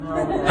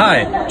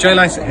Hi, Joe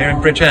Lycett here in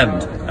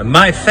Bridgend, and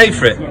my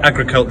favourite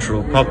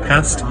agricultural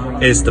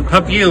podcast is the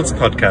Pub Yields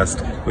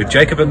podcast with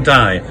Jacob and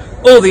Di.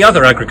 All the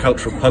other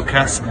agricultural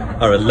podcasts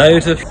are a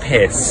load of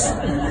piss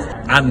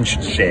and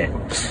shit.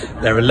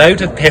 They're a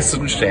load of piss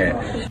and shit.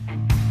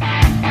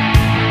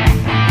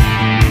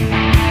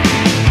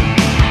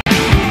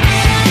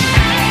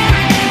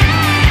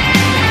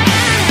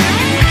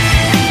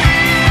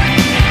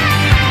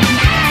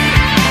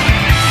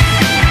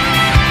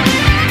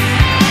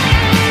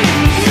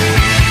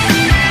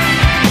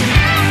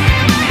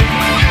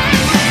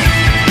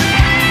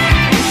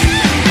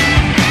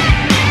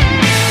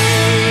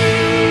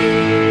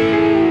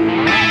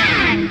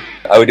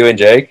 How are we doing,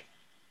 Jake?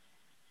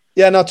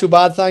 Yeah, not too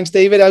bad, thanks,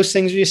 David. How's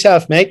things with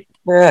yourself, mate?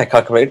 Yeah, I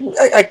can't complain.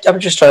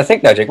 I'm just trying to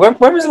think now, Jake. When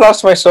was the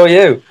last time I saw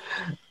you?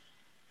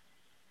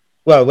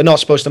 Well, we're not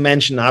supposed to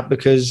mention that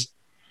because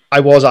I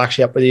was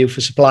actually up with you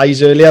for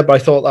supplies earlier, but I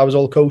thought that was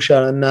all kosher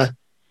and,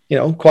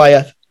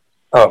 quiet.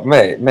 Oh,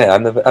 mate,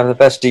 I'm the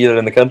best dealer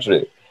in the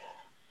country.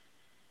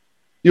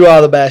 You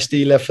are the best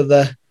dealer for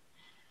the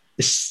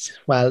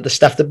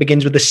stuff that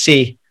begins with a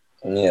C.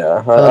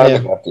 Yeah, I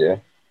look after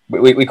you.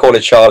 We call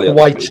it Charlie. The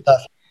white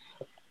stuff.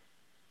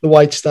 The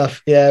white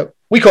stuff, yeah.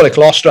 We call it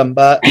colostrum,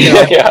 but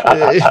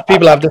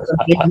people have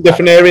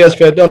different areas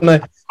for it, don't they?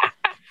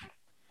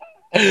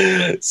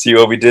 See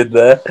what we did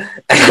there?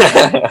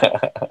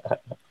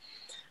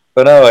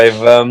 But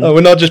no,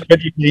 we're not just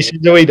pretty pieces,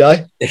 do we,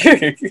 Di?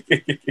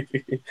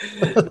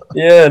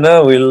 Yeah,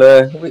 no, we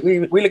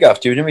look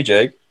after you, don't we,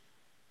 Jake?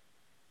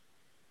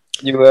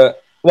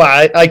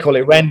 Well, I call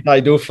it rent. I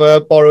do for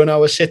borrowing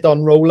our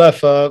sit-on roller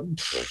for,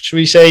 should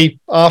we say,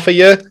 half a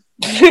year?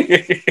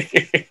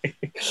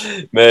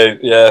 Mate,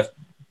 yeah,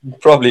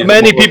 probably.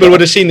 Many people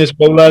would have seen this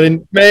roller.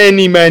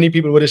 Many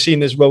people would have seen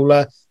this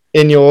roller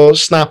in your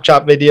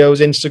Snapchat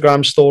videos,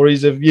 Instagram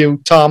stories of you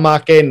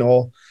tarmacking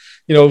or,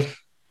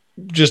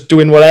 just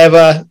doing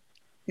whatever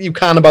you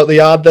can about the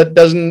yard that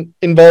doesn't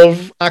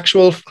involve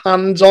actual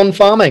hands-on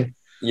farming.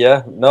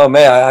 Yeah, no,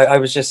 mate. I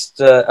was just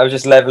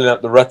leveling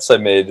up the ruts I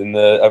made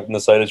out in the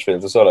silage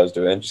fields. That's all I was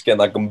doing, just getting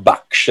that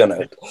compaction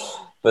out.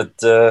 But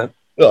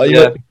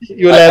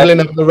you were leveling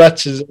up the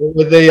ruts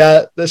with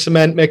the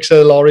cement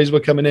mixer lorries were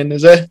coming in,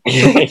 is it?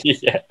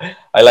 Yeah,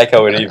 I like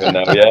how we're even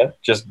now. Yeah,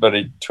 just about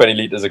 20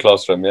 litres of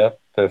colostrum. Yeah,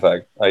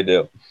 perfect,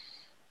 ideal.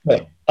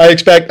 Yeah. I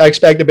expect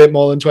a bit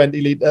more than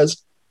 20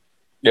 litres.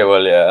 Yeah,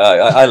 well, yeah,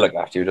 I look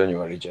after you. Don't you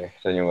worry, Jake.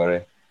 Don't you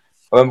worry.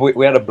 I remember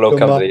we had a bloke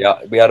come to the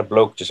yard. We had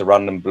just a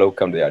random bloke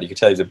come to the yard. You could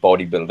tell he's a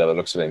bodybuilder by the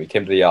looks of him. He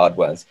came to the yard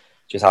once,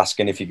 just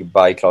asking if he could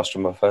buy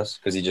colostrum off us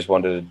because he just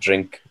wanted to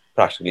drink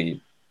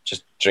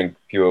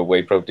pure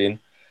whey protein.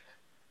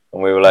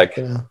 And we were like,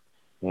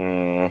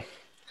 no,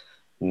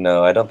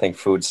 I don't think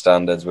food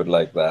standards would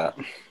like that.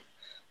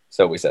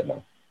 So we said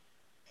no.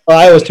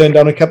 I always turn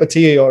down a cup of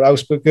tea at your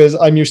house because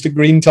I'm used to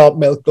green top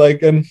milk,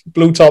 and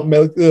blue top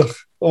milk. Ugh.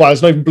 Well,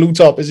 it's not even blue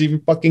top; it's even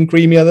fucking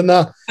creamier than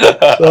that.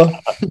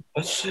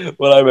 So.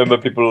 Well, I remember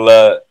people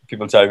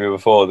telling me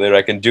before they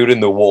reckon during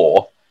the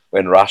war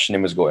when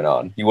rationing was going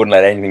on, you wouldn't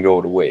let anything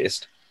go to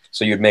waste,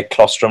 so you'd make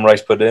colostrum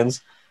rice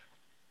puddings.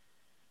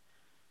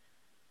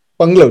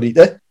 Bungalow would eat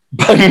it.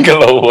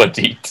 Bungalow would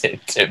eat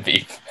it. To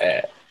be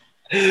fair,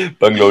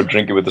 Bungalow would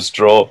drink it with a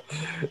straw.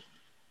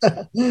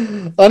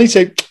 And he'd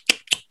say,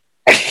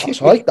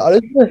 "It's like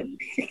that, isn't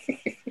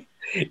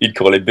it?" He'd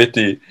call it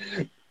bitty.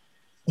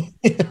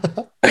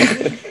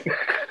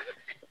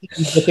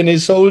 He's looking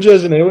his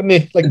soldiers in it, wouldn't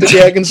he? Like the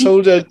Jagan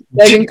soldier,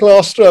 Jagan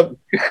colostrum.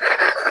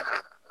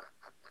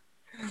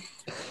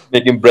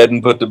 Making bread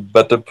and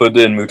butter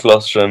pudding with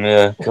colostrum,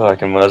 yeah. God, I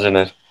can imagine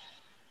it.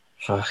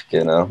 Fuck,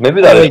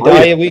 maybe that is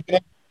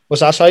was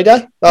that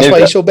cider? That's maybe why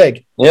he's so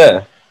big?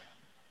 Yeah.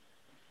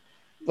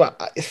 Well,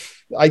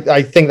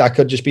 I think that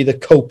could just be the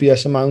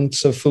copious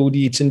amounts of food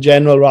he eats in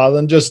general rather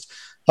than just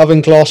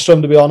having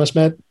colostrum, to be honest,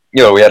 mate.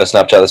 We had a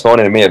Snapchat this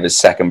morning of me of his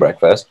second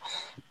breakfast.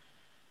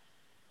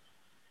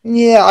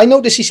 Yeah, I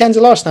noticed he sends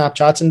a lot of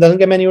Snapchats and doesn't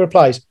get many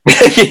replies.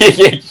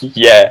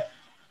 Yeah.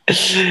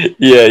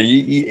 Yeah,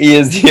 he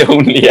is the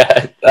only...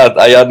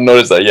 I hadn't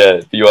noticed that,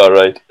 yeah, you are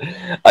right.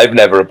 I've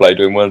never replied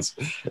to him once.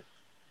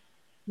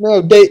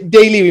 No,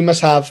 daily we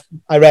must have,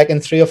 I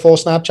reckon, 3 or 4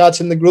 Snapchats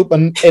in the group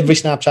and every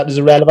Snapchat is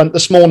irrelevant.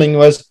 This morning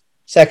was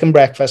second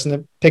breakfast and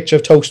a picture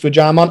of toast with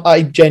jam on.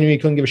 I genuinely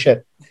couldn't give a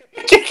shit.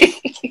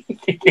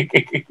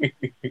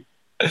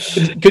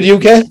 Could you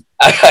care?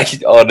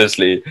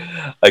 Honestly,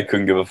 I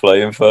couldn't give a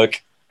flying fuck.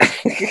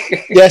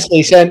 Yes,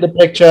 he sent a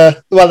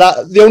picture. Well,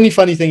 the only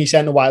funny thing he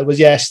sent a while was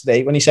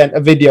yesterday when he sent a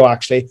video,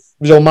 actually. It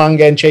was old man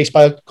getting chased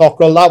by a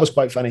cockerel. That was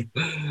quite funny.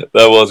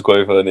 That was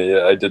quite funny,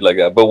 yeah. I did like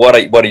that. But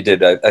what he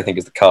did, I think,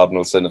 is the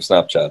cardinal sin of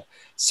Snapchat.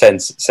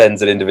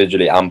 Sends it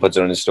individually and puts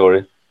it on his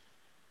story.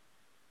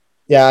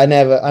 Yeah, I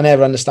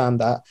never understand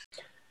that.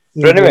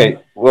 But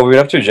anyway, what were we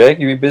up to, Jake?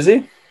 You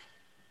busy?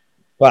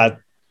 Well,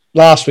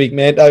 last week,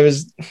 mate, I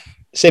was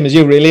same as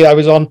you, really. I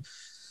was on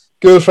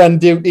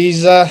girlfriend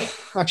duties.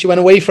 Actually went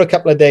away for a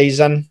couple of days,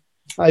 and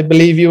I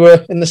believe you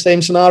were in the same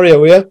scenario,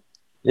 were you?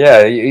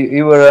 Yeah,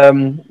 you were a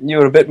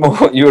bit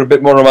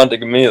more romantic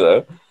than me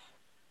though.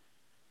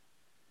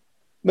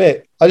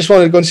 Mate, I just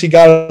wanted to go and see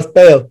Gareth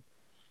Bale.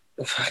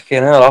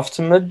 Fucking hell, off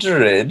to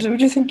Madrid. Who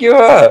do you think you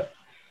are?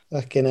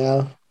 Fucking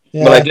hell.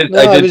 Yeah. Well,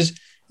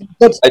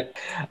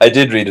 I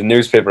did read a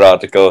newspaper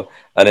article,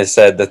 and it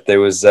said that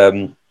there was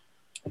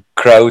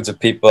crowds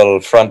of people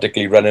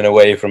frantically running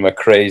away from a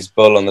crazed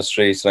bull on the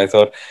streets, and I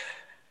thought,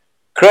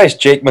 Christ,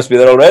 Jake must be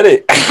there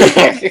already.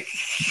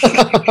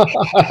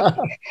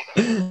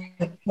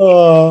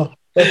 Oh,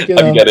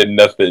 I'm getting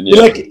nothing.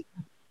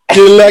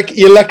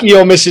 You're lucky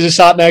your missus is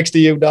sat next to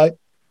you, Di.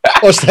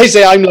 Or should I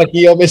say I'm lucky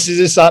your missus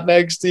is sat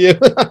next to you?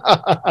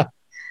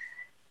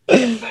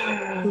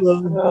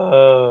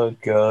 Oh,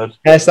 God.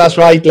 Yes, that's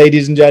right,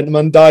 ladies and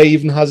gentlemen. Di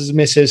even has his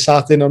missus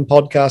sat in on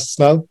podcasts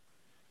now.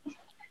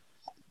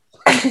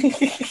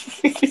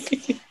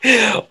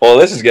 Well,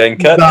 this is getting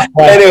cut.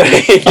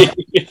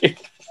 Anyway.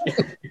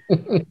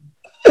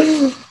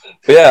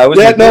 But yeah,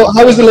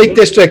 how was the Lake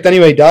District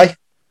anyway, Di?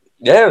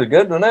 Yeah, it was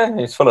good, wasn't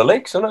it? It's full of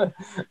lakes, wasn't it?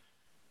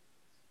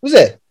 Was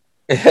it?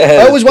 Yeah,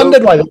 I always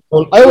wondered why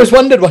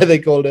they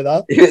called it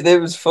that. It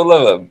was full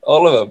of them,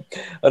 all of them.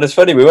 And it's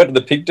funny, we went to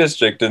the Peak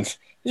District and it's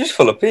just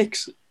full of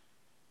peaks.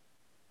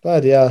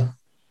 But yeah,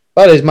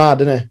 that is mad,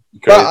 isn't it?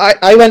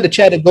 But I went to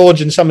Cheddar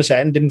Gorge in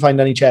Somerset and didn't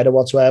find any cheddar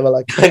whatsoever.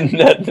 Like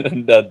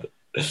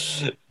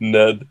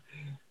none.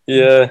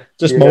 Yeah,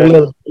 just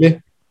molar. Yeah.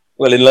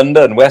 Well, in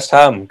London, West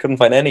Ham, couldn't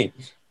find any.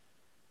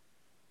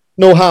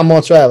 No ham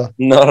whatsoever.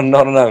 Not an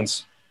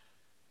ounce.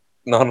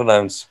 Not an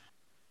ounce.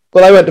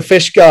 Well, I went to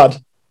Fishguard,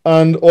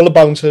 and all the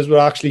bouncers were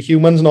actually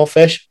humans, not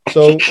fish.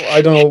 So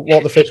I don't know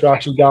what the fish were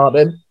actually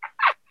guarding.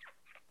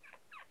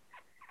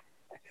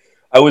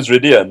 I was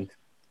Ridian.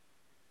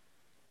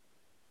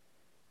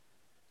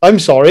 I'm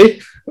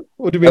sorry.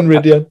 What do you mean,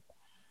 Ridian?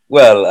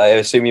 Well, I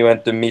assume you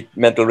went to meet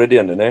Mental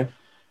Ridian, didn't you?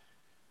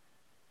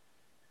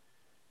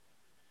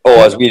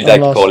 Or as we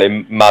like to call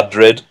him,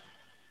 Madrid.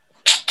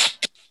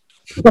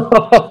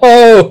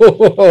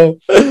 Oh,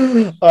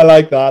 I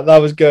like that. That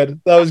was good.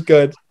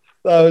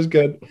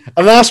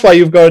 And that's why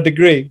you've got a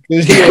degree,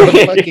 because you're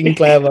fucking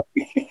clever.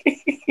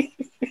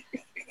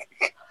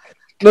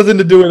 Nothing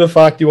to do with the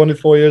fact you wanted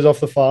 4 years off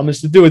the farm. It's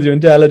to do with your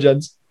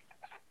intelligence.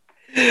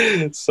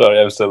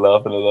 Sorry, I'm still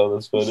laughing at that.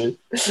 That's funny.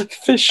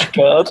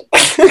 Fishguard.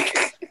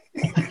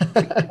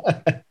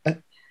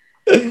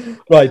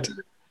 Right.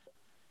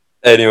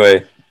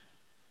 Anyway.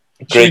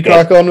 Should we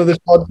crack on with this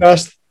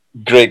podcast?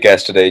 Great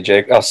guest today,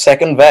 Jake. Our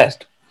second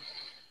vet.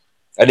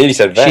 I nearly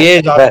said vet. She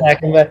is our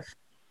second vet.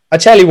 I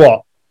tell you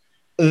what,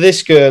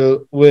 this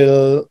girl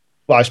will...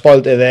 Well, I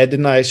spoiled it there,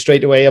 didn't I?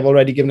 Straight away, I've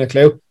already given a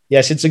clue.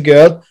 Yes, it's a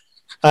girl.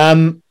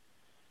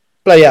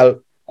 Play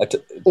out.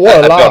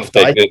 What a laugh.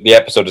 The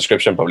episode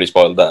description probably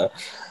spoiled that.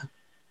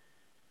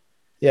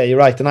 Yeah, you're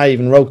right. And I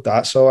even wrote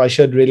that, so I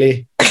should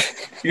really,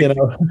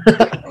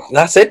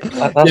 That's it.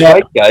 That's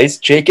right, guys.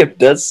 Jacob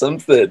does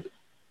something.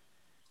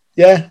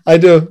 Yeah, I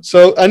do.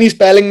 So any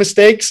spelling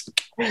mistakes,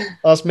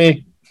 that's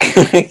me.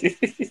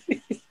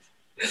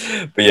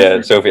 But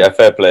yeah, Sophie,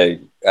 fair play.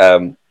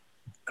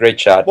 Great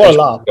chat. What a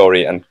laugh.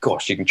 Story, and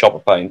gosh, she can chop a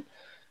pint.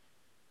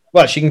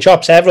 Well, she can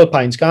chop several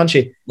pints, can't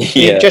she?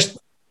 Yeah. Just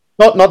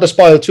not to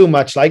spoil too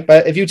much,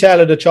 but if you tell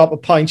her to chop a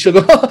pint, she'll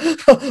go,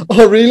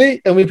 oh,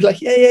 really? And we'd be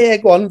like, yeah,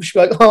 go on.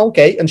 She'll be like, oh,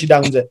 okay. And she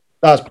downs it.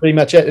 That's pretty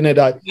much it, isn't it,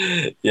 Di?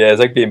 Yeah, it's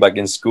like being back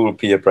in school,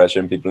 peer pressure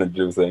and people to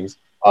do things.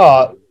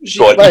 Oh,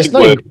 you wouldn't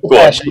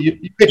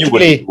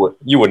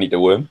eat a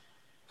worm.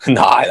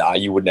 Nah,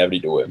 you would never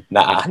eat a worm.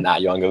 Nah,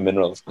 you ain't got the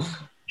minerals.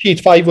 She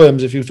eats 5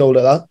 worms if you told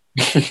her that.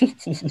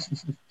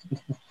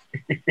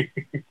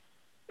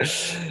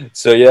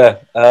 So yeah,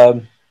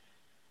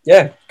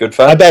 good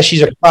fun. I bet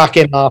she's a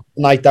cracking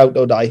night out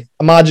though, Di.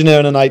 Imagine her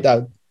on a night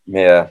out.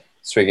 Yeah,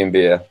 swigging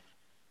beer.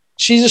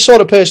 She's the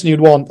sort of person you'd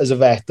want as a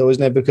vet, though,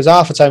 isn't it? Because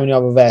half the time when you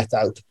have a vet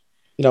out,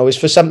 it's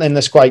for something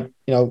that's quite,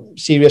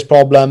 serious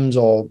problems,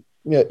 or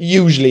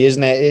usually,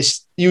 isn't it?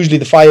 It's usually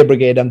the fire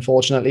brigade,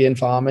 unfortunately, in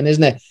farming,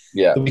 isn't it?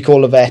 Yeah, that we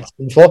call a vet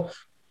for.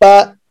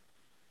 But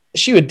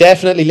she would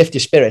definitely lift your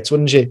spirits,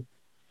 wouldn't she?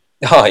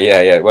 Oh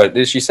yeah. Well,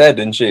 she said,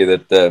 didn't she,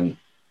 that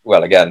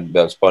well, again,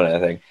 that was funny. I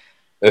think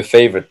her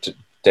favourite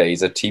day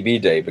is a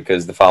TB day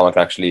because the farmer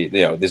can actually,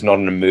 there's not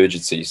an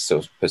emergency,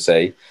 so per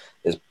se.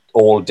 There's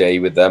all day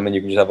with them, and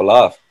you can just have a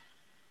laugh.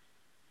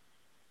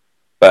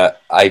 But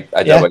I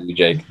don't know about you,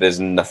 Jake. There's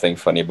nothing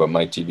funny about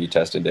my TB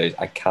testing days.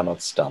 I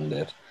cannot stand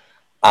it,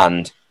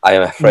 and I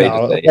am afraid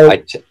to say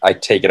I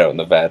take it out on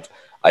the vet.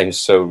 I'm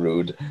so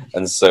rude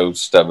and so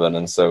stubborn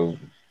and so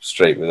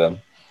straight with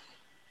them.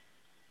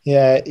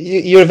 Yeah,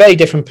 you're a very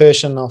different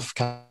person off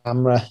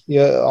camera.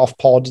 You're off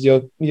pod.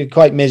 You're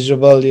quite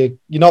miserable. You're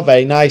not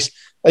very nice.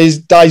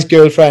 Di's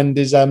girlfriend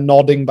is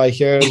nodding by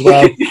here as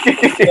well.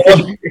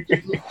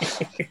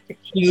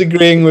 She's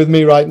agreeing with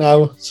me right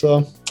now.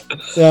 So,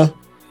 yeah.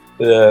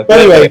 Yeah. But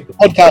anyway,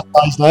 Podcast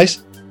Di is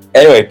nice.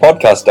 Anyway,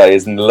 Podcast Di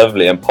is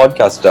lovely, and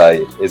Podcast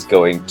Di is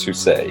going to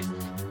say,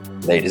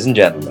 ladies and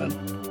gentlemen,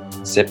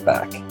 sit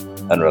back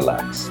and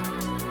relax.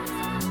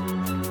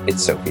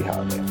 It's Sophie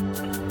Harvey.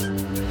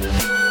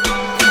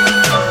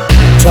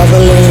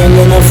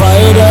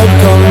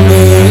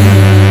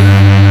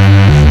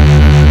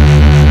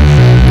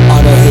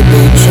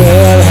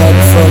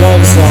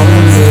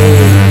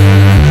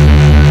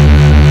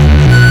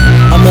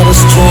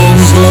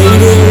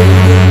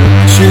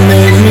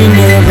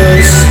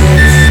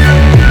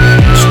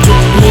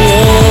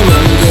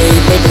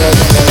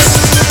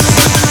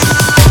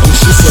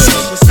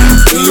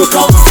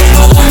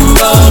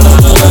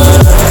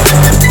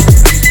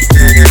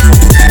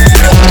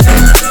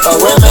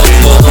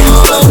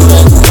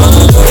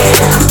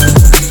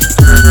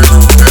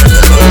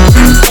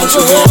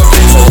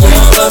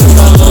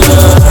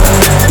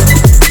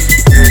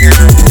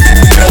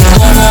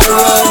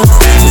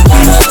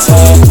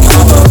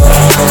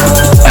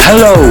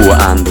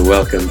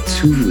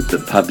 the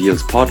Pub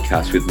Yields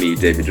podcast with me,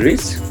 David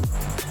Rees.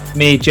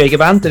 Me,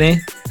 Jacob Anthony.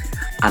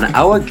 And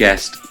our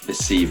guest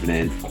this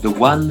evening, the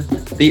one,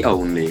 the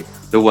only,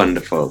 the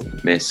wonderful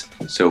Miss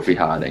Sophie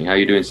Harding. How are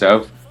you doing,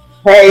 Soph?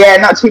 Hey, yeah,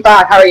 not too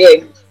bad. How are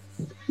you?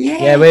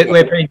 Yeah, we're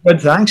pretty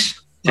good,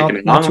 thanks.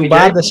 Not too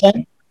bad this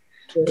end.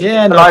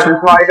 Yeah, Alive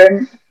and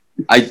thriving.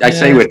 I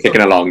say we're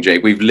ticking along,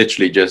 Jake. We've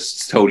literally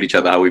just told each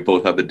other how we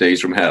both had the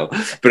days from hell.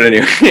 But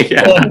anyway,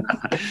 yeah.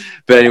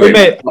 But anyway,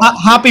 mate,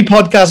 happy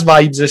podcast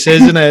vibes. This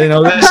is, isn't it? You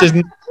know, this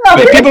isn't.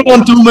 People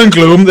want doom and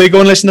gloom. They go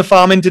and listen to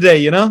Farming Today.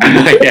 You know.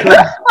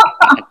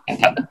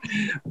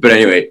 But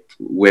anyway,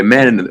 we're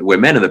men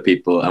of the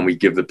people, and we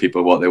give the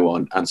people what they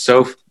want. And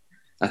Soph,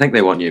 I think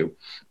they want you.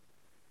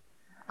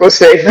 We'll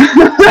see.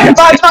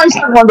 Bad times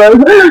for one though.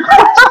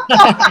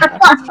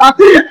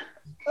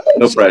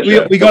 No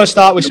pressure. We got to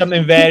start with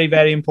something very,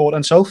 very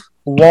important. So,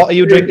 what are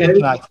you drinking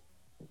tonight?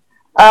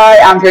 I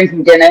am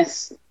drinking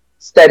Guinness.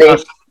 Steady.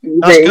 That's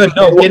good.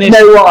 No, Guinness.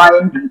 No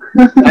wine.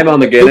 I'm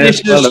on the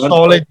Guinness. Guinness is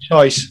solid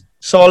choice.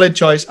 Solid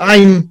choice.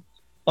 I'm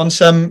on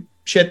some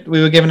shit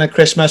we were given at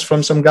Christmas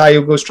from some guy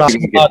who goes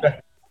traveling.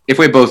 If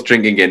we're both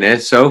drinking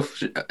Guinness, so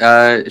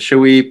shall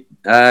we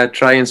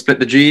try and split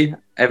the G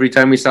every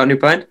time we start a new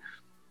pint?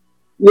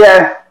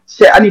 Yeah.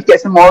 Shit, I need to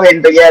get some more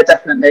in, but yeah,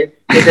 definitely.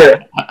 We'll do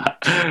it.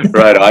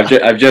 Right,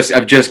 I've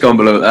just gone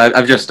below.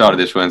 I've just started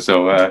this one,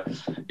 so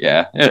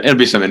yeah, it'll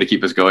be something to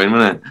keep us going,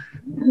 won't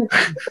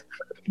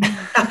it?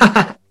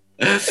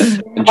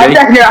 I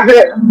definitely have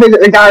to visit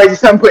the garage at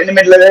some point in the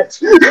middle of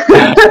this.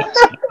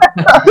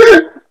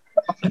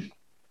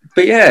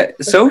 But yeah,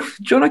 so do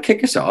you want to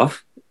kick us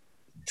off?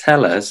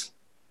 Tell us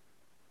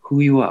who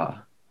you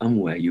are and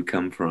where you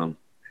come from.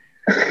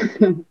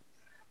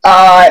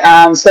 I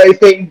am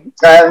Sophie.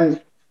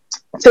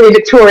 Sophie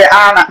Victoria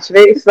Ann,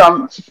 actually, so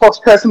I'm a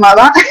posh person like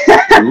that.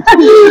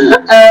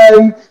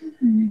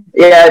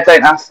 Yeah,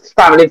 don't ask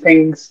family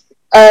things.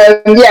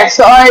 Yeah,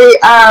 so I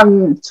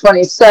am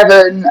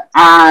 27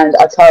 and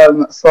I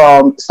come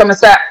from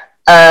Somerset,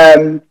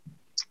 kind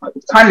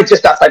of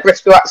just outside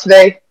Bristol,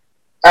 actually.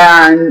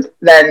 And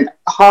then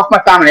half my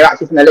family are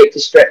actually from the Lake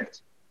District,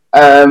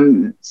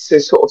 so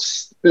sort of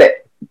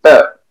split.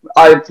 But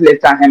I've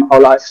lived down here my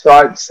whole life, so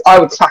I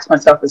would class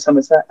myself as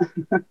Somerset.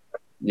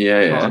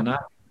 Yeah. Oh, no.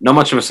 Not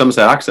much of a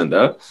Somerset accent,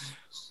 though.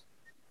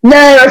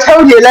 No, I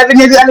told you, 11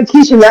 years of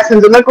elocution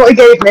lessons, and look what he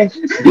gave me.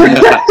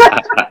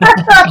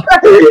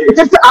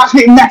 Just to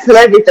absolutely mess with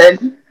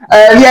everything.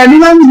 Yeah, my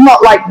mum's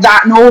not like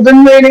that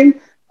northern,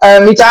 really.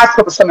 My dad's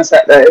proper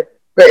Somerset, though.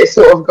 But it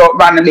sort of got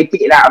randomly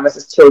beaten out of us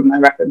as children, I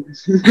reckon.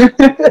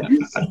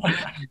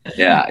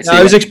 Yeah.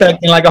 I was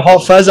expecting like a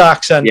hot fuzz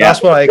accent. Yeah.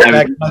 That's what I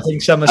expected. I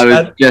think Somerset.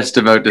 I was just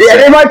about to say.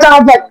 Yeah,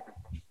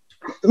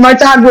 my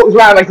dad walks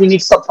around like he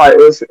needs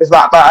subtitles. It's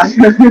that bad.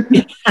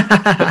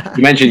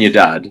 You mentioned your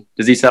dad.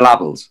 Does he sell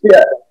apples?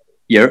 Yeah.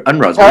 Yeah, and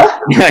raspberries.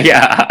 Huh?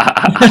 Yeah.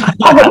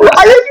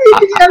 I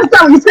didn't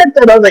understand what you said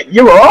then. I was like,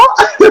 you what?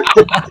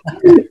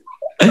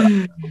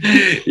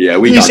 Yeah,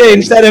 we. You say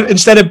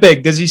instead of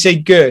big, does he say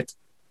good?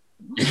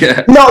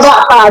 Yeah. Not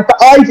that bad, but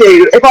I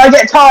do. If I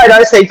get tired,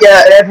 I say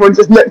 "get," and everyone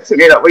just looks at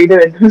me like, "What are you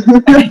doing?"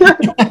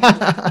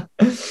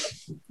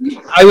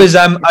 I was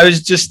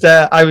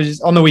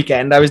on the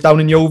weekend. I was down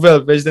in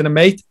Yeovil visiting a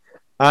mate,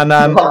 and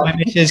my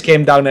missus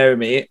came down there with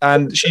me,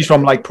 and she's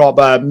from like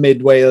proper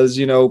mid Wales,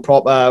 you know,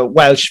 proper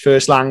Welsh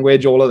first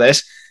language, all of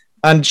this.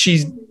 And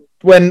she's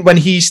when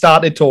he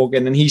started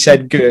talking and he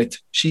said "good,"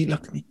 she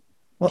looked at me.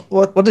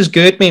 What does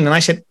good mean? And I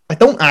said, I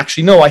don't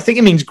actually know. I think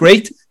it means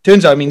great.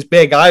 Turns out it means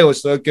big. I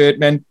always thought good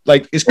meant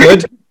like it's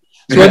good.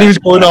 So when he was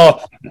going,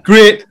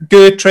 great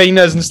good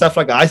trainers and stuff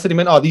like that, I thought he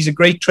meant, these are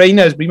great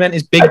trainers. But he meant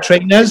his big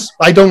trainers.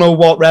 I don't know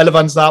what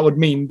relevance that would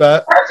mean,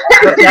 but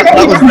that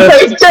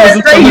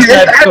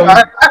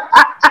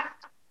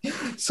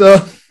was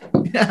so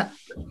yeah.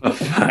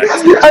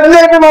 I've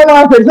never in my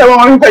life heard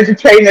someone refer to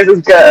trainers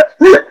as good.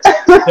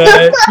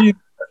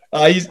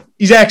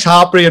 He's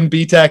ex-Harbury and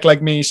BTEC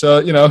like me, so,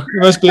 you know, it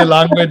must be a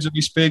language that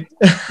we speak.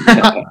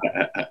 I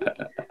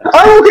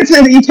will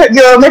consider that you took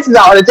your missus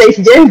out on a date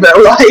to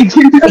Yeovil, like.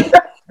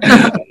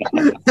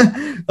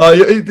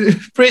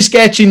 Pretty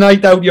sketchy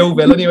night out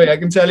Yeovil, anyway, I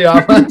can tell you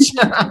how much.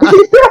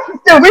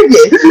 Still with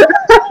you.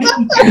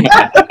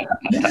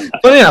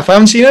 Funny enough, I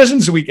haven't seen her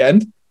since the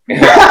weekend.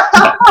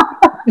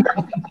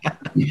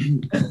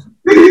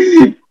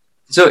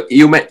 So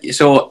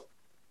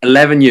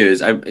 11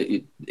 years.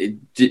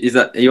 Is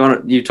that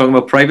you talking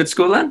about private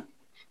school then?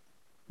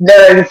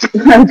 No,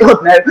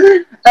 God no.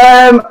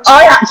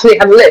 I actually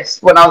had a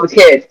list when I was a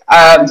kid,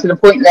 to the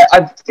point that I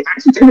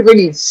actually couldn't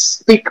really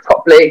speak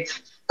properly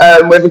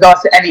with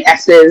regards to any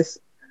S's.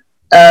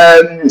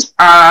 And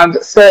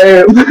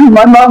so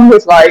my mum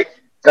was like,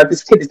 God,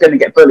 this kid is going to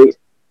get bullied.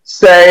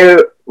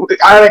 So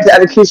I went to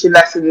elocution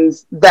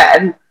lessons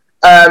then,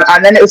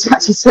 and then it was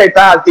actually so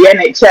bad, the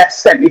NHS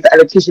sent me for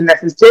elocution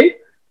lessons too.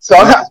 So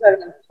I got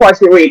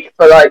twice a week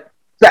for like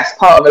best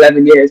part of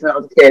 11 years when I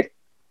was a kid.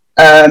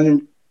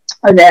 And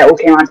then it all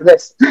came out to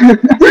this.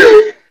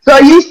 So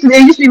it used to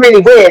be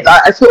really weird.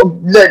 I sort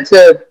of learned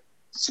to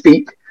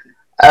speak.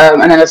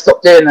 and then I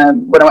stopped doing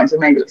them when I went to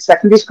maybe like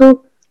secondary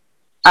school.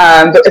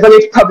 But if I go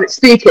to public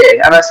speaking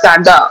and I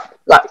stand up,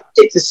 like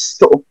it just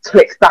sort of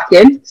clicks back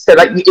in. So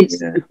like you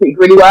instantly speak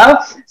really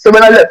well. So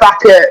when I look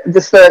back at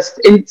the first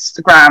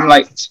Instagram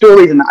like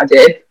stories and that I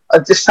did, I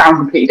just sound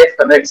completely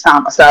different. I don't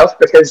sound myself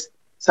because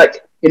it's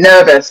like you're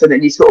nervous and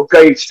then you sort of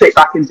go straight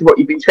back into what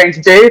you've been trained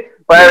to do.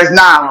 Whereas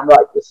now I'm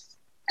like just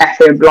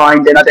effing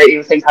blind and I don't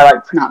even think I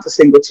like pronounce a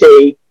single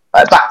T.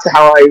 Back to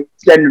how I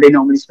generally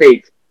normally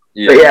speak.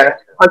 But yeah,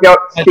 if I go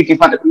speak in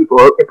front of people,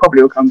 it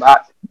probably will come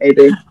back,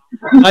 maybe.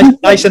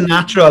 Nice and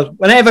natural.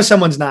 Whenever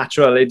someone's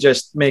natural, it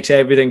just makes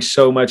everything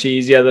so much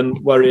easier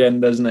than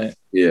worrying, doesn't it?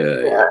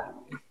 Yeah.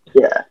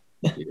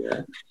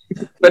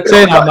 But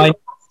saying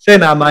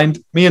that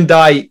mind, me and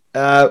Di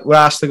were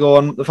asked to go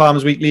on the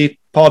Farmers Weekly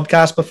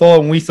podcast before,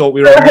 and we thought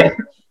we were on it.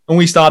 And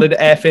we started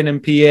effing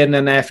and peeing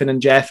and effing and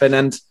jeffing,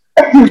 and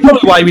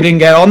probably why we didn't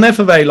get on there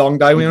for very long,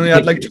 Di. We only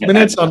had like 2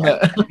 minutes on there.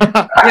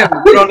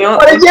 We're on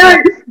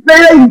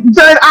the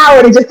Do an hour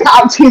and he just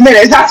cut out 2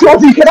 minutes. That's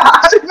what we could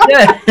have.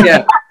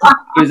 yeah.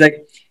 He was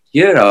like,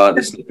 here are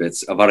the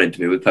snippets of our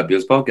interview with Pub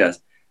Yields podcast.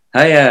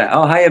 Hiya.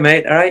 Oh, hiya,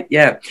 mate. All right.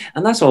 Yeah.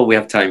 And that's all we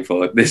have time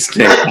for this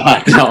day.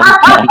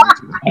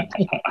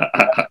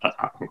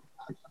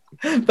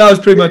 That was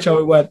pretty much how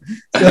it went.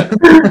 We're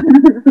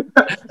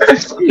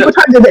trying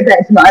to do a bit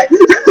better tonight.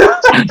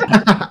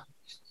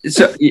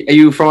 So, are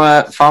you from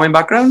a farming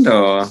background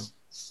or?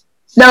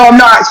 No, I'm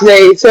not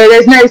actually. So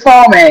there's no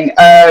farming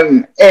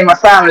in my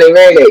family,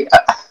 really.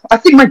 I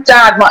think my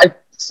dad might have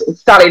sort of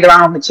sallied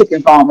around on the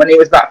chicken farm when he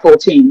was about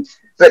 14.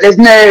 But there's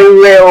no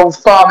real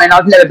farming.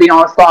 I've never been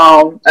on a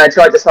farm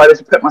until I decided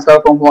to put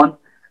myself on one.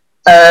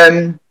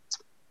 And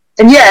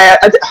yeah,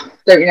 I don't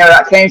really know where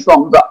that came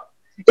from. But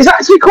it's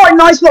actually quite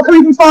nice not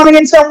coming from farming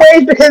in some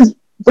ways because,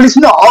 but it's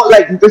not.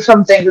 Like, there's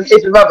some things and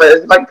it's with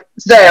others. Like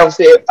today,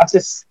 obviously, I've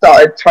just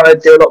started trying to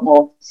do a lot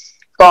more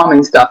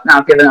farming stuff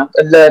now, given up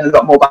and learn a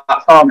lot more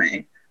about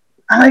farming.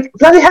 And like,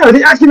 bloody hell, I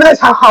didn't actually realise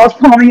how hard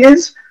farming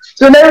is.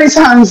 So I know it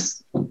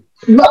sounds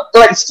not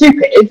like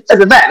stupid as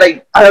a vet.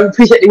 Like, I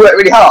appreciate you work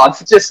really hard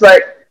for just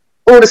like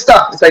all the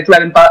stuff. It's like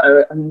bread and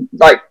butter and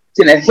like,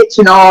 you know,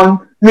 hitching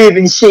on,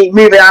 moving sheep,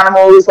 moving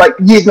animals, like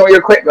using all your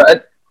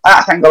equipment. I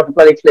actually haven't got a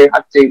bloody clue how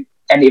to do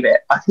any of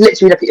it. I can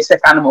literally look at your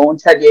sick animal and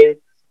tell you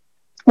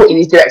what you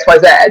need to do X, Y,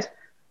 Z.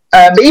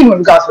 But even with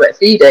regards to like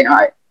feeding,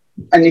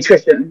 and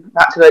nutrition,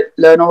 I had to like,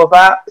 learn all of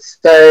that.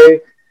 So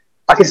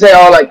I can say,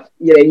 oh, like,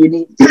 you know, you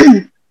need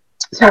to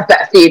have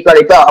better feed,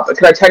 bloody blah. But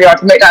can I tell you how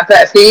to make that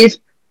better feed?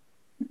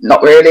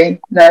 Not really,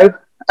 no.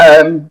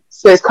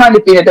 So it's kind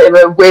of been a bit of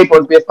a weird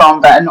one to be a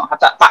farm vet and not have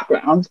that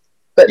background.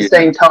 But at the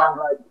same time,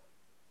 like,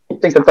 I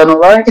think I've done all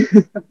right.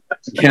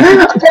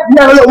 Yeah. I've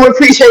had a lot more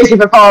appreciation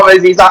for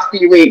farmers these last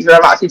few weeks where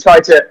I've actually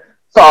tried to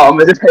farm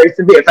as opposed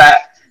to be a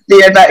vet.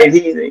 Being a vet is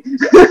easy.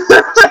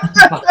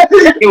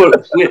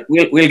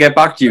 We'll get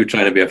back to you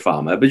trying to be a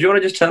farmer, but do you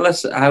want to just tell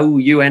us how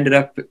you ended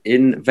up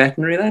in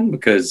veterinary then?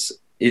 Because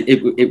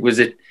it was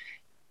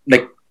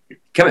like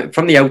coming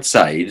from the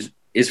outside,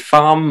 is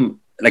farm,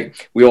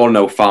 like we all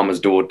know farmers'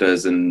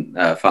 daughters and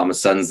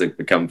farmers' sons that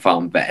become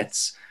farm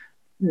vets,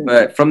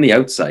 but from the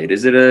outside,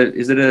 is it a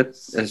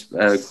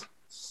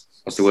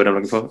what's the word I'm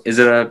looking for? Is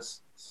it an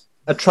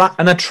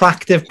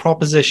attractive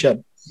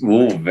proposition?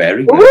 Oh,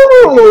 very good.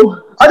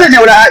 Ooh, I don't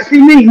know what that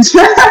actually means. Is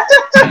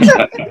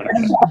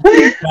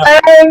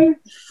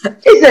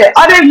it?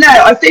 I don't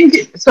know. I think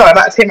sorry, I'm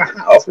about to take my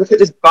hat off. Look at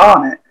this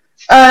barnet.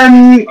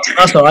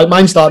 That's all right.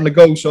 Mine's starting to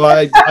go, so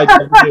I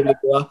don't really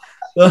do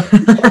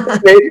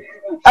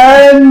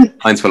that.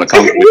 Mine's full of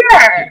conflict.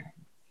 Yeah,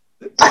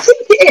 I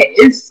think it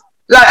is.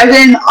 Like, as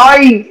in,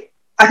 I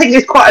think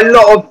there's quite a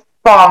lot of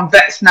farm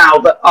vets now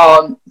that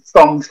aren't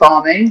from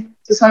farming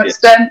to some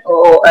extent,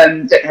 or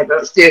don't have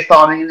much to do with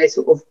farming, and they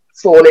sort of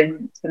fall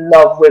into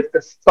love with the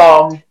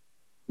farm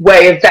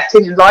way of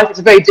vetting in life. It's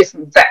a very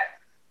different vet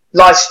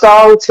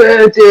lifestyle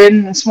to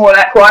doing small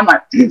equine,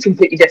 like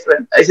completely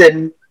different. As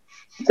in,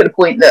 to the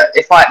point that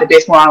if I had to be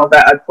a small animal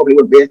vet, I probably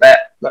wouldn't be a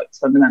vet, like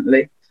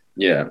fundamentally.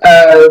 Yeah.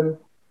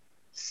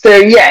 So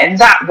yeah, in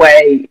that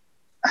way,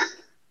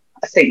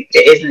 I think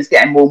it is, and it's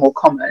getting more and more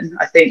common.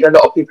 I think a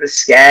lot of people are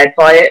scared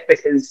by it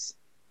because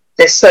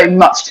there's so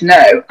much to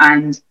know,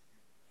 and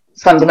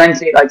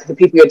fundamentally, like, the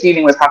people you're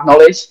dealing with have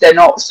knowledge. They're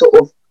not sort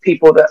of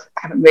people that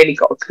haven't really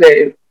got a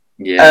clue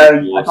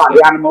about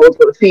the animals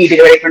or the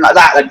feeding or anything like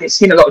that. Like, they've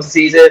seen a lot of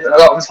diseases, and a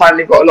lot of the time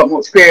they've got a lot more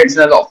experience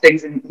and a lot of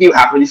things than you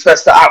have when you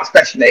first start out,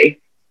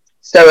 especially.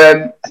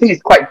 So I think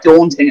it's quite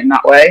daunting in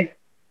that way.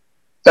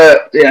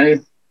 But, you know,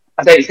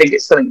 I don't think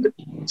it's something that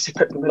should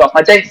put people off.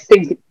 I think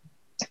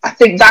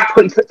that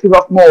probably puts people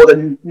off more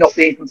than not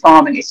being from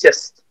farming. It's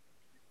just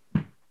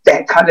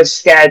they're kind of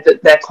scared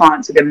that their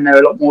clients are going to know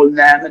a lot more than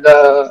them and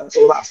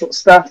all that sort of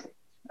stuff.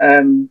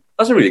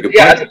 That's a really good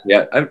point.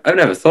 Yeah, I've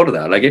never thought of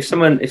that. Like, if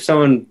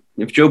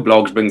Joe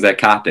Bloggs brings their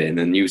cat in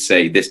and you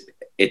say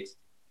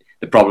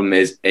the problem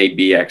is A,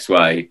 B, X,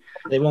 Y.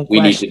 They won't We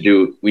need question.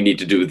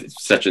 to do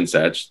such and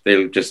such.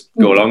 They'll just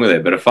go along with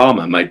it. But a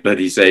farmer might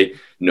bloody say,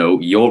 "No,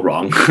 you're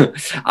wrong."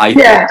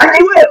 Yeah, and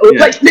they will. Yeah.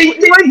 Like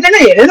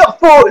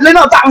they're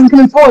not that one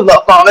coming forward a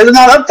lot of farmers, and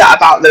I love that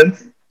about them.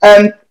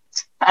 And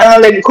I'll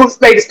let call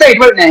spade a spade,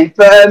 won't they?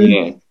 But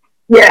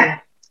yeah,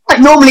 like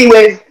normally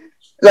with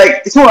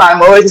like the small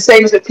animal is the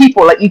same as with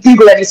people. Like you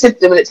Google any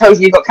symptom and it tells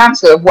you you've got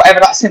cancer,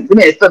 whatever that symptom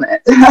is, doesn't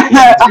it? And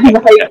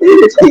like,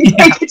 so you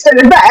take it to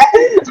the vet,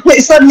 and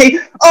it's suddenly,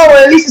 oh,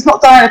 well, at least it's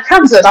not dying of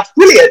cancer. That's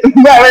brilliant.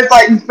 Whereas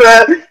like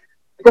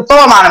for a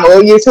farm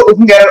animal, you sort of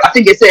can go, I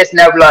think it's this, and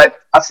they'll be like,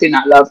 I've seen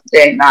that, love,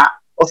 it ain't that,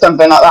 or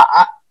something like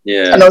that.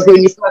 Yeah. And obviously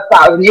when you first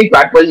start as a new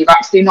grad, well, you've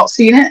actually not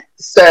seen it.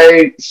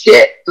 So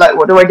shit, like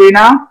what do I do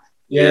now?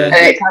 Yeah. And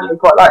it can be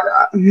quite like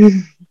that.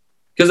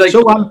 Because like,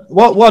 So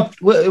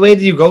where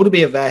did you go to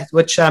be a vet?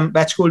 Which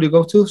vet school do you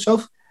go to,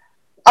 Soph?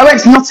 I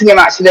went to Nottingham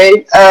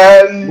actually.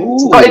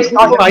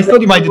 I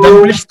thought you might have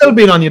done Bristol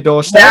being on your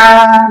doorstep.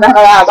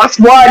 Nah, that's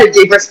why I didn't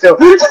do Bristol.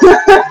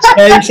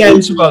 Very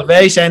sensible,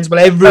 very sensible.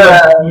 Everyone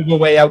should move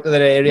away out of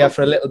their area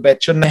for a little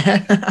bit, shouldn't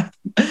they?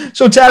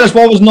 So tell us,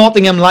 what was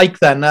Nottingham like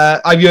then?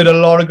 I've heard a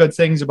lot of good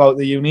things about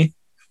the uni.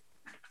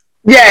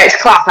 Yeah,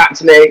 it's class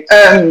actually.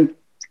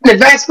 The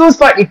vet school's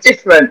slightly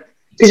different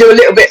because you're a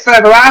little bit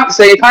further out,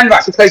 so you're kind of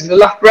actually closer to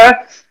Loughborough.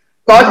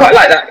 But I quite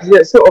like that because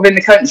you're sort of in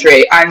the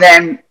country, and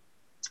then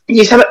you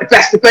just have the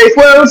best of both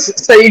worlds.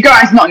 So you go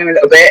out to Nottingham a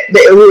little bit,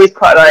 but it was always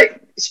quite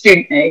like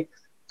studenty.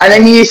 And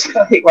then you used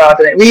to,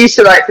 we used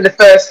to like for the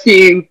first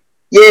few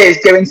years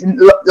go into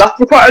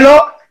Loughborough quite a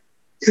lot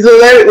because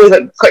although it was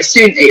like, quite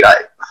studenty,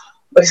 like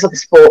it's like a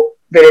sport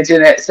village,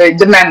 isn't it? So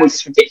the men were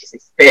just ridiculously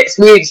fit.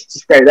 So we used to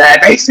just go there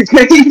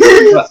basically.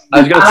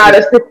 I had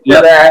a sister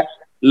there.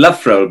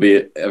 Loughborough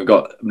have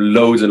got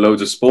loads and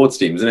loads of sports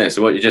teams, isn't it?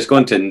 So what, you just go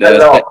on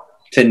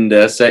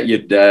Tinder, set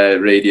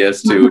your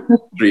radius to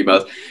 3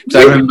 miles. So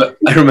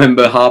I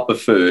remember Harper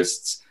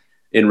Firsts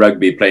in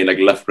rugby playing like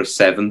Loughborough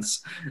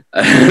Sevenths,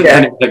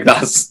 and it's like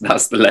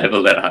that's the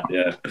level they're at.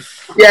 Yeah,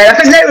 I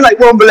think they were like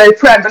one below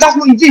Prem, but that's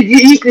what you do.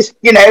 You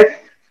just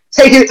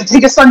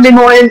take a Sunday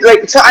morning,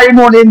 like Saturday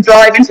morning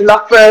drive into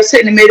Loughborough,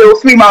 sit in the middle,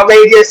 3 mile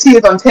radius, see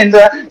us on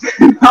Tinder.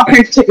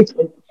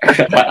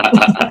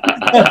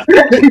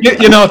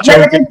 You're not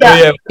joking, are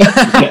you?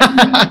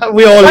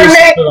 We all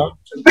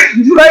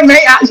my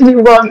mate actually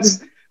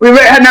once, we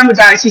wrote her number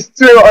down and she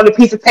threw it on a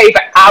piece of paper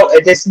out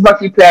at this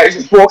rugby player who was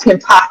just walking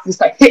past and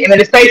just like hit him in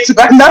the face with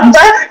her number.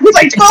 He's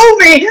like, call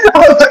me.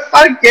 I was like,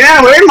 fucking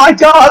hell, we're in my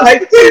car.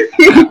 Like,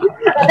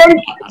 and then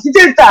she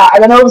did that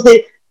and then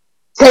obviously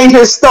came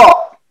to a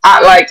stop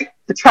at like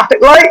the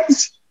traffic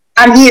lights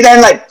and he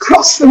then like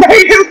crossed the road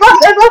in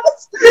front of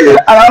us. And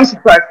I was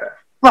just like,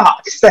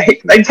 fuck's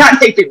sake, they can't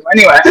take people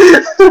anywhere.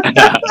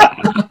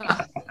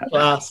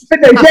 Class. But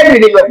no,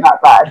 generally wasn't that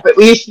bad. But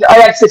I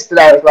had a sister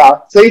there as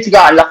well, so we used to go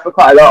out and Loughborough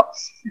quite a lot,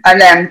 and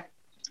then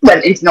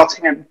went into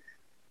Nottingham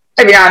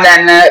every now and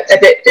then, a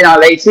bit in our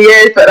later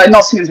years. But like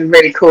Nottingham's a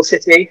really cool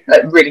city,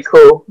 like really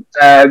cool.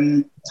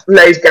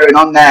 Loads going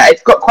on there.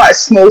 It's got quite a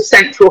small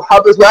central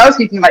hub as well, so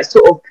you can like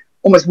sort of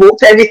almost walk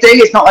to everything.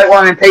 It's not like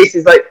one of them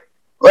places like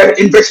where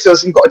in Bristol,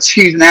 so you've got to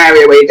choose an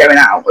area where you're going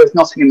out. Whereas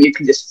Nottingham, you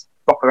can just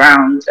walk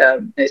around.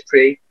 It's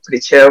pretty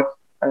chill.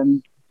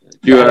 Do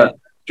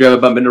you ever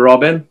bump into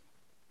Robin?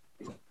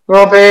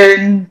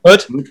 Robin.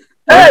 Good.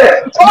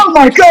 Oh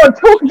my god,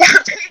 talk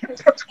about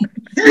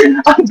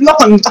I'm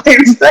blonde.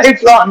 I'm so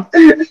blonde.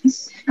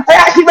 I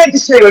actually went to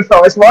Sherwood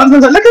Forest once. I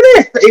was like, look at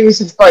this. But it was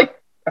just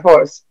like a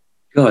forest.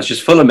 God, it's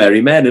just full of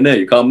merry men, isn't it?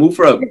 You can't move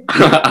from.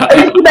 I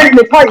think you meant in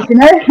the pipe, you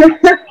know?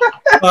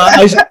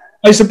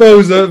 I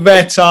suppose the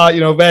vets are,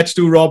 vets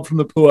do rob from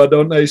the poor,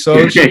 don't they? So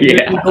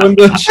yeah. Going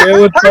to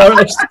Sherwood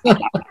Forest.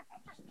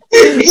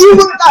 You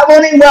got that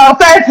one in well,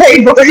 fair play,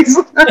 boys.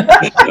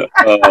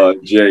 Oh,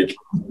 Jake.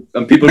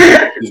 And people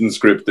think it isn't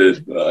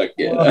scripted.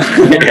 Yeah.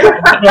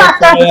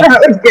 That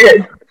was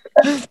good.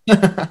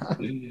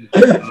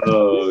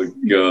 Oh,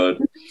 God.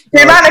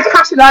 The amount of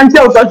cash and iron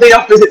jobs I've been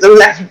opposite the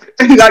left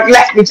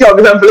me job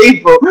is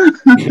unbelievable.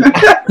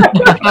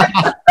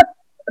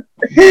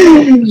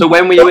 So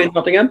when were you in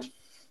Nottingham?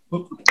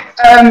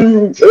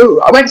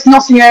 I went to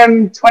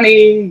Nottingham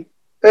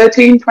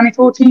 2013,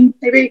 2014,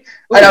 maybe.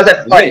 And I was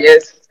there for 5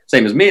 years.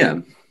 Same as me, How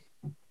did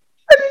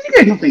you go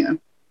to Nottingham?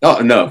 Oh,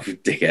 no,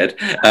 dickhead.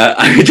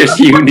 I just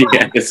uni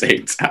at the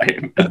same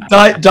time.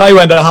 Di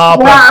went to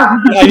Harper. Wow.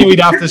 I knew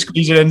we'd have to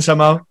squeeze it in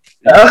somehow.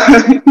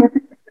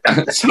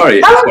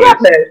 Sorry. How was that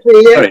there? 3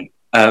 years? Sorry.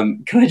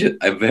 I'm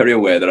very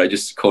aware that I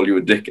just called you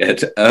a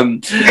dickhead.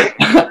 I'm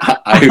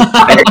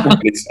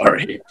really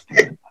sorry.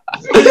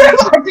 I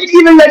didn't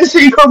even register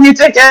you called me a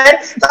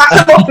dickhead.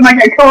 That's how often I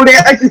get called it.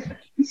 I just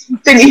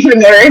didn't even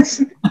know it.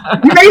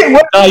 You made it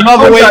work. You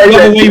have a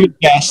way with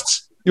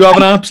guests. You have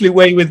an absolute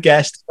way with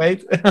guests,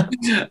 right?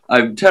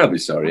 I'm terribly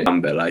sorry,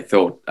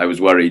 Bill. I was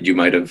worried you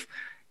might have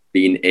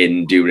been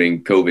in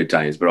during COVID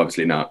times, but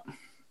obviously not.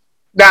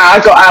 Nah, I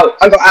got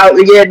out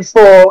the year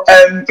before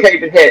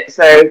COVID hit,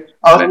 so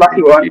I was a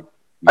lucky one.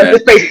 I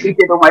just basically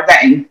did all my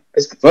vetting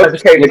as a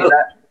COVID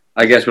vet.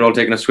 I guess we're all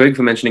taking a swig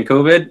for mentioning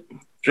COVID.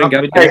 Drink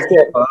up.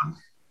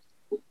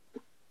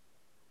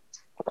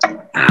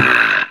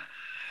 Oh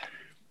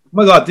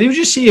my God, did you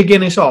just see a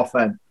Guinness off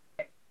then?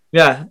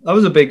 Yeah, that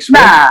was a big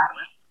swig. Nah.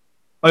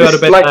 I got a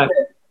bit Like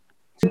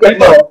get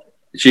more.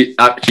 She's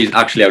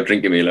actually out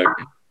drinking me, like.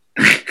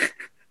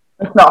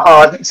 It's not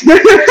hard.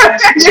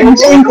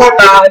 Drink all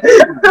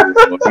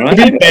To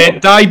be fair,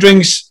 Di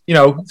drinks,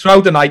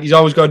 throughout the night, he's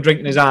always got a drink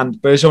in his hand,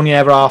 but it's only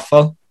ever half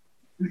full.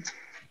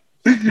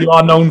 You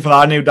are known for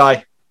that, new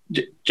Di.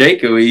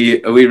 Jake, are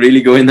we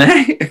really going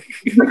there?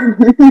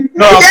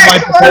 Not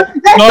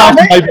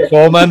after my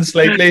performance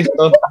lately.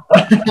 So.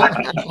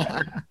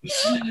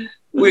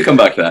 We'll come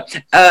back to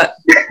that.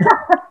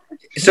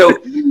 So,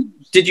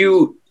 did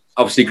you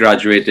obviously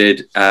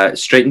graduated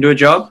straight into a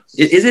job?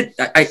 Is it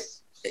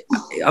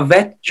a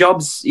vet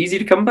job's easy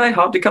to come by,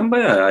 hard to come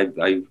by? I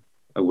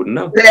wouldn't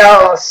know. They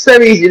are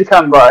so easy to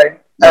come by.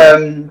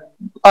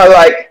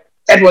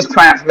 Everyone's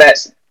crying out for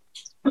vets.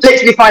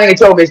 Literally finding a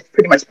job is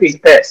pretty much a piece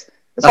of piss.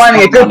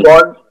 Finding a good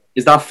one.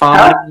 Is that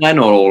farm then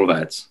or all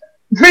vets?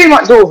 Pretty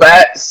much all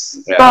vets.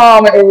 Yeah.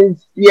 Farm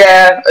is,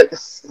 yeah.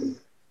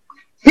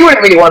 You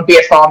wouldn't really want to be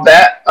a farm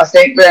vet, I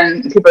think, but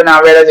then people are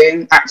now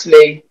realising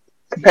actually,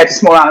 compared to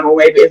small animal,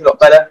 maybe it's a lot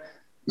better.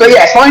 But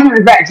yeah, finding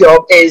a vet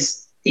job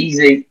is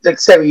easy.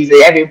 It's so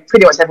easy.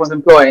 Pretty much everyone's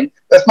employing.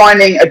 But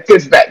finding a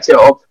good vet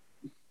job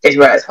is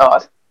where it's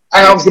hard.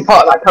 And obviously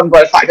part of that comes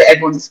by the fact that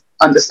everyone's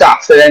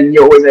understaffed, so then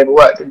you're always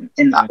overworked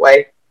in that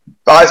way.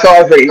 But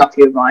I was really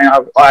lucky with mine.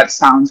 I had a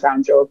sound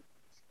job.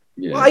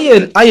 Yeah.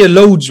 Well, I hear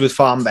loads with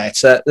farm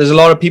vets. There's a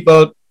lot of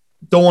people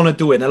don't want to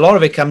do it. And a lot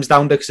of it comes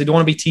down to because they don't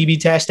want to be TB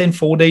testing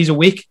 4 days a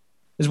week.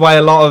 Is why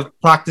a lot of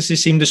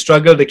practices seem to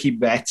struggle to keep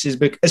vets,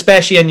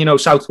 especially in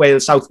South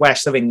Wales,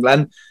 southwest of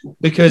England,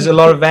 because a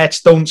lot of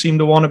vets don't seem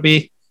to want to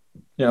be,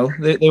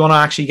 they want to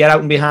actually get out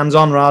and be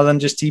hands-on rather than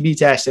just TB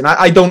testing.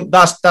 I don't.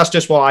 That's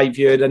just what I've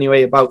heard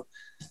anyway about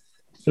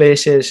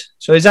places.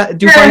 So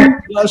do you find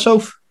that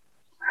yourself?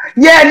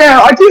 Yeah,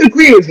 no, I do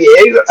agree with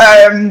you.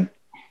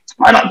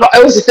 But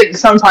I also think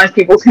sometimes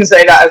people can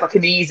say that as like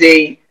an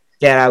easy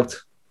get out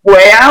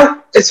way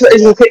out.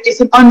 It's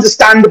an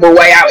understandable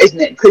way out,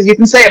 isn't it? Because you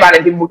can say about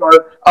it, people will go,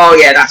 "Oh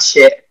yeah, that's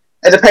shit,"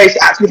 as opposed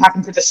to actually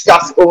having to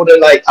discuss all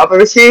the other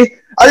issues.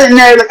 I don't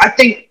know. I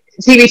think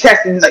TB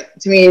testing,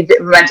 to me, is a bit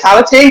of a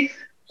mentality.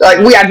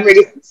 We had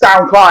really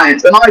sound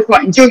clients, and I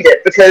quite enjoyed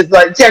it because,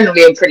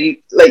 generally, I'm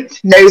pretty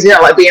nosy. I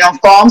like being on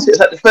farms. So it's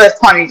the first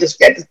time you just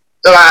get to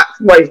relax.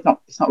 Well,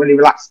 it's not really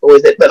relaxable,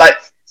 is it? But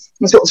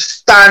you sort of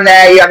stand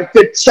there, you have a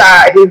good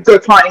chat. If you're a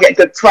good client, you get a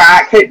good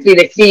crack. Hopefully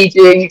they feed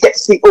you, and you get to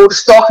see all the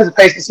stock as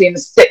opposed to seeing the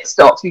sick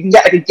stock. So you can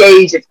get a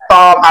gauge of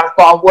how the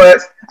farm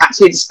works,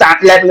 actually the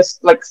level of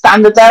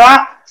standard they're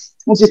at,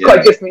 which is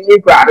quite good for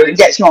you, Brad, and it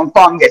gets you on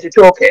farm and gets you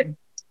talking.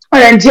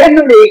 And then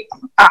generally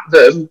at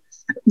them,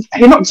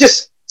 you're not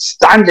just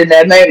standing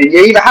there moaning.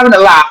 You're either having a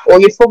laugh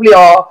or you probably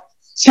are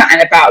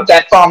chatting about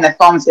their farm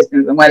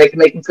systems and where they can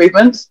make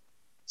improvements.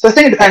 So I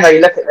think it depends how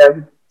you look at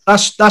them.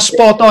 That's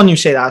spot on. You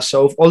say that,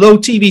 so although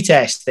TB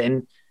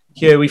testing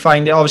here we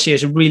find it obviously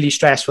it's a really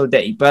stressful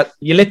day, but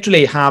you're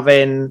literally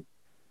having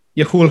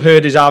your whole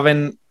herd is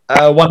having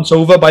once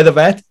over by the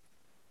vet,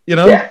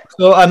 Yeah.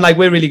 So and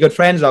we're really good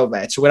friends out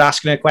there, so we're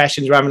asking her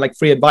questions, we're having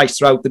free advice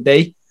throughout the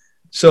day.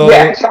 So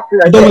yeah, exactly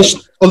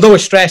although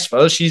it's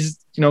stressful, she's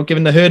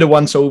giving the herd a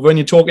once over, and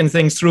you're talking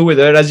things through with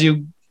her as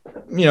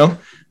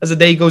as the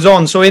day goes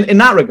on. So in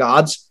that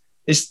regards,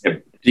 it's.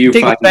 Do you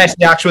take find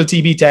the actual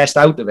TB test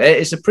out of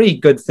it? It's a pretty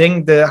good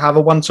thing to have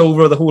a once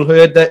over of the whole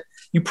herd that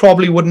you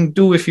probably wouldn't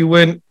do if you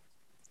weren't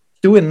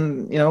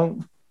doing,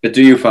 But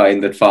do you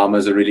find that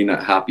farmers are really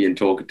not happy and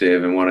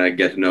talkative and want to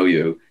get to know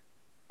you,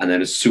 and then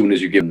as soon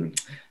as you give them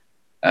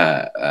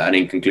an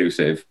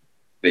inconclusive,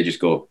 they just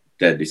go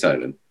deadly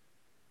silent?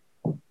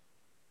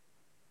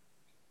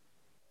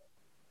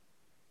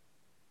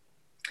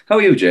 How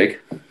are you, Jake?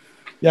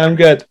 Yeah, I'm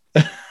good.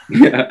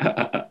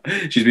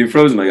 She's been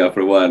frozen like that for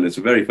a while, and it's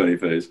a very funny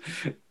face.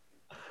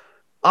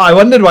 I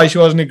wondered why she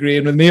wasn't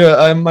agreeing with me.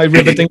 My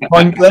riveting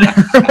point there.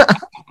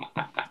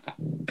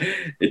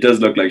 It does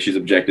look like she's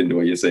objecting to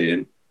what you're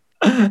saying.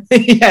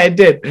 Yeah, it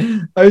did.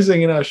 I was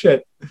thinking, oh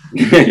shit.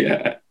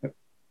 Yeah.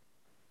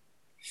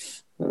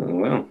 Oh,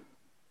 well.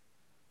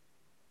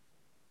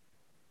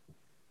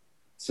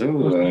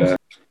 So,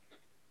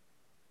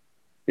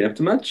 you up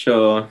to much,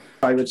 or?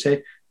 I would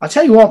say. I'll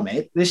tell you what,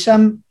 mate.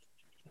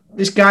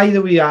 This guy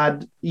that we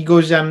had, he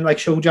goes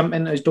show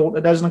jumping. His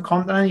daughter does on a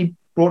continent. He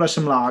brought us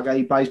some lager.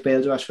 He buys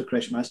bales of us for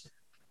Christmas.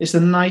 It's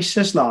the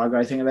nicest lager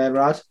I think I've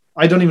ever had.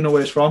 I don't even know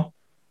where it's from.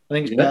 I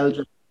think it's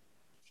Belgium.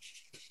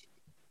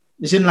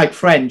 It's in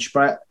French,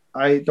 but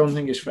I don't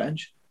think it's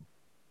French.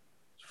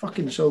 It's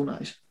fucking so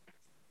nice.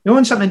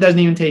 When something doesn't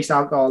even taste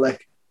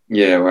alcoholic.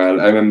 Yeah,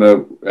 well, I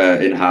remember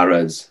in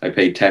Harrods, I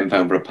paid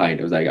 £10 for a pint.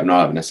 I was like, I'm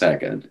not having a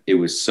second. It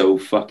was so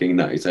fucking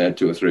nice. I had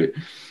 2 or 3.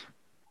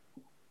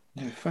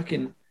 Yeah,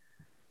 fucking.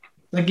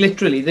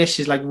 Literally, this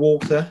is like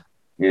water.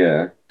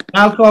 Yeah.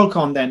 Alcohol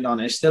content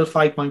on it is still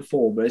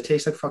 5.4, but it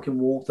tastes like fucking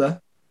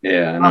water.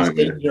 Yeah, I know. That's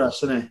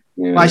dangerous, isn't it?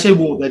 Yeah. When I say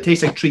water, it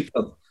tastes like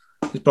treacle.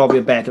 It's probably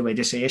a better way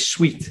to say it's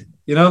sweet,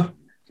 you know?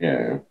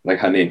 Yeah, like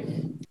honey.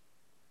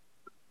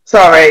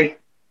 Sorry.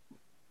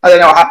 I don't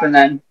know what happened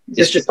then.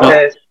 It's just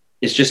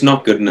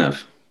not good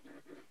enough.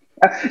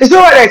 It's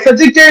all right, though, so I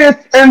did do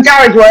a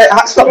garage where I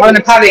had to stop having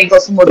a paddy and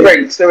got some more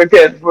drinks, so we're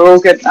good. We're all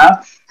good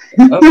now.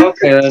 Oh,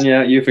 okay, then,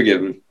 yeah, you're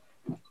forgiven.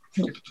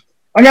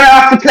 I'm going to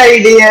have to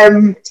play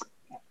the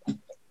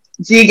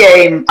G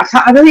game.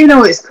 I don't even know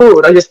what it's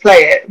called. I just play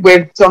it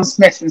with John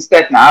Smith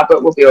instead now,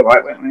 but we'll be all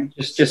right, won't we?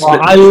 Just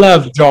I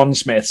love John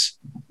Smith's.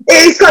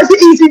 It's got an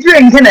easy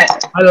drink, isn't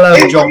it? I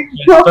love John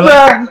Smith. But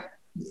like,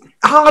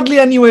 hardly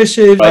anywhere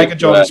served like a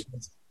John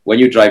Smith. When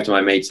you drive to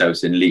my mate's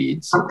house in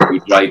Leeds, we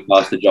drive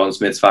past the John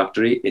Smith's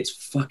factory. It's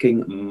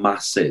fucking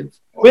massive.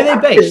 Where are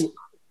they based?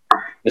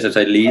 It's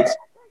outside Leeds.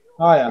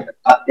 Oh, yeah.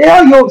 They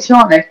are Yorkshire,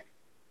 aren't they?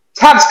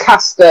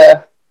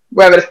 Tabscaster,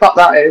 wherever the fuck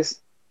that is.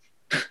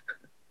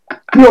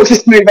 Yorkshire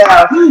smooth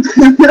out.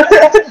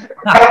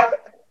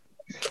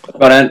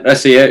 But then, let's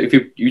see. If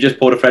you just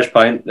poured a fresh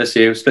pint, let's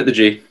see. Split the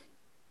G.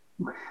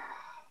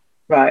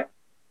 Right.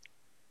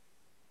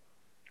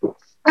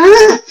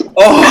 Oh,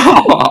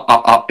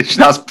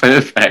 that's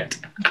perfect.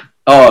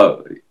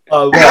 Oh,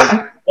 well,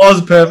 was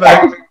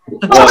perfect. You're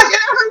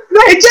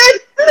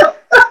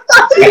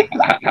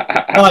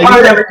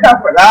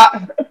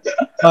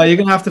going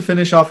to have to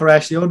finish off the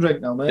rest of your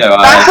drink now, mate. Yeah,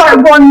 that's like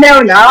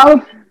 1-0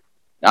 now.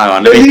 Hang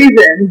on,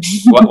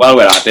 while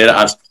we're at it,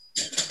 I'll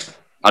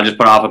just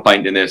put half a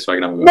pint in this so I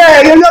can have a go.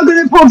 No, you're not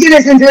going to pour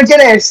Guinness into a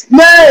Guinness.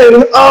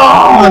 No.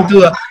 Oh. Can't do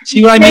that.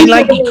 See what I mean?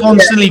 Like, he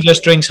constantly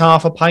just drinks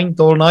half a pint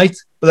all night,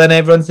 but then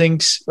everyone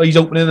thinks, he's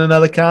opening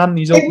another can.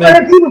 He's opening.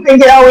 When people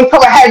thinking, we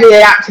put a head in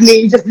it,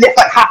 actually, you just lift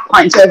like half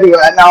pints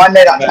everywhere. No, I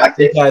know that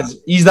tactic.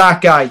 He's that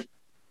guy.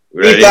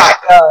 Ready? He's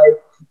that guy.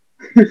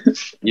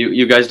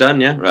 You guys done?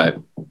 Yeah, right.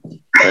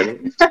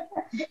 Ready?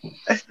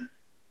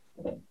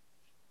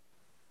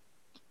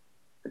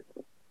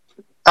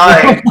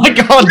 Oh my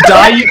God,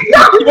 Di!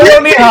 You're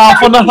only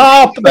half on the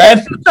half,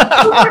 then.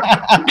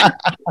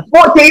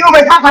 What? You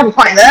almost have a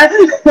pint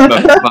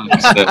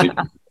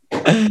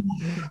there.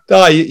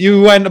 Di,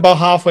 you went about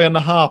halfway on the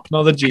half,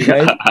 not the G,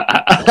 mate.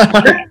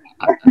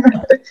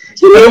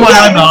 Look at my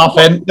half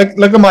in.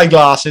 Look at my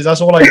glasses.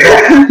 That's all I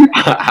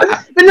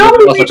got. But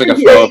normally you've got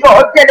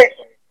to get it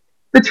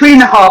between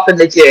the half and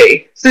the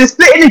G. So the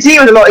splitting the G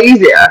was a lot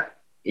easier.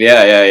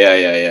 Yeah.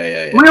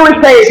 We always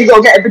say you've got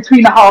to get it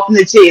between the half and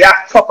the G.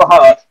 That's proper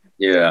hard.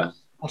 Yeah.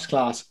 That's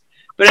class.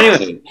 But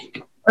anyway,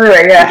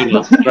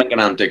 yeah. Drunken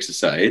antics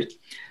aside.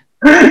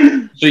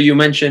 So you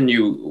mentioned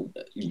you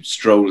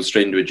strolled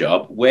straight into a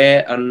job.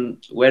 Where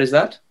is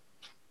that?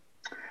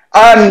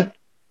 So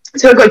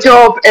I got a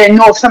job in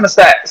North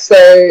Somerset. So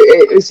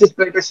it was just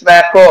Bristol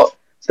Airport.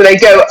 So they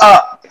go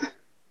up.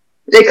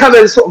 They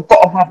cover the sort of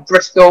bottom half of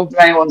Bristol.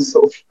 Anyone's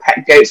sort of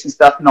pet goats and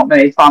stuff. Not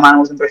many farm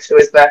animals in Bristol,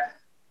 is there?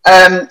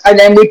 And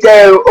then we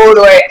go all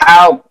the way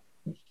out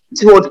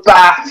towards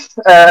Bath,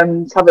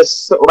 cover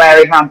sort of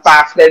area around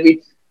Bath. Then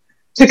we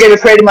took over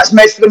pretty much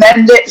most of the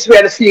Mendip. We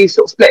had a few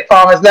sort of split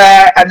farmers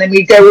there, and then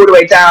we go all the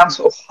way down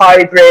sort of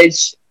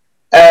Highbridge,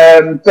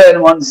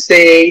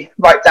 Burnham-on-Sea,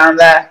 right down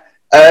there.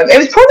 It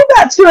was probably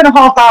about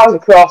 2.5 hours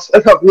across. We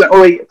went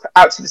all the way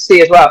out to the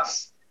sea as well.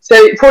 So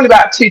probably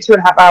about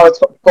 2.5 hours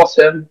top to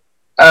bottom.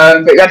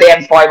 But we had the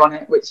M5 on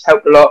it, which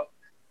helped a lot.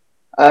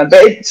 But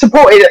it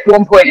supported at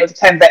one point. It was a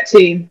 10-vet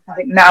team. I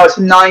think now it's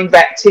a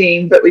 9-vet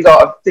team. But they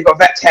got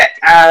vet tech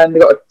and they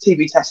got a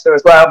TB tester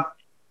as well.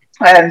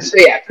 So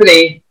yeah,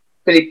 pretty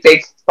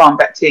big farm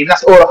vet team.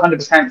 That's all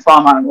 100%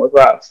 farm animal as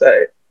well.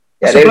 So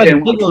yeah, they were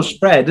doing big old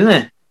spread, isn't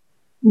it?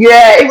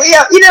 Yeah,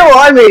 you know what?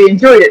 I really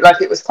enjoyed it. Like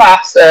it was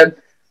class. But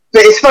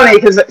it's funny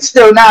because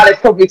still now there's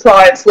probably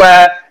clients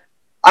where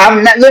I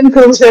haven't met them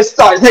because also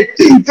started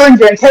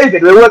during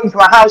COVID. We were working from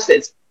our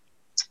houses,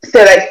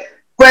 so like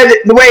where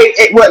the way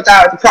it worked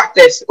out as a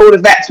practice, all the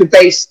vets were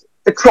based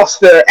across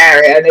the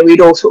area, and then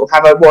we'd all sort of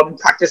have a one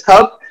practice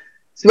hub.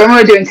 So when we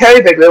were doing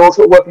COVID, we were all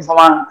sort of working from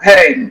our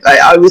home. Like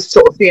I was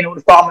sort of seeing all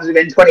the farmers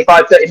within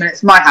 25, 30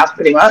 minutes of my house,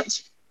 pretty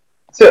much.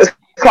 So it was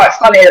quite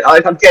funny that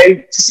like, I'd go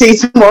to see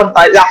someone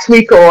like last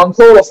week or on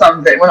call or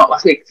something. Well, not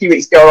last week, a few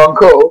weeks ago on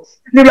call.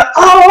 And they'd be like,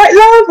 "Oh, right,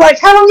 love, like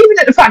how long have you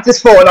been at the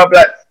practice for?" And I'd be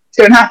like,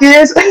 2.5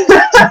 years. Like, no,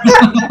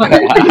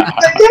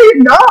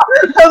 you're not. I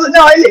was like,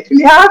 no, I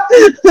literally have.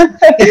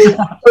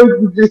 I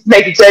would just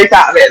make a joke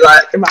out of it,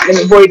 like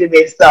avoiding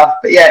me and stuff.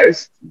 But yeah, it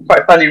was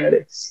quite funny,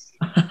 really.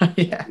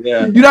 Yeah.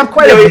 You'd have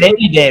quite a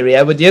varied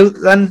area, would you?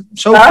 Then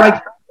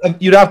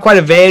you'd have quite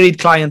a varied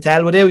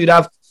clientele, would you? You'd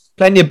have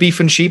plenty of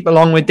beef and sheep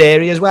along with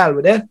dairy as well,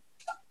 would you?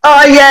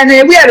 Oh yeah,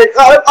 no,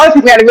 I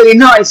think we had a really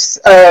nice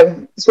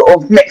sort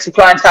of mix of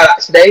clientele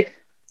actually.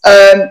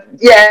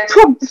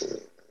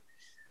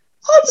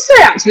 I'd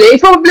say actually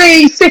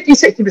probably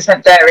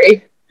 50-60%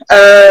 dairy,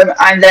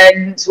 and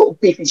then sort of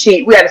beef and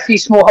sheep. We had a few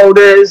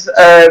smallholders,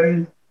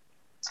 and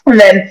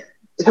then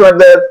some of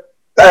the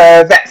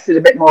vets did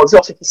a bit more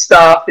exotic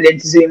stuff and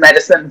into zoo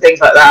medicine and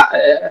things like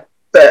that.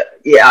 But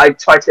yeah, I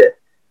try to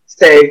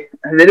stay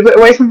a little bit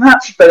away from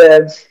that. But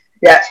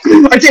Yeah,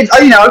 I did.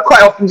 I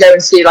quite often go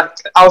and see like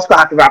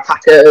alpaca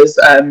alpacas.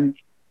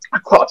 I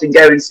quite often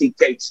go and see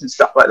goats and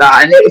stuff like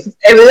that. And it was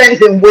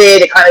anything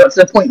weird. It kind of got to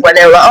the point where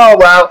they were like, oh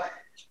well,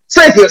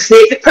 so if you'll see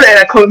it, put it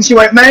in a column, she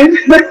won't moan.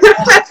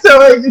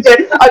 So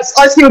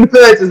I see all the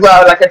birds as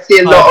well. Like I see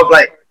a lot of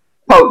like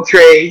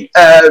poultry,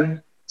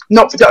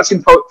 not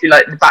production poultry,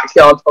 like the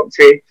backyard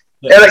poultry.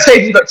 Yeah. Like say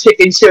if you've got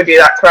chickens, she'll do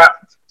that crap.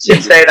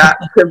 She'll say that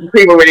because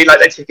people really like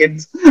their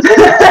chickens.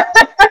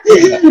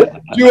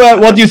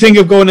 What do you think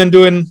of going and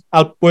doing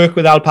work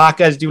with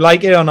alpacas? Do you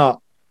like it or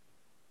not?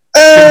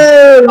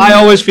 I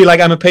always feel like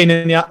I'm a pain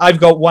in the. I've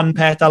got one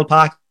pet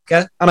alpaca,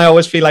 and I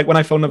always feel like when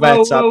I phone the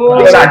vets up,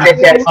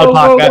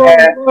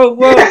 alpaca.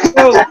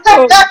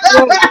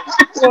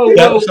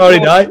 Sorry,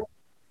 Di.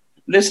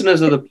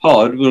 Listeners of the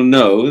pod will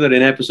know that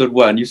in episode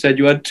 1 you said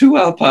you had 2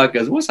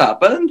 alpacas. What's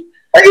happened?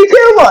 Have you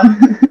killed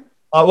one?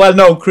 Well,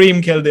 no,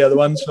 Cream killed the other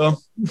one. So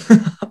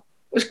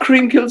was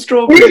Cream killed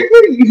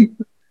Strawberry?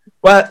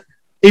 Well.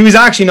 He was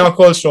actually not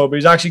called Strawberry.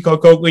 He was actually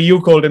called Coco.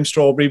 You called him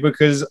Strawberry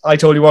because I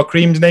told you what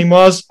Cream's name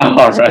was.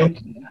 All right.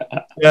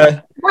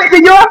 Yeah. Wait,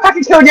 did your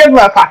alpaca kill the other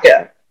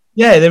alpaca?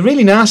 Yeah, they're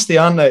really nasty,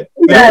 aren't they?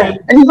 Yeah.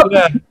 You've got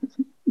an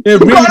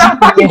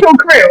alpaca called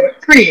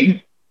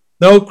Cream?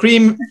 No,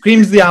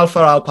 Cream's the alpha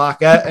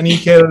alpaca, and he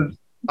killed,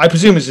 I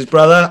presume it's his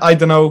brother. I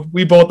don't know.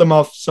 We bought them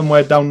off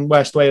somewhere down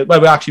West Wales.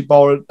 Well, we actually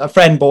a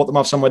friend bought them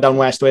off somewhere down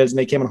West Wales, and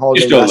they came on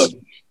holiday. You stole them?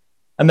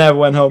 I never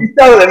went home. You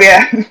stole them,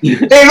 yeah. They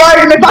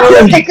arrived in the back of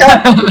the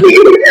pickup.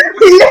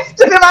 He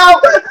lifted them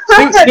out.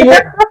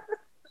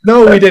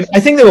 No, we didn't. I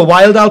think they were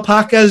wild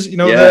alpacas,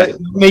 the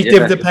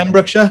native to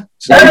Pembrokeshire.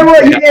 So, I don't know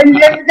what you did.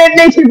 They're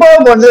native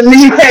wild ones in the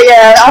UK,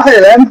 yeah. I've heard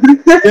of them.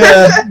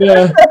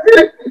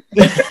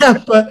 Yeah.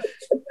 But,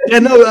 yeah,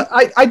 no,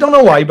 I don't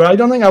know why, but I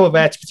don't think our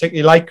vets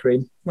particularly like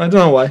Cream. I don't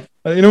know why.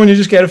 When you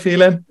just get a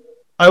feeling.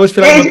 I always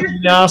feel like I'm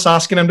in the ass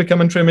asking him to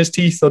come and trim his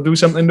teeth or do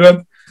something to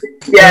him.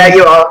 Yeah,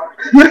 you are.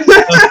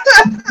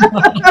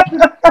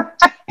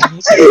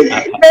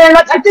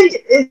 I think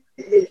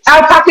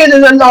alpacas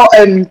is a lot.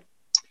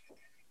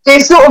 They're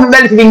sort of a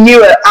relatively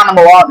newer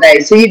animal, aren't they?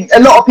 So a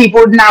lot of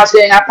people now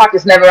saying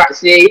alpacas never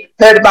actually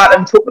heard about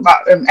them, talked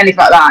about them, anything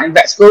like that in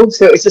vet school.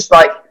 So it's just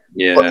like,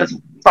 what the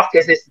fuck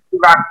is this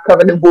giraffe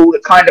covered in wool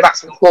that kind of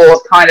acts like a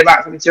horse, kind of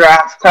acts like a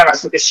giraffe, kind of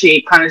acts like a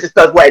sheep, kind of just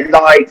does what it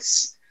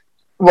likes,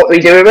 what we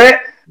do with it.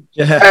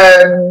 Yeah.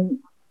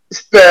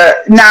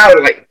 But now,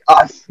 like,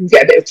 I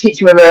get a bit of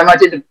teaching with them. I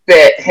did a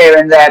bit here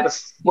and there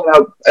before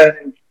I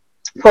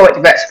went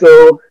to vet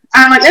school.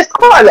 And, like, there's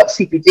quite a lot of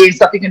CPD and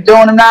stuff you can do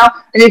on them now.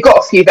 And you've got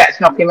a few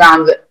vets knocking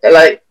around that are,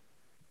 like,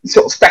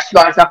 sort of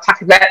specialised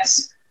alpaca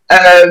vets.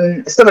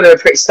 Some of them are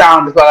pretty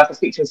sound as well. Like, I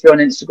speak to a few on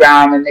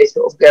Instagram and they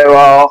sort of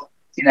go,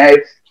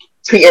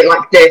 treat it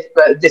like this,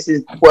 but this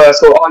is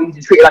worse. Or, you need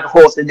to treat it like a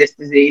horse in this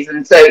disease.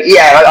 And so,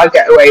 yeah, I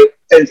get away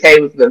okay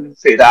with them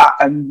through that.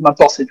 And my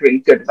boss is really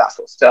good at that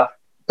sort of stuff.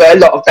 But a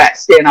lot of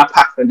vets see an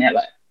alpaca and they're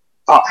like,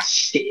 oh,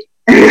 shit.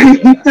 I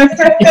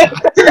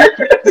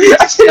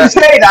shouldn't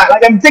say that.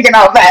 Like, I'm digging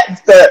out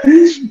vets, but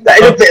that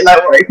is a bit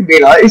like what it can be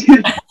like.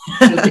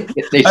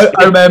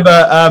 I remember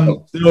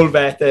the old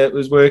vet that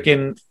was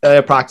working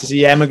practice.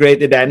 He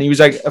emigrated then. He was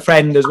like a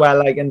friend as well.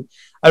 Like, and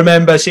I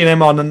remember seeing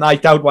him on a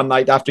night out one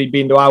night after he'd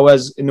been to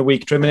ours in the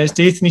week trimming his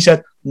teeth, and he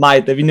said,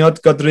 "Mate, have you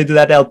not got rid of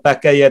that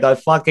alpaca yet? I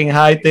fucking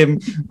hate him."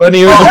 When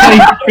he was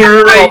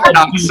great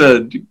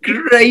accent,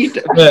 great.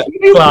 Yeah,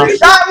 class.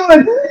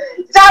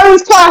 That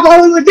was class. I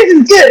was like, this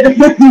is good.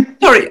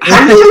 Sorry,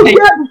 that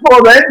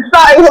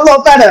was a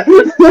lot better.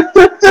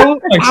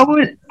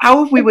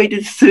 How have we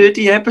waited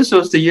 30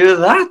 episodes to hear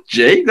that,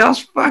 Jake? That's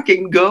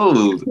fucking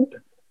gold.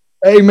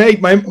 Hey mate,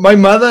 my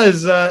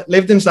mother's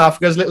lived in South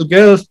Africa as a little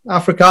girl,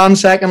 Afrikaans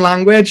second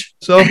language.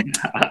 So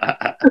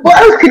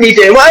what else can you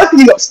do? What else have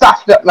you got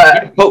stashed up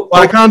there? Well,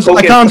 I can't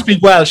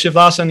speak Welsh if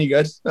that's any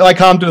good. I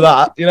can't do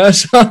that,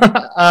 So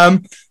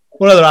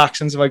what other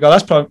accents have I got?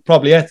 That's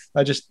probably it.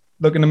 I just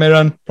look in the mirror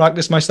and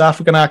practice my South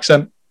African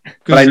accent.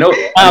 But I know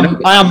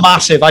I am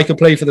massive. I could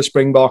play for the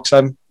Springboks.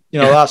 I'm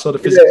that sort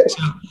of physics.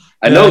 Yeah.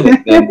 I know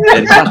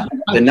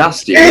the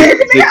nasty.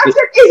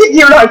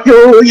 You're like,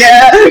 oh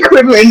yeah,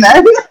 quivering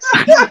then.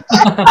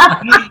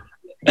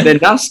 They're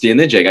nasty, and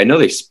they Jake. I know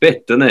they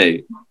spit, don't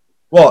they?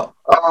 What?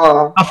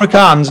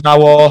 Afrikaans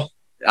now or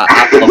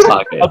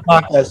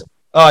alpacas?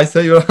 Oh, I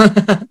thought you were.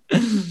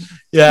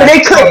 Yeah.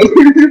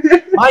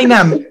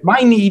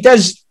 Mine. He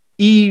does.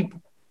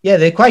 Yeah,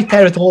 they're quite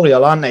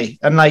territorial, aren't they?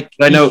 And like,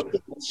 I know.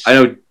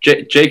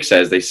 Jake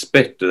says they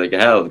spit like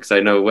hell because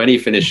I know when he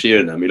finished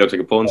shearing them, he looks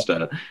like a porn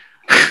star.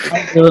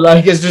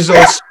 Like it's just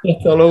all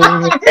spit all over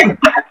me.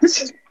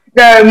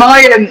 No,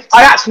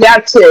 I actually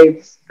had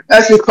to.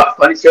 That's a quite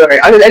funny story.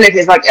 I don't know if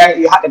it's like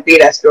you had to be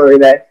there story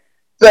there,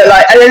 but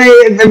like I don't know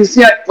if it was,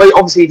 well,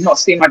 obviously not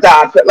seeing my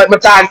dad, but like my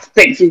dad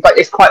thinks he's like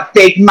this quite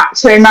big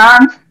macho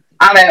man,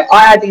 and then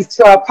I had these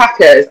 2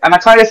 alpacas, and I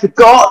kind of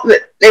forgot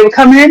that they were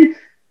coming in.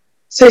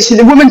 So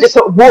the woman just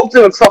sort of walked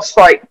them across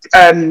like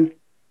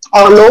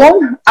our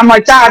lawn, and my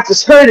dad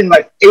just heard him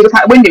like he was looking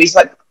out the window. He's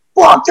like,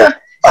 "What?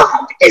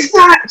 fuck is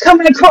that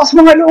coming across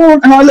my lawn?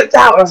 And I looked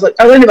out and I was like,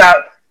 I was only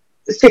about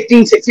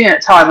 15, 16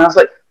 at the time. And I was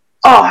like,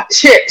 oh,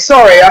 shit,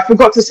 sorry, I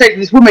forgot to say to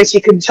this woman she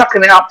can chuck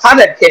him in our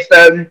paddock if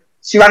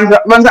she runs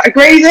out of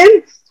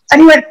grazing.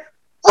 And he went,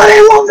 I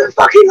don't want the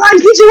fucking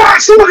land, get your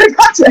ass in my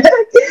paddock.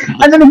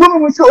 And then the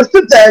woman was sort of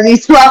stood there and he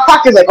threw our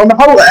packers on the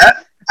hole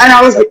there. And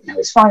I was like, no,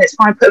 it's fine,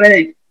 put them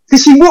in.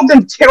 Because she walked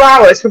them 2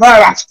 hours from her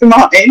ass to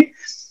mine.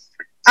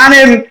 And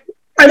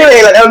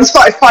anyway, like, they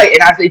started fighting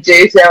as they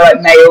do. So they were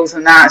like males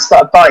and that,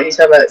 started biting each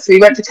other. So he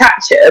went to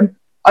catch him.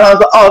 And I was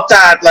like, oh,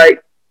 Dad,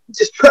 like,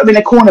 just put him in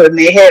a corner with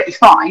me here, it'll be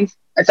fine.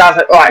 And Dad's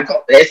like, all right, I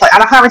got this. Like,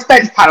 and I have a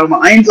fence panel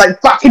mind,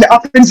 like, backing it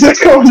up into the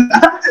corner.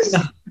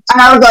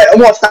 And I was like,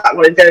 what's that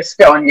one? It's going to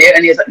spit on you.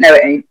 And he was like, no,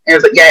 it ain't. And he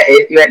was like, yeah, it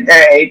is. He went, no,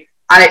 it ain't.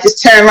 And it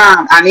just turned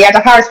around. And he had a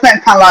Harris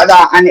fence panel like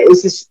that. And it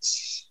was just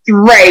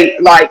straight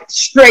in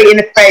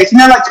the face. You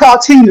know, like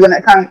cartoons when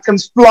it kind of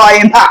comes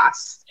flying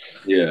past.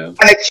 Yeah. And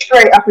it's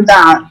straight up and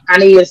down.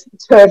 And he just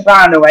turned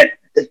around and went,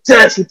 the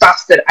dirty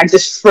bastard, and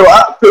just threw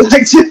up.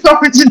 Like, just threw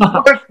up,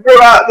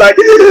 like,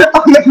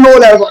 on the floor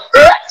there. I was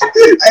like,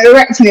 and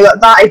erecting like,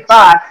 that is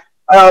bad.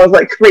 And I was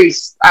like,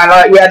 creased. And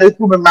like, we had this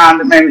woman round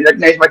at the moment that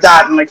knows my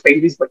dad, and like, he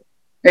was like,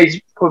 he's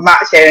called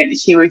Matt here, and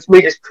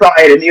we just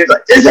cried, and he was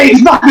like, this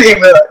ain't funny. And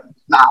we're like,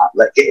 nah,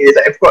 like, it is,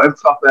 I've got him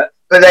proper.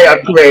 But they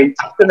are great.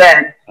 And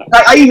then,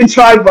 like, I even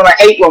tried one, I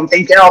ate one,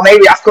 thinking, oh,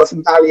 maybe that's got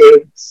some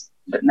value.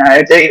 But no,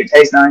 it didn't even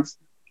taste nice.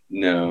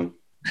 No.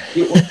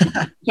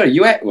 Sorry,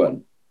 you ate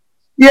one?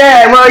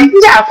 Yeah, well, you can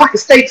get a pack of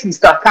steaks and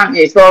stuff, can't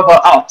you? So I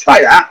thought, I'll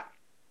try that.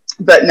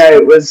 But no,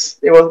 it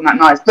wasn't that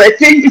nice. But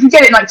if you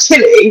get it in like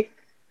Chile,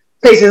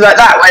 places like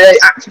that where they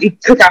actually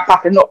cook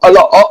alpaca a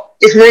lot,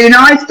 it's really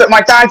nice. But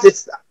my dad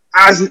just,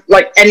 as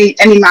like any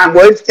man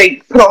would,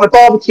 think put it on a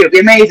barbecue, it'd be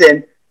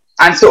amazing,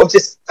 and sort of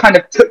just kind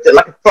of cooked it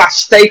like a flash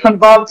steak on the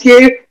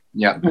barbecue.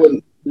 Yeah.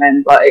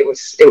 And like it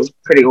was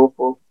pretty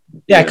awful.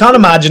 Yeah, I can't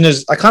imagine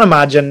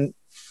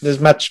there's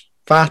much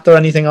fat or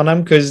anything on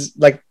them, because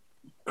like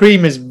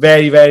cream is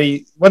very,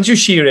 very. Once you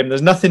shear him,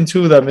 there's nothing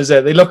to them, is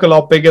there? They look a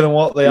lot bigger than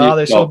what they are.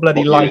 They're so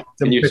bloody light.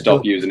 Can you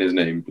stop using his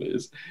name,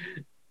 please?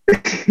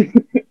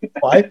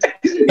 Why?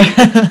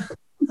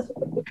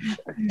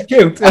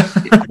 Cute.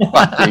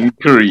 Fucking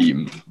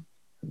cream.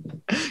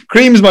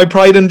 Cream's my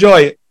pride and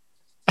joy.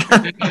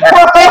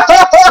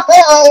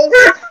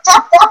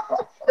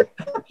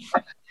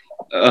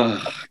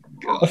 Oh,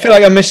 I feel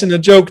like I'm missing a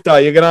joke, Di.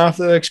 You're gonna have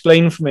to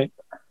explain for me.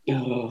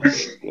 oh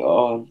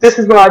God. This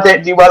is where I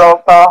don't do well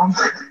on farm.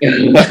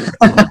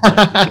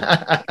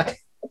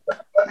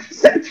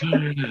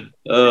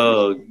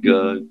 Oh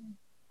God.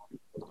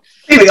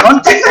 Moving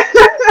on.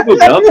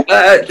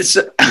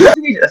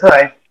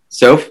 Sorry.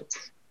 So,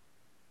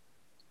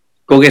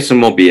 go get some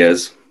more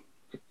beers,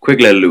 quick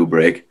little loo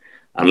break,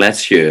 and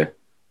let's hear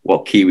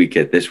what Kiwi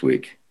Kit this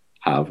week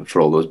have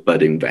for all those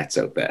budding vets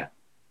out there.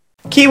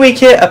 Kiwi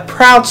Kit are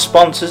proud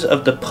sponsors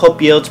of the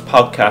Pub Yields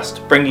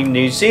podcast, bringing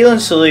New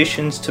Zealand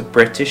solutions to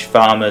British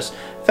farmers,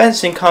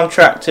 fencing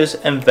contractors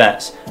and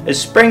vets. As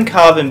spring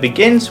calving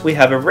begins, we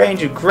have a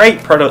range of great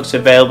products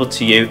available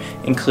to you,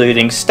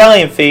 including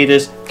stallion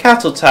feeders,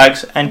 cattle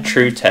tags and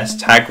True Test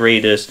tag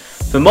readers.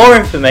 For more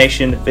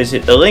information,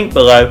 visit the link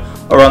below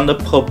or on the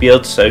Pub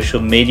Yields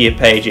social media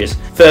pages.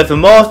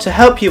 Furthermore, to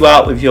help you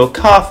out with your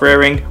calf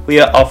rearing,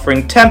 we are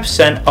offering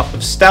 10% off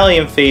of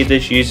stallion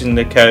feeders using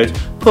the code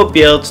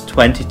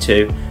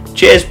PubYields22.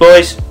 Cheers,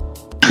 boys!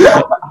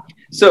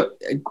 So,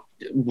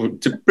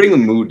 to bring the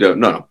mood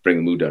down, not bring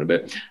the mood down a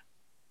bit,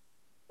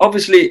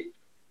 obviously,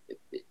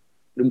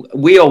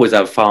 we always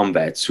have farm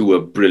vets who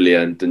are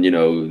brilliant and, you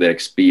know, they're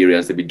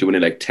experienced, they've been doing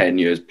it like 10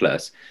 years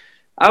plus.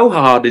 How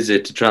hard is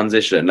it to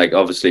transition? Like,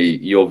 obviously,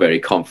 you're very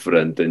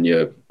confident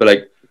but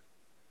like,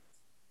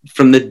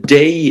 from the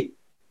day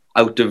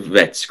out of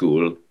vet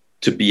school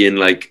to being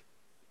like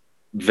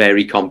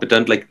very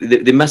competent, like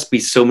there must be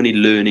so many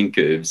learning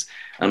curves,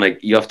 and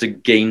like you have to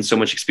gain so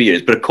much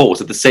experience. But of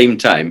course, at the same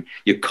time,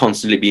 you're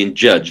constantly being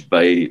judged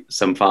by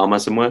some farmer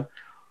somewhere.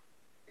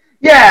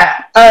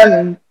 Yeah.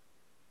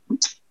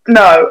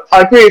 No,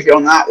 I agree with you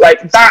on that.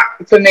 Like, that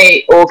for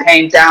me all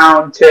came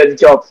down to the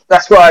job.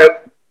 That's why I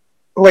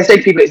always say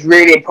to people it's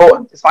really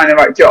important to find the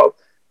right job.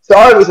 So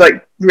I was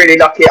like really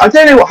lucky. I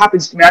don't know what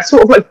happens to me. I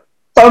sort of like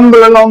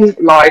bumble along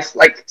life,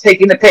 like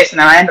taking the piss, and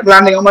then I end up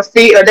landing on my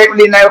feet. I don't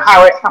really know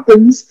how it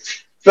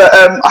happens, but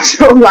I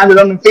sort of landed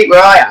on the feet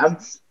where I am.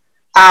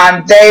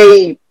 And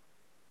they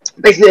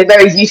basically are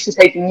very used to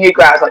taking new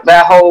grads. Like,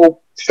 their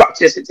whole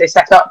structure that they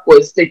set up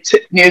was they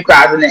took new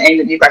grads and they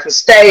aimed at new grads to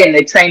stay, and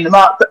they trained them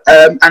up,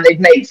 and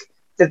they'd make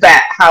the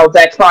vet how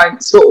their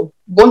client sort of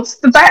wants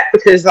the vet,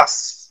 because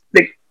that's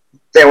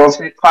they're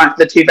also clients,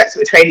 the two vets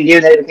that were training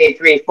you, they were here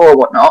 3 or 4,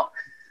 whatnot.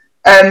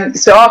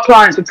 So our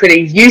clients were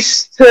pretty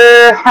used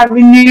to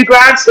having new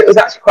grads, so it was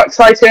actually quite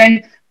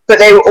exciting. But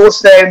they were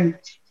also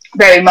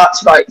very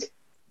much like,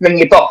 ring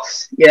your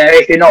boss. You know,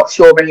 if you're not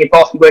sure, ring your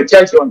boss. We won't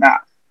judge you on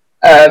that.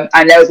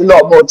 And there was a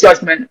lot more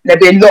judgment.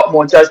 There'd be a lot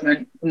more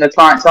judgment from the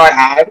clients I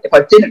had if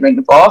I didn't ring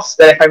the boss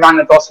than if I rang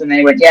the boss and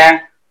they went,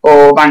 yeah,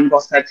 or rang the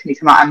boss and said, can you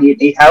come out and you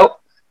need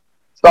help?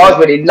 So I was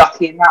really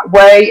lucky in that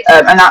way.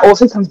 And that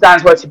also comes down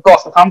to what's your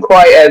boss. Like, I'm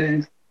quite, I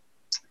don't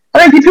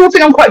know, people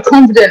think I'm quite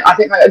confident. I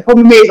think like, the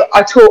problem is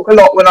I talk a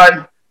lot when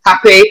I'm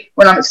happy,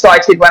 when I'm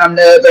excited, when I'm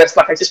nervous.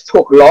 Like, I just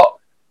talk a lot.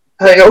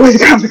 It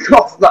always comes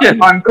across like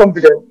I'm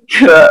confident.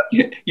 But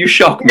you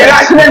shock me. Yeah,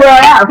 that's where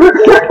I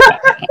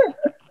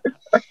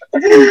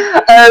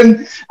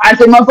am. And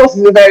so my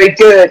bosses were very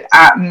good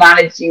at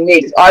managing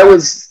me. I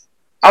was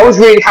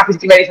really happy to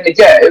give anything a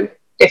go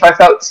if I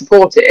felt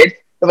supported.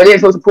 If I didn't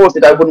feel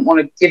supported, I wouldn't want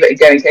to give it a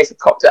go in case I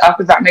cocked it up,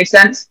 if that made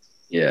sense.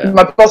 Yeah.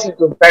 My bosses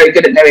were very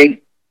good at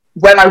knowing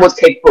when I was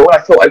capable and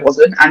I thought I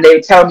wasn't, and they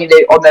would tell me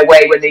they're on their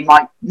way when they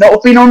might not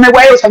have been on their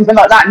way or something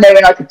like that,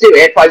 knowing I could do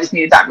it, but I just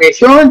needed that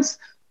reassurance.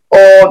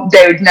 Or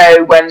they would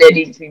know when they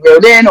needed to be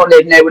reeled in, or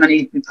they'd know when I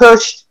needed to be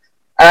pushed.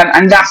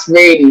 And that's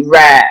really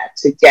rare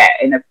to get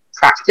in a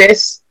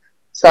practice.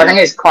 So I think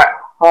it's quite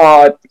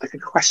hard, like a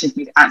question for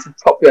me to answer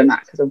properly on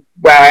that because of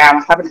where I am.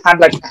 I haven't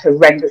had like a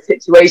horrendous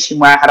situation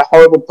where I had a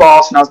horrible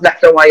boss and I was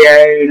left on my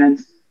own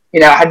and, you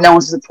know, I had no one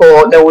to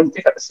support, no one to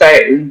pick up the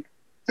phone,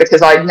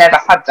 because I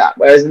never had that.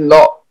 Whereas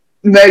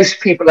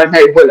most people I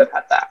know will have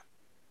had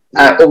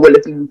that or will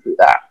have been through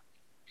that.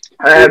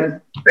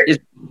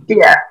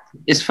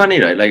 It's funny,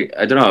 right? Like,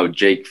 I don't know how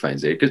Jake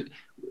finds it, because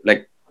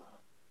like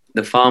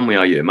the farm we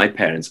are here, my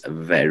parents are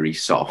very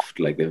soft,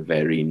 like they're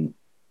very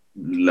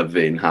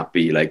loving,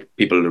 happy, like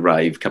people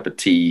arrive, cup of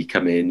tea,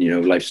 come in, you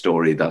know, life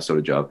story, that sort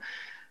of job.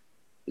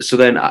 So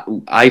then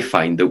I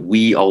find that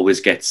we always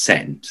get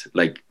sent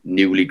like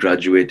newly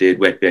graduated,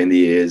 wet behind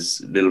the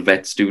ears, little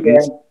vet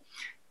students,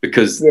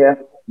 because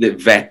the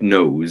vet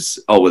knows,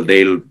 oh well,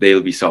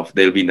 they'll be soft,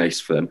 they'll be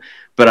nice for them.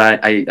 But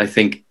I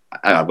think,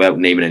 without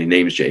naming any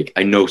names, Jake,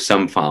 I know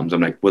some farms,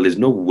 I'm like, well, there's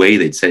no way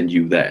they'd send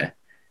you there,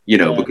 you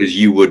know, because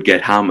you would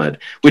get hammered,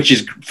 which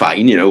is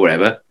fine, you know,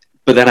 whatever.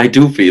 But then I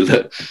do feel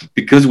that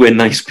because we're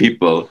nice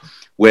people,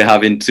 we're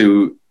having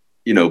to,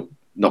 you know,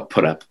 not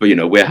put up, but, you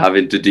know, we're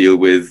having to deal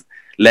with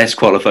less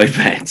qualified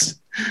vets.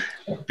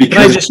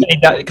 Because...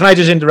 Can I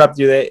just interrupt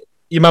you there?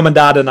 Your mum and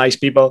dad are nice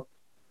people.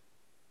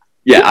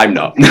 Yeah, I'm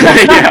not.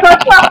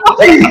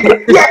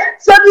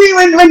 Suddenly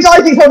when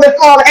guys think on the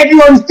farm,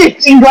 everyone's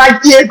 15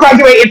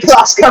 graduated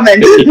plus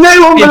coming.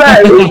 No one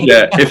below.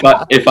 Yeah,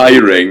 if I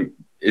ring,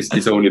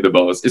 it's only the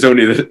boss. It's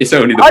only the boss.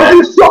 I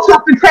just shot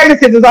up the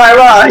premises as I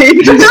arrived.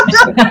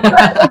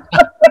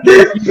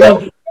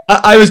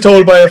 I was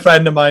told by a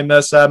friend of mine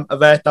that's a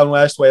vet down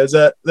West Wales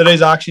that there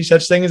is actually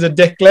such thing as a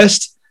dick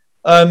list.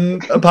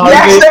 Apparently,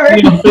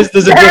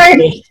 there's a dick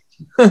list.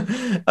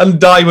 And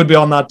Di would be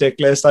on that dick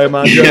list, I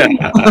imagine.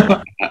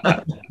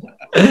 Yeah.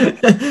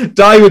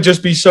 Di would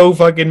just be so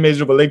fucking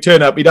miserable. They'd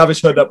turn up, he'd have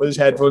his hood up with his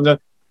headphones on.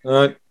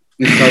 That'd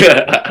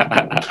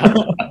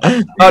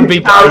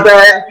be out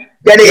there,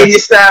 get it in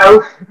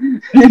yourself.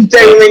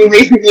 Don't ring me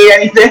if you need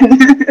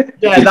anything.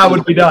 Yeah, that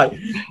would be Di.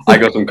 I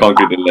got some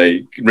concrete to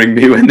lay. Ring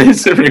me when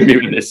there's something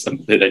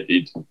I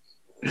need. But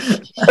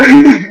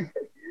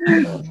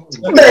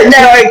no,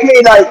 I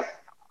agree, like,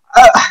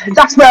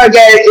 that's where I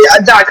go.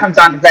 That comes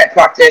down to vet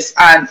practice,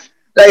 and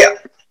like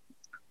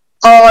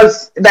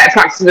ours, vet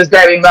practice was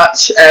very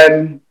much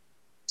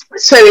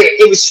so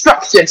it was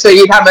structured. So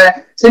you'd have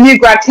a new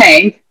grad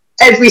came,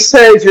 every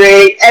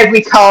surgery,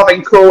 every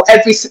carving call,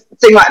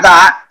 everything like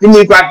that. The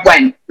new grad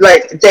went,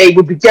 like they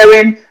would be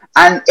going,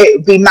 and it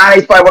would be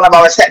managed by one of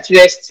our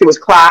receptionists who was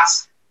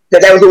class.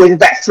 That there was always a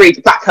vet 3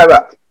 to back her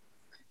up.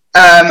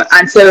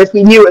 And so if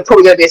we knew it was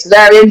probably going to be a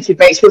cesarean, she'd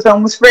make sure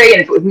someone was free,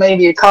 and if it was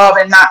maybe a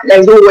carving, that there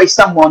was always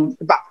someone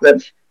to back them.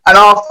 And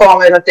our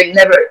farmers, I think,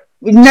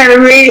 we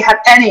never really had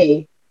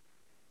any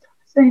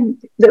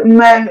thing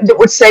that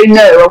would say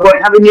no, I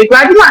won't have a new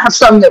grad. We might have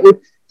some that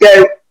would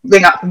go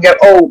ring up and go,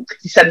 oh,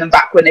 could you send them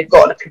back when they've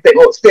got like, a bit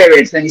more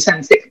experience, and then you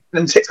send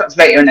them 6 months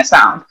later and they're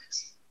sound.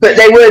 But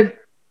they were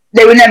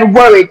never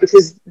worried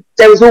because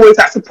there was always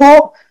that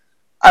support,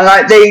 and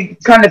like they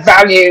kind of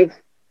value.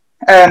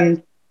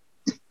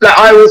 Like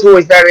I was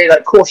always very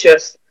like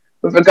cautious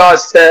with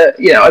regards to,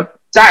 you know,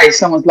 that is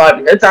someone's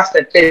livelihood, that's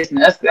their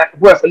business, that's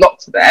worth a lot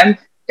to them.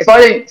 If I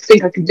don't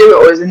think I can do it,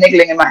 or there's a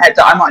niggling in my head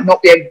that I might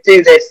not be able to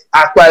do this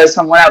as well as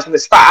someone else who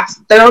is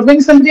fast, then I'll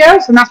bring somebody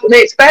else, and that's what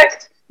they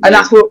expect, and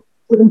that's what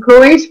was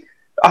employed.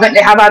 I think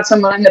they have had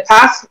someone in the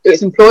past who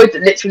was employed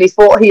that literally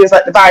thought he was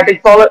like the very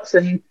big bollocks,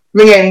 and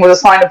ringing was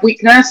a sign of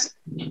weakness.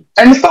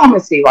 And the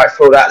farmers see right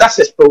through that. That's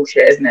just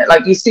bullshit, isn't it?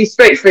 Like you see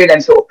straight through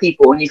them sort of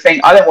people, and you think,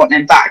 I don't want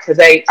them back because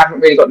they haven't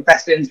really got the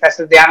best interest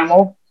of the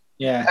animal.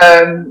 Yeah.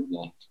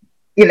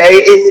 You know,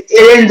 at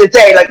the end of the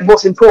day, like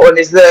what's important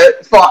is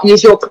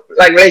use your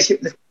like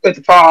relationship with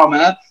the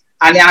farmer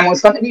and the animal in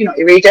front of you, not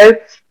your ego.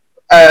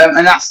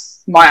 And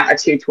that's my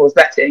attitude towards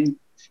vetting.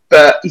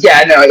 But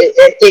yeah, no,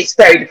 it's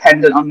very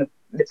dependent on the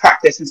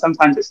practice, and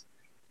sometimes it's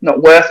not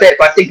worth it.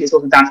 But I think it's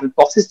also down to the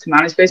bosses to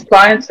manage those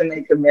clients and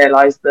make them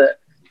realise that,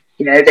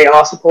 you know, they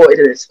are supported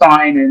and it's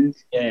fine, and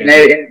you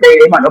know,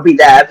 they might not be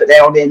there, but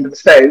they're on the end of the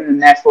phone,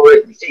 and therefore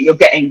you're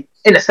getting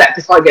in effect,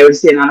 if I go and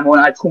see an animal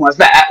and I call my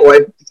vet or I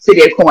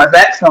video call my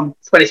vet from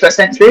 21st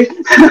century,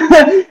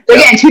 they're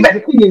getting 2 better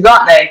opinions,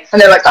 aren't they?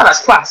 And they're like, oh,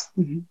 that's class.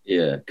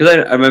 Yeah,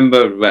 because I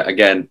remember,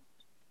 again,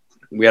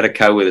 we had a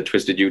cow with a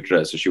twisted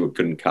uterus, so she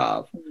couldn't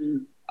calve.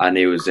 And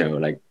it was,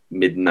 like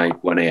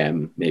midnight, 1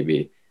 a.m.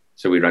 maybe.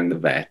 So we rang the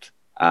vet.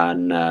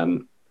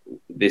 And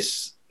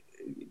this,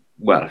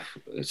 well,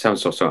 it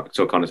sounds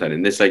so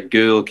condescending. This like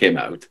girl came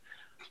out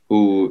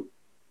who,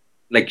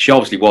 like, she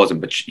obviously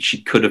wasn't, but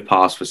she could have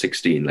passed for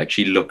 16. Like,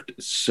 she looked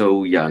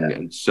so young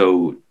and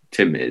so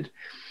timid.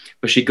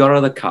 But she got out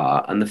of the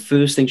car, and the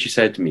first thing she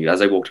said to me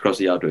as I walked across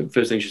the yard with him,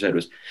 first thing she said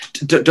was,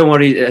 "Don't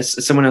worry,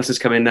 someone else is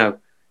coming now."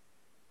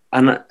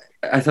 And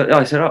I thought,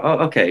 I said, oh,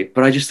 okay.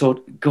 But I just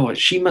thought, God,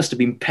 she must have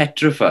been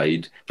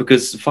petrified,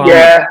 because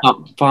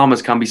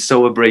farmers can be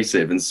so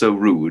abrasive and so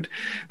rude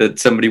that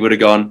somebody would have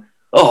gone,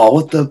 oh,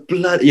 what the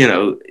blood,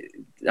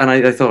 And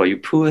I thought, you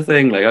poor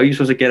thing. Like, how are you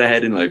supposed to get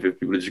ahead in life if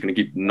people are just going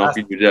to keep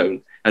knocking you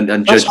down? And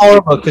that's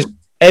horrible, because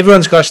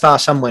everyone's got to start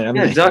somewhere.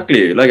 Yeah,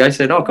 exactly. Like I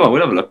said, oh, come on,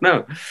 we'll have a look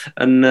now.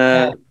 And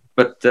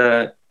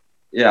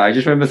I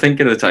just remember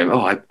thinking at the time,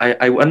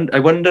 I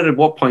wonder at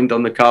what point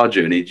on the car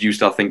journey did you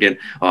start thinking,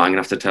 oh, I'm gonna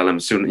have to tell him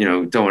soon.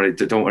 Don't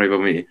worry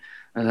about me.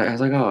 I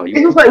was like, oh,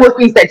 it was like what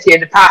we said to you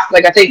in the past.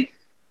 Like, I think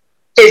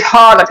it's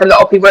hard. Like, a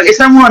lot of people, if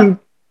someone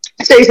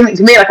says something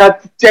to me, like, I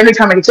generally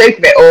try and make a joke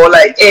of it, or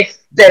like if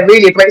they're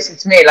really abrasive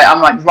to me, like,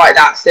 I'm like, right,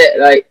 that's it.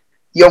 Like,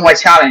 you're my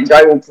challenge.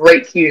 I will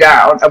break you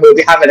down, and we'll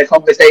be having a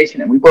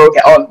conversation, and we will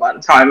get on by the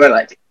time. We're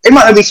like, it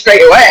might not be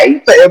straight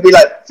away, but it'll be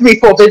like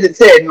 3-4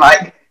 visits in,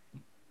 like.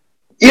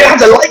 You don't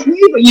have to like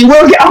me, but you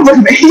will get on with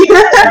me.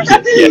 But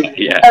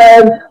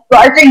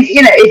I think,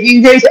 if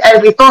you go to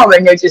every farm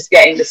and you're just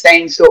getting the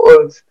same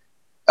sort of,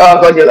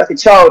 oh God, you're like a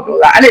child and all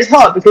that. And it's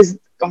hard because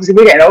obviously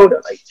we're getting older.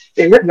 Like,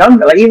 they look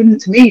younger. Like, even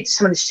to me,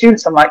 some of the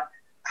students, I'm like,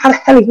 how the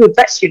hell are you a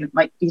vet student?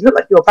 Like, you look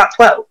like you're about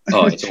 12.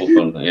 Oh, it's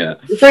awful, yeah.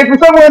 So for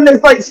someone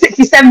that's like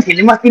 60, 70,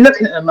 they must be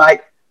looking at them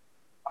like,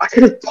 I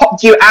could have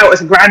popped you out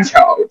as a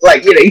grandchild.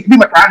 Like, you can be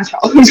my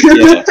grandchild.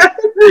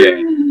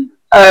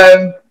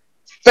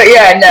 But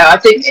yeah, no, I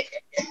think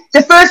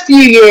the first few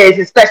years,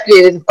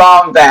 especially as a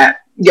farm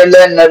vet, you're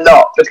learning a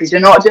lot, because you're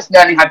not just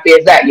learning how to be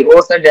a vet, you're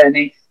also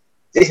learning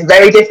this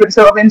very different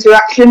sort of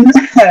interaction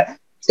to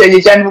the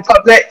general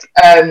public,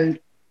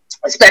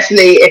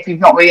 especially if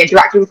you've not really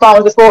interacted with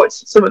farmers before, which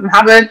some of them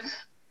haven't.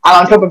 And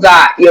on top of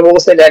that, you're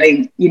also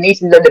learning, you need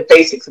to learn the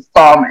basics of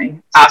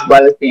farming as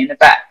well as being a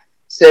vet.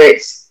 So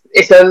it's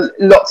a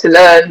lot to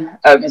learn,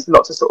 it's a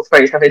lot to sort of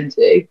throw yourself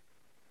into.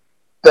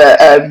 But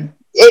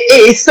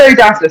it is so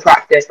down to the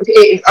practice.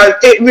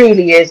 It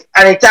really is.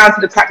 And it's down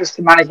to the practice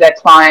to manage their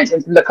clients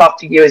and to look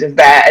after you as a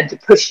vet and to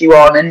push you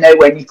on and know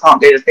when you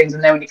can't go to things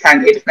and know when you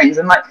can go to things.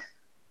 And like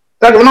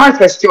when I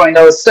first joined,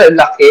 I was so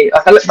lucky.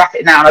 Like, I look back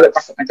at it now and I look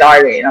back at my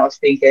diary and I was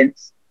thinking,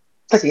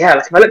 bloody hell,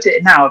 like, if I looked at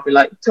it now, I'd be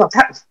like, God,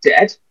 that was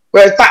dead.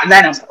 Whereas back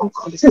then I was like, oh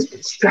God, this is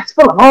really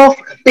stressful. I'm off,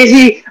 I'm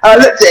busy. And I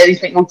looked at it and you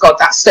think, oh God,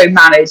 that's so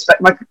managed.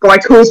 Like, my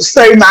calls were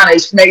so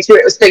managed to make sure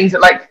it was things that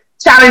like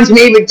challenged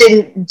me but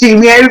didn't do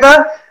me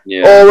over.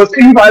 Or with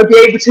things I would be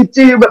able to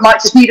do but might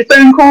just need a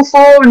phone call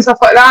for and stuff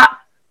like that.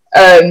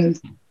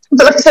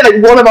 But like I said,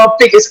 like, one of our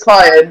biggest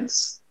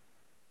clients,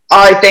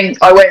 I think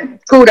I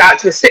called out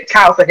to a sick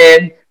cow for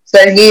him.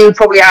 So he would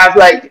probably have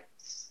like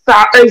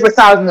over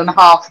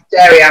 1,500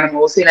 dairy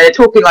animals. They're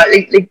talking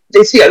like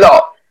they see a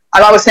lot.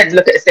 And I was sent to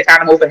look at a sick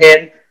animal for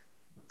him.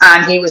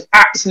 And he was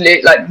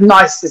absolute, like,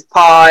 nice as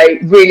pie,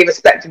 really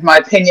respected my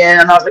opinion.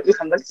 And I was like,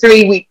 look, I'm like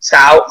 3 weeks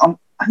out. I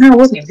know I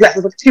wasn't even left. I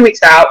was like 2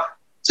 weeks out.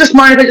 Just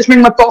mind if I just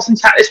ring my boss and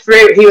chat this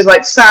through. He was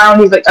like,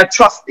 sound. He's like, I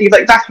trust. He's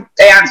like, that's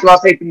the answer I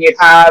was hoping you'd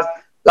have.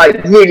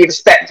 Like, really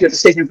respect your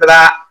decision for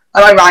that.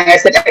 And I rang. I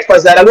said,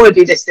 XYZ, I want to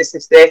do this.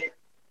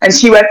 And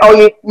she went, oh,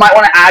 you might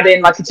want to add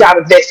in like a jab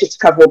of this just to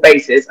cover all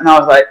bases. And I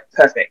was like,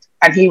 perfect.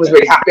 And he was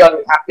really happy. I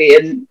was happy,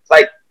 and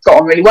like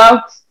got on really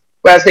well.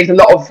 Whereas I think a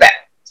lot of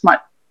vets might,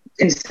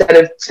 instead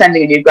of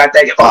sending a new grad,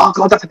 they go, oh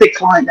God, that's a big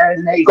client there,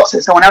 isn't it? You've got to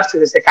send someone else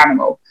to a sick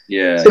animal.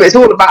 Yeah. So it's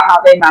all about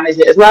how they manage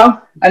it as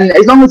well. And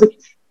as long as the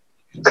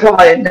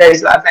client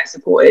knows that I'm vet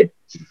supported,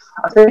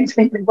 I don't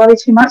think they worry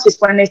too much. It's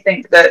when they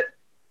think that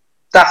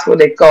that's what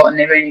they've got and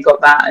they've only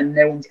got that and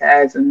no one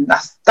cares, and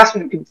that's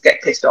when people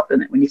get pissed off,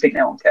 isn't it? When you think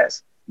no one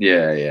cares.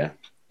 Yeah.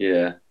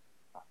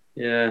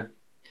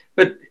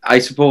 But I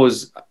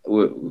suppose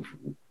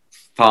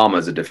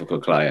farmers are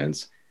difficult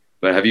clients.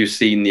 But have you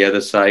seen the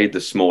other side,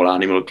 the small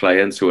animal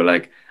clients who are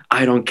like,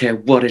 I don't care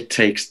what it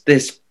takes,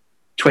 this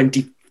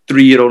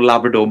 23-year-old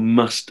Labrador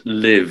must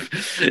live?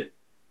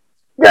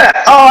 Yeah,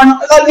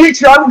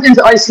 literally, I walked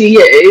into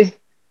ICU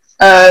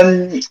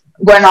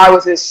when I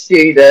was a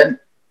student,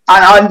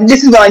 and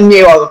this is when I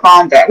knew I was a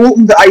farm vet. I walked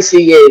into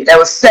ICU, there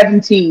were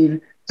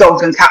 17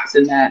 dogs and cats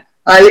in there.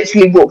 And I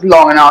literally walked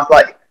along and I was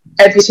like,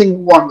 every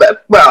single one,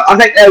 but, well, I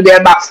think there'll be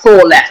about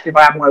 4 left if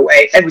I have my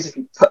way. Everyone's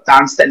just put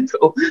down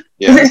central.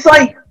 Because it's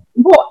like,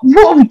 what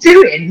are we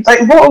doing?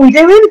 Like, what are we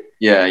doing?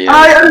 Yeah.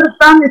 I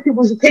understand the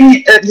people's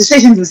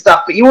decisions and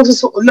stuff, but you also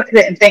sort of look at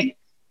it and think,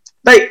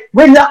 like,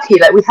 we're lucky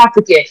that we have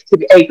the gift to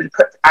be able to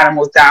put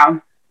animals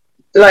down.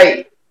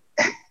 Like,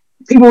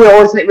 people will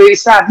always think really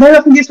sad. No,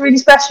 I think it's really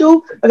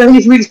special. I think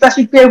it's really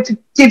special to be able to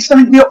give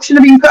something the option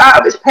of being put out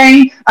of its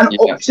pain and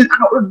option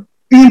out of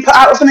being put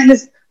out of something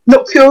that's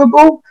not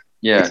curable.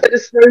 Yeah. Instead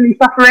of slowly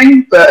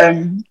suffering. But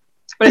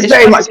it's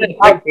very much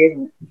like,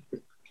 isn't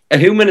it? A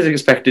human is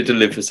expected to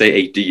live for, say,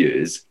 80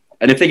 years.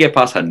 And if they get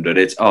past 100,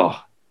 it's,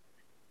 what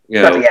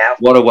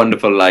a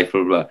wonderful life.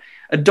 Blah, blah.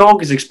 A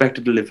dog is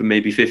expected to live for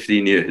maybe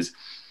 15 years.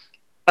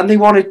 And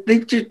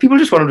people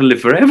just want them to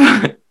live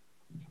forever.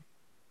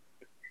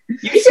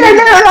 Yeah,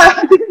 no,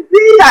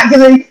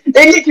 because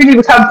they literally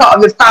become part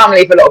of the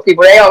family for a lot of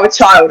people. They are a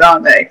child,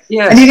 aren't they?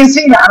 Yeah. And you can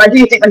see that, and I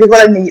do think, like, as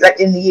well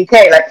in the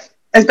UK, like,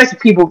 especially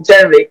people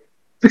generally,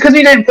 because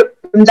we don't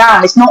put them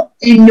down, it's not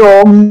in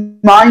your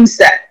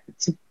mindset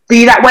to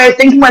be that way of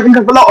thinking. I think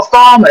of a lot of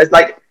farmers,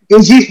 like, you're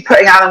used to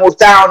putting animals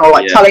down or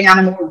like telling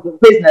animals the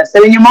business.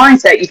 So in your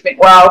mindset, you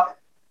think, well,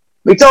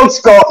 my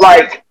dog's got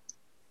like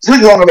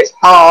something wrong with its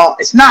heart.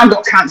 It's now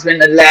got cancer in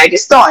the leg.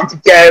 It's starting to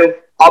go.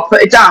 I'll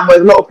put it down.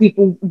 Whereas a lot of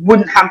people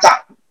wouldn't have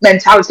that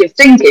mentality of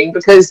thinking,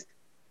 because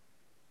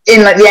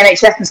in like the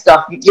NHS and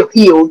stuff, you're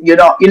healed. You're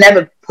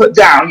never put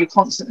down. You're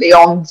constantly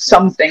on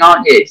something,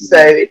 aren't you? So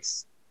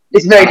it's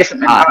very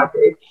different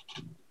mentality.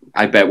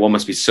 I bet what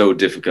must be so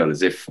difficult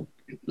is if,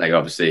 like,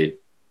 obviously,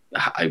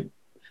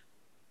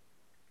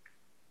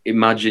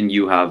 imagine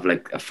you have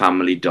like a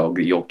family dog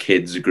that your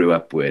kids grew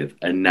up with,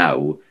 and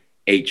now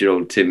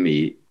 8-year-old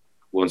Timmy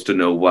wants to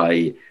know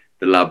why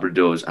the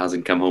Labradors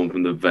hasn't come home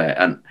from the vet.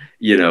 And,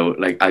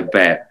 like, I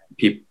bet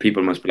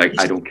people must be like,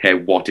 I don't care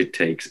what it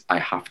takes, I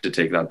have to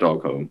take that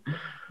dog home.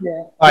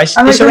 Yeah.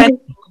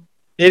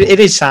 It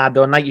is sad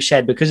though, and like you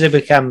said, because they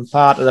become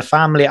part of the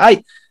family.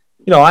 I'm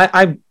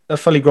a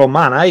fully grown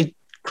man. I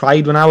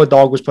cried when our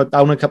dog was put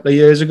down a couple of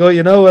years ago,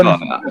 and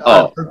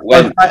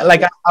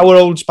like our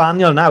old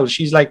spaniel now,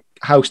 she's like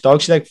house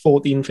dog, she's like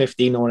 14,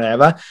 15 or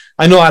whatever.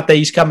 I know that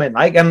day's coming,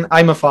 like, and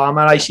I'm a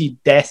farmer, I see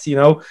death,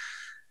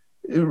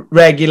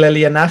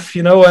 regularly enough,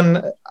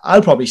 and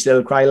I'll probably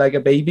still cry like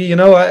a baby,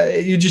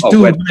 you just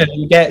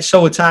you get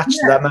so attached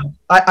to them. And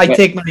I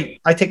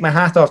take my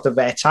hat off to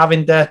vets. I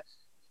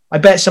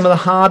bet some of the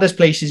hardest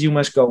places you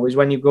must go is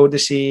when you go to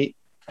see,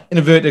 in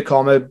inverted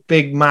comma,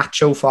 big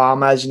macho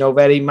farmers,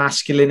 very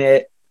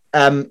masculine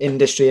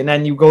industry, and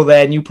then you go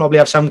there and you probably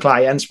have some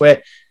clients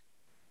where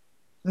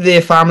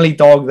their family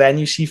dog, then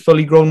you see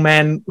fully grown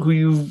men who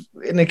you've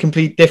in a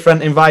complete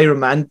different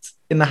environment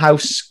in the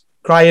house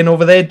crying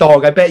over their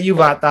dog. I bet you've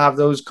had to have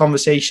those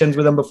conversations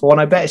with them before,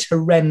 and I bet it's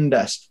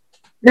horrendous.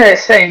 Yeah,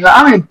 it's same. Like,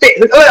 I'm a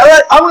bit.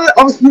 I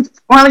was when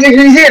I go to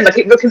New Zealand, I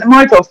keep looking at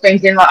my dog,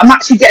 thinking like I'm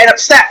actually getting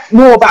upset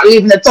more about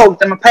leaving the dog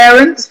than my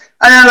parents.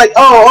 And they're like,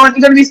 "Oh, aren't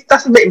you going to be?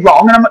 That's a bit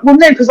wrong." And I'm like, "Well,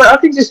 no, because like, I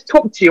can just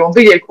talk to you on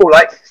video call.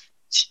 Like,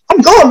 I'm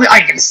gone.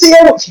 I can see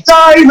her once she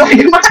dies. Like,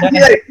 I'm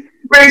actually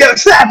really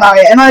upset about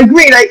it." And I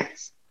agree. Like,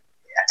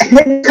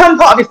 they become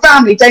part of your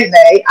family, don't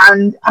they?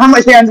 And how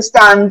much they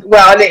understand.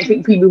 Well, I don't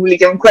think people really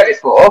give them credit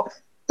for.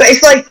 But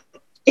it's like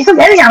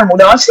any animal.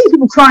 Though I've seen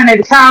people crying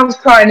over cows,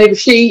 crying over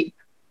sheep.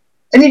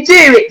 And you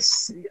get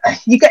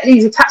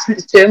these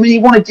attachments to them, and you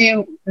want to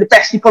do the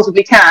best you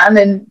possibly can.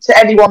 And to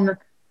everyone,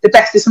 the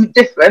best is something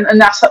different, and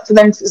that's up to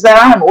them. It's their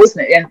animal, isn't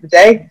it? At the end of the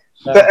day.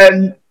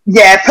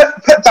 Yeah.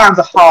 But put downs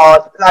are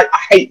hard. Like, I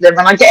hate them,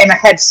 and I get in my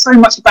head so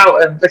much about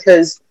them,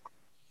 because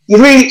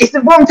it's the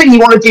one thing you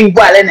want to do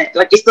well, isn't it?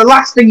 Like, it's the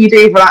last thing you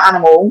do for that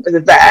animal as a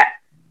vet.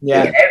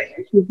 Yeah.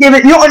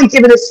 You're not only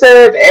giving a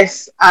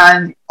service,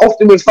 and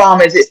often with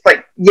farmers, it's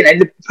like,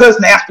 the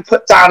person they have to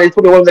put down is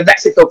probably one of the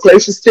vets they feel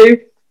closest to.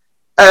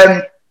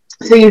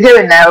 So you're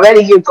doing there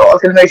already, you've got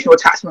like an emotional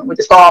attachment with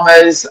the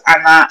farmers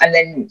and that, and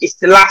then it's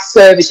the last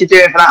service you're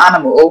doing for that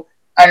animal,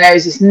 and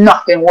there's just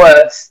nothing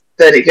worse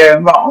than it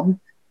going wrong.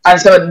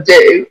 And some of them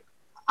do,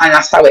 and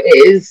that's how it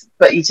is.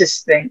 But you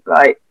just think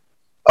like,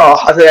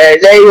 I don't know,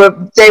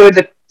 they were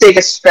the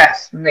biggest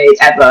stress for me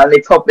ever, and they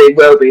probably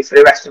will be for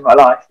the rest of my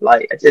life.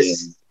 Like, I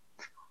see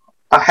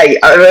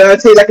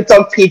like a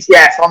dog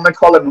PTS on the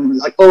column,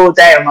 like all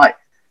day. I'm like,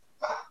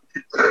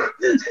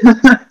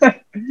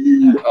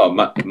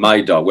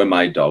 my dog, when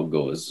my dog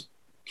goes,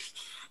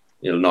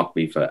 it'll knock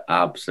me for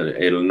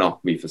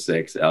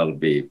 6. I'll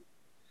be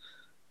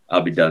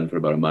done for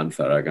about a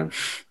month, I reckon.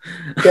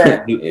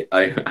 Yeah.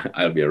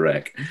 I'll be a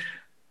wreck.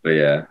 But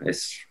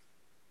it's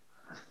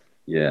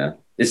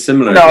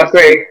similar. No, I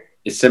agree.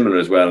 It's similar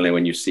as well,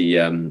 when you see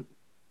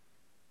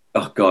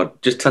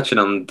just touching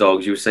on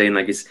dogs, you were saying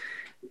like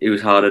it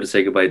was harder to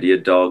say goodbye to your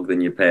dog than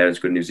your parents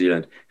go to New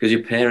Zealand, because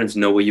your parents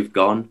know where you've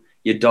gone.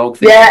 Your dog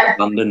thinks you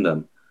abandoned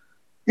them.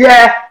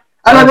 Yeah.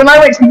 And like when I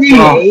went to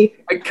uni,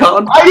 I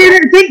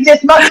didn't think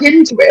this much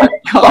into it.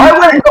 But I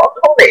went and got a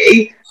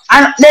collie,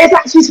 and there's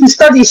actually some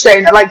studies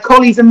showing that like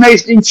collies are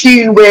most in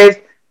tune with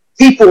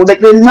people.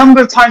 Like the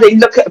number of times they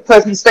look at a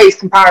person's face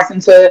comparison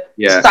to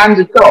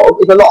standard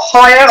dog is a lot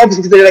higher,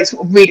 obviously because they like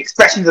sort of read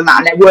expressions and that,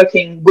 and they're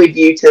working with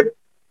you to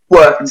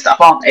work and stuff,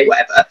 aren't they?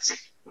 Whatever.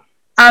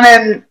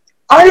 And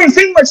I didn't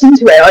think much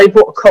into it. I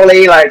bought a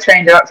collie, like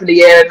trained her up for the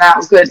year, and that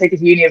was going to take her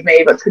to uni with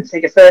me, but couldn't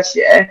take her first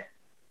year.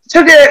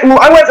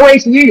 I went away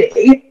to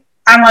uni,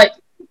 and like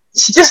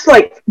she just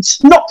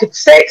knocked it for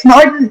 6, and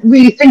I didn't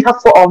really think I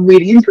thought I'm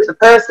really into it as a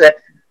person.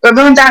 But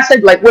Mum and Dad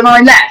said, like, when I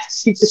left,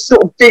 she just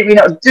sort of didn't really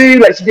know what to do.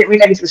 Like, she didn't really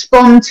know who to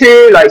respond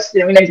to. Like, she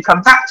didn't really know who to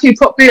come back to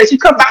properly. Like,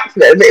 she'd come back to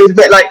them, but it was a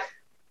bit like,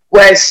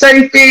 where's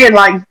Sophie? And,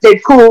 like,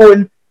 they'd call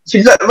and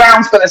she'd look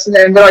around for us, and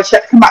then when I'd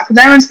come back to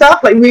them and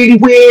stuff, like, really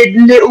weird,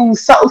 little,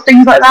 subtle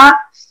things like that.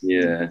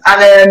 Yeah.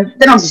 And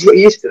then obviously got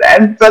used to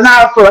them. But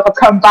now I feel like I've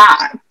come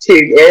back 2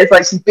 years.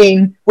 Like, she's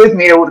been with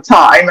me all the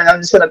time, and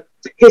I'm just going to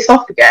piss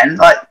off again.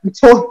 Like,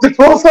 the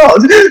poor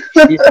sod.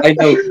 Yeah,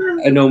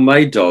 I know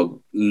my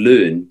dog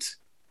learned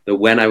that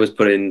when I was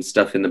putting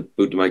stuff in the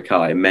boot of my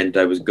car, it meant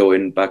I was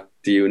going back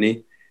to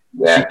uni.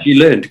 Yeah. She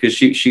learned because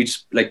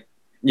she's like,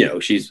 you know,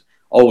 she's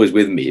always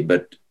with me,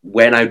 but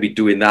when I'd be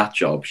doing that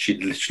job,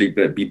 she'd literally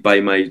be by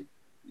my,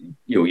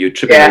 you know, you're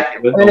tripping. Yeah,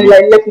 and then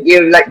they look at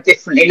you like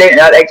differently.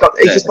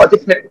 It's just got a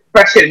different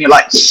expression, and you're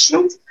like,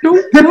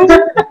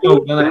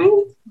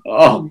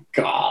 oh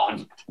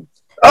God.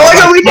 Oh my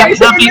God, we did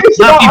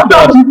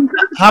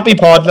Happy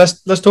pod.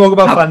 Let's talk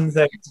about fun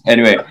things.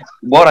 Anyway,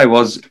 what I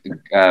was,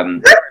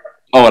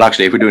 oh well,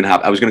 actually, if we're doing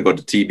I was going to go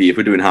to TB. If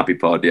we're doing happy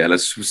pod, yeah,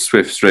 let's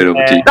swift straight over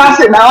to TB. That's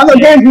it now. I'm not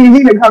going to you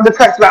even come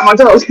depressed about my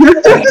dog.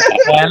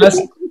 Yeah,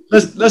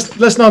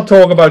 let's not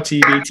talk about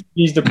TB.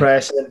 TB's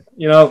depressing,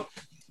 you know.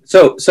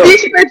 So you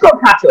should both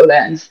got cattle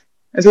then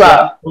as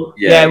well.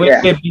 Yeah,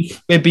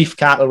 we're beef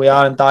cattle. We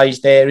are in Dye's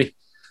Dairy.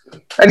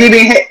 Have you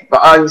been hit?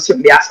 But I was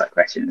simply asked that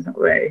question. It's not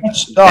really.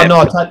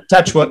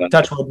 Touch wood.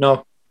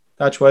 No,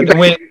 touch wood.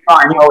 We're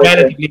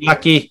relatively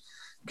lucky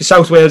because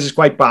South Wales is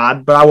quite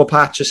bad, but our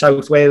patch of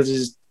South Wales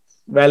is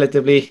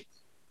relatively.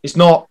 It's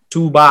not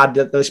too bad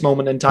at this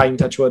moment in time.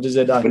 Touch wood, is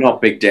it? We're not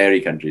big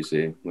dairy country,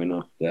 see. We're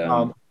not.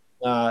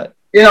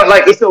 You know,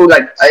 like it's all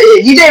like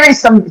there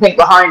is something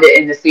behind it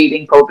in the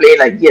feeding, probably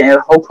like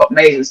whole crop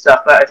maize and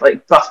stuff. But it's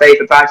like buffet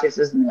for badgers,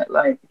 isn't it?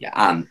 Like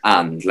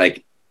and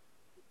like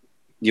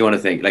you want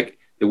to think like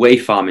the way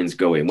farming's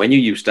going. When you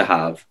used to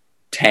have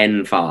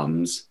 10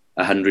 farms,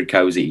 100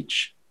 cows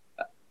each,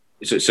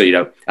 so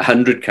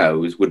 100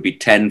 cows would be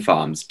 10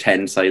 farms,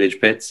 10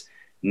 silage pits.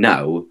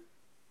 Now,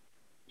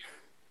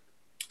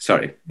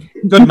 sorry,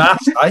 good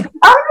maths, right?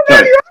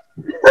 Sorry.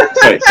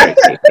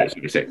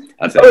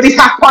 Oh, these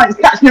half pints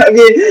catching up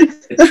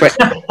with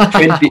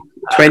you.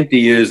 20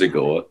 years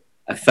ago,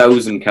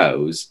 1,000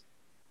 cows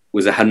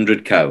was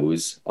 100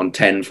 cows on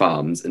 10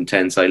 farms and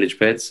 10 silage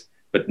pits.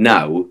 But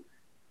now,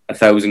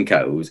 1,000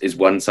 cows is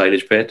 1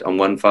 silage pit on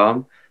 1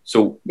 farm.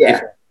 So,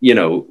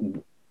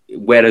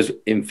 whereas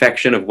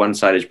infection of 1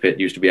 silage pit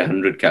used to be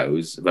 100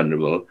 cows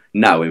vulnerable,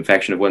 now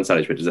infection of 1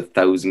 silage pit is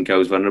 1,000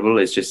 cows vulnerable.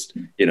 It's just,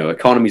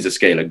 economies of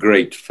scale are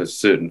great for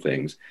certain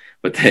things,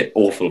 but they're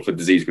awful for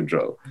disease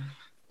control.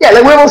 Yeah,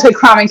 like we're also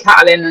cramming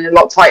cattle in a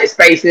lot tighter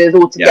spaces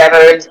all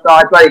together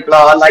inside, blah,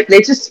 blah. Like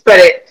they just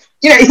spread it.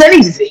 It's any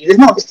disease. It's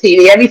not just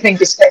TB. Everything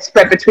just gets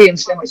spread between them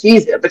so much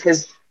easier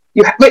because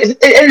at the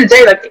end of the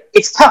day, like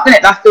it's tough, isn't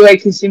it? That's the way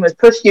consumers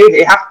push you.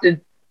 You have to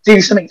do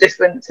something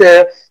different.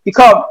 You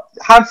can't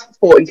have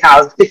 40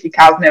 cows, 50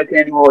 cows milking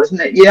anymore,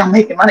 isn't it? You're not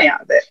making money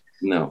out of it.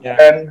 No.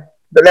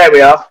 But there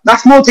we are.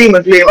 That's more doom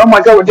and gloom. Oh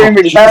my God, we're doing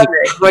really badly.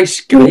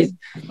 Christ, guys.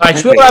 Right,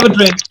 so we'll have a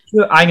drink.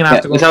 I'm going to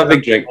have to go. Let's have a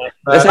big drink.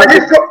 I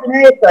just dropped an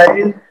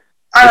earphone.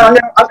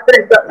 I've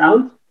finished up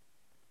now.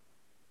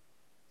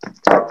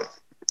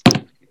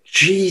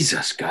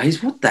 Jesus,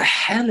 guys, what the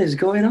hell is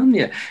going on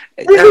here?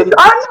 I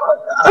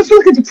feel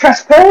like a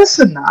depressed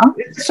person now.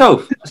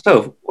 So,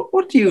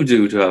 what do you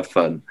do to have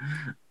fun?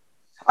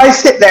 I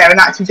sit there and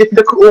actually just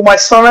look at all my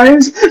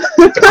sorrows.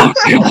 Oh,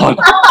 God.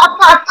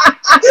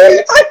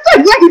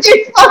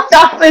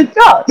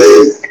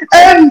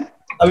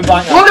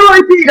 What do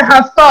I do to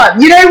have fun?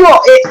 You know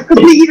what? It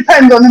completely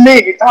depends on the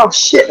mood. Oh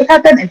shit! Look how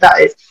dented that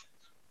is.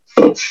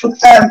 Look,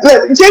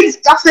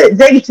 that's it.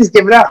 Jake's just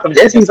given up on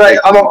this. He's like,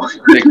 I'm off.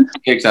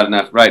 Jake's had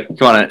enough. Right,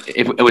 come on.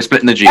 If we're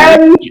splitting the G.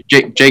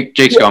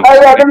 Jake's gone. Oh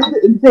yeah, I'm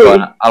splitting the G. Go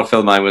on, I'll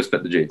fill mine. We'll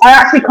split the G. I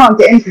actually can't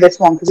get into this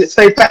one because it's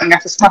so threatening. I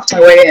have to smash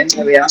my way in.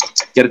 Here we are.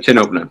 Get a tin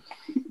opener.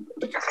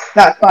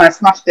 That's fine. I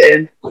smashed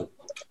it in.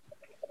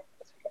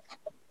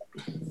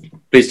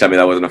 Please tell me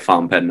that wasn't a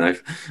farm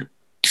penknife.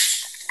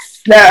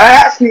 No,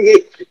 I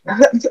actually.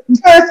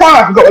 The first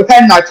time I got a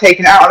penknife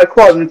taken out on a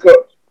quad and got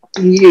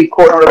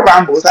caught on the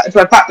brambles. So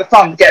I back the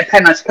farm to get a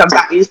penknife to come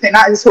back. You just think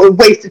that is a sort of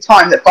waste of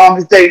time that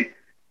farmers don't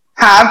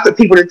have, but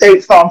people that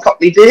don't farm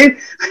properly do.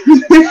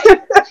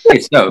 Okay,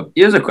 so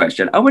here's a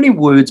question: how many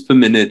words per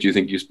minute do you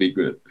think you speak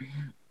with?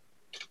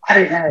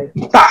 I don't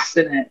know. Fast,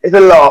 isn't it? It's a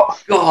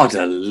lot. God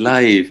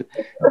alive!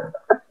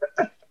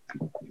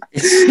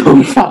 It's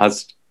so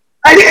fast.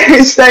 I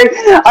know. So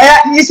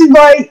this is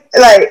why,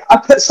 I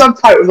put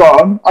subtitles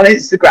on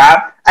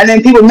Instagram, and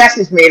then people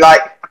message me like,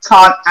 I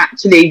can't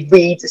actually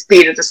read the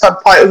speed of the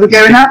subtitles are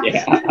going at.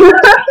 Yeah.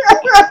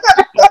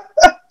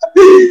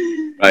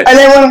 Right. And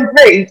then when I'm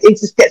reading, it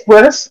just gets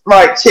worse.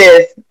 Right,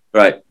 cheers.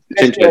 Right.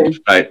 Chin.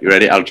 Right, you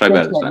ready? I'll try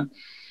better this time.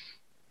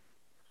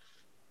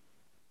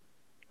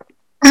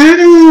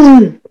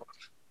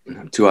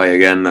 Too high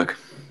again, look.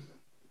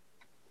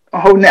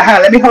 Oh, no, hang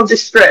on, let me hold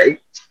this straight.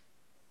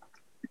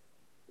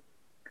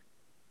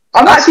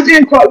 I'm actually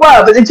doing quite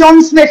well, but the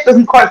John Smith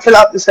doesn't quite fill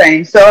up the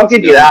same, so I'll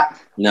give you that.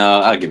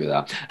 No, I'll give you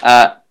that.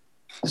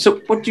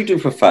 So what do you do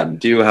for fun?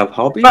 Do you have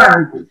hobbies?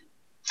 Fun.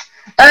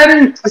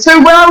 So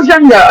when I was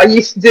younger, I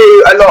used to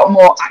do a lot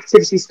more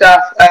activity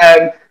stuff.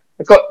 I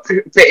got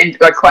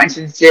quite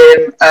into the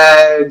gym,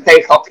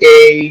 played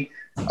hockey.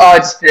 I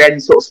just did any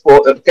sort of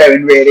sport that was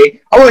going,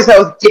 really. I always said I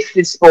was a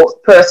gifted sports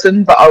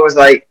person, but I was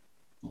like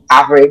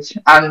average.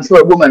 And to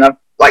a woman, I'm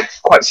like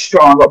quite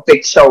strong. I've got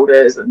big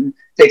shoulders and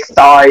big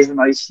thighs, and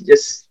I used to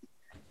just,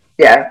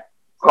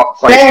 got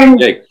quite...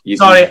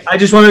 Sorry, I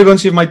just wanted to go and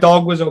see if my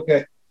dog was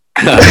okay.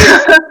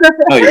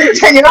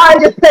 Can you mind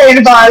just playing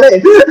the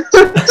violin?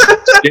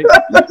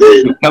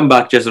 You come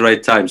back just the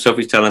right time.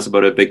 Sophie's telling us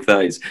about her big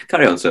thighs.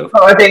 Carry on, Sophie.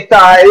 Oh, my big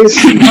thighs.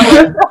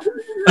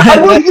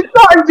 I wanted to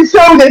start the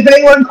shoulders, but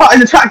it wasn't quite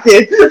as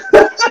attractive.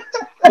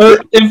 Well,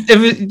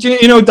 if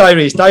you know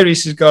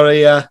Dyrese has got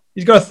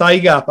he's got a thigh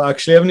gap,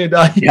 actually, haven't you,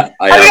 Di? Yeah,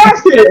 I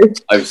am.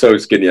 I'm so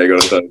skinny, I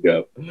got a thigh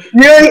gap.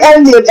 You're the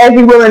envy of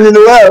every woman in the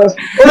world.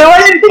 Although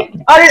I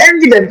didn't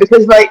envy them,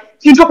 because like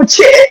if you drop a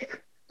chick,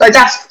 like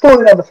that's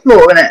falling on the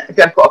floor, isn't it? If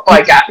you've got a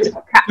thigh gap. You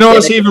know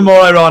what's even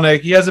more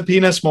ironic? He has a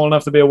penis small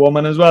enough to be a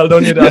woman as well,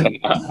 don't you, Di?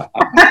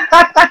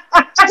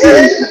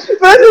 First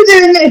we're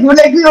doing this, we're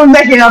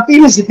making our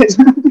penises.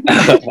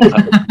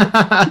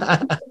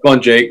 Go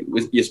on, Jake.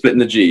 You're splitting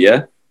the G,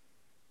 yeah?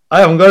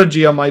 I haven't got a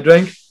G on my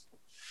drink.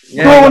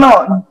 Yeah, throw one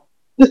on.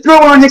 Just throw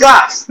one on your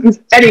glass.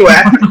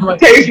 Anywhere.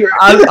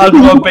 I'll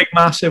throw a big,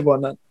 massive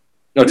one then.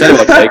 No, tell you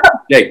what,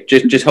 Jake.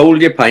 Just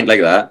hold your pint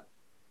like that.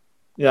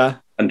 Yeah.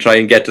 And try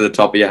and get to the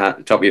top of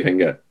your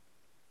finger.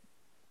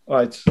 All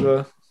right.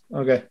 So,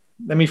 okay.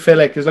 Let me fill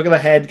it, because look at the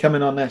head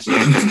coming on this.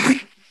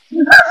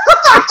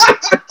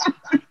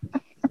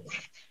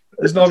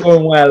 It's not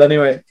going well,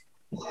 anyway.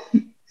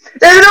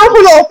 There's an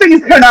awful lot of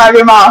things coming out of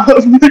your mouth.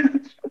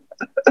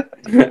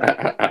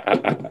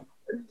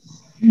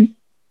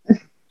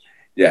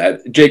 Yeah,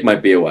 Jake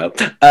might be a while.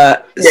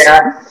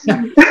 Yeah.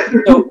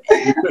 So,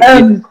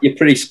 you're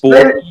pretty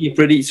sporty. You're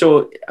pretty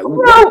so.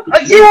 Well,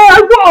 yeah,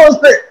 I was,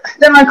 but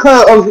then I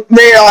kind of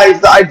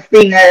realised that I've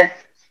been there,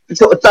 and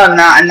sort of done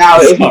that, and now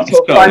it's not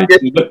sort of fun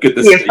just look at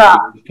the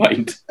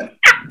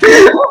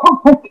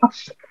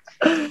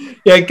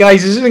Yeah,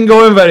 guys, this isn't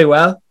going very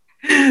well.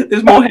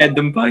 There's more head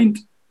than pint.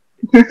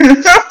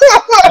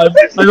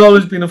 I've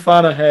always been a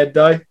fan of head,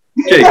 Di.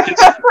 Jake,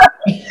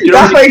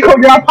 that's why you called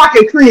me a pack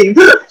of cream.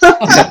 Do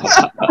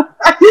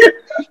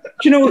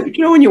you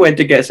know when you went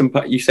to get some?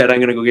 You said, "I'm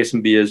going to go get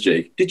some beers,"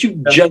 Jake. Did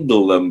you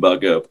juggle them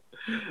back up?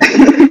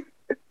 I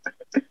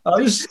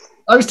was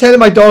telling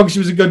my dog she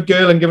was a good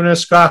girl and giving her a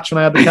scratch when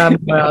I had the can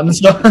in my hand.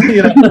 So,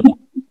 you know.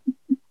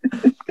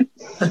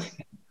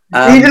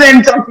 Even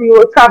them dodgy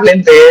or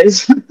travelling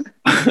beers.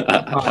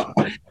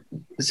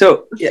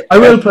 So yeah, I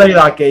will play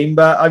that game,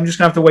 but I'm just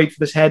gonna have to wait for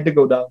this head to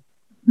go down.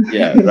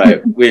 Yeah,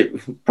 right.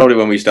 Probably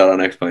when we start our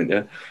next point.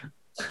 Yeah.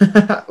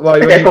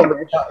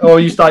 Well,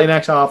 you start your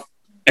next half.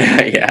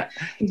 Yeah.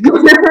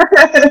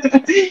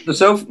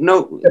 So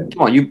no,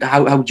 come on.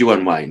 How would you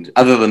unwind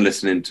other than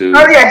listening to?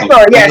 Oh yeah,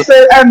 sorry. Yeah.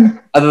 So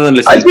other than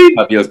listening to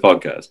Fabio's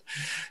podcast.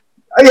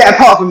 Oh yeah.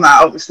 Apart from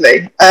that,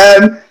 obviously,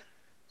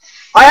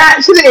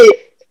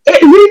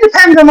 it really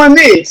depends on my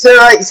mood. So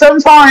like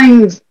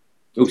sometimes.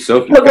 Oh,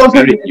 Sophie,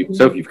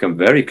 you've come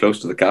very close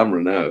to the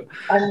camera now.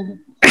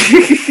 I'm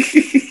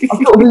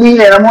sort of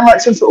leaning. I'm on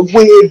like some sort of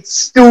weird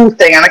stool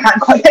thing, and I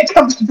can't quite get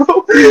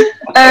comfortable.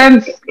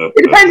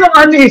 It depends on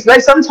my mood.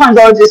 Like sometimes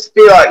I'll just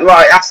be like,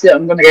 right, that's it.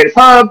 I'm going to go to the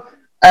pub,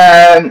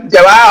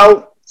 go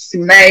out, see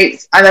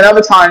mates, and then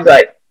other times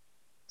like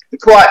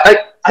quite.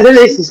 I don't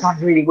know if this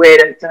sounds really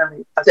weird. I don't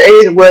know.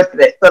 There is a word for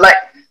this, but like,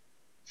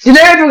 you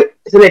know, I don't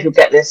know if you'll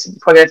get this. You're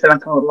probably going to feel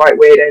like I'm a right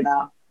weirdo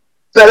now,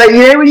 but like,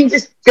 you know, when you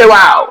just go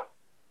out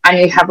and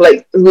you have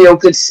like real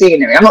good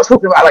scenery. I'm not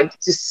talking about like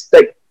just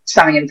like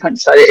standing in the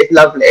countryside. It's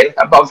lovely,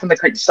 but I'm from the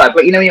countryside.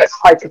 But you know, when you like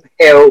hike up a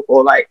hill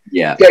or like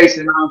go to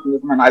the mountains or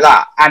something like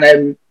that,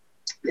 and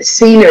the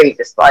scenery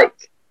just like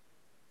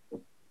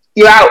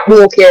you're out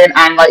walking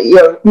and like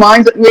your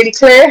mind's like, really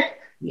clear.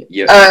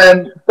 So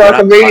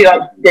I really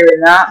like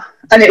doing that,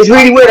 and it was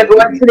really weird. I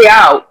went to the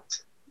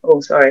Alps.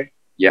 Oh, sorry.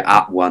 You're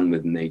at one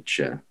with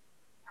nature.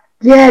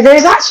 Yeah,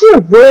 there's actually a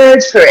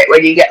word for it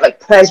when you get like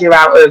pleasure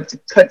out of the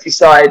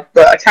countryside,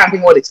 but I can't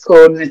think what it's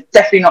called, and it's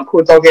definitely not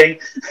called dogging.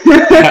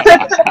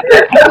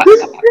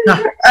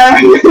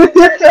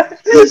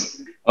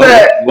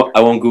 I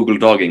won't Google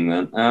dogging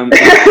then.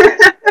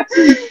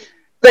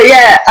 But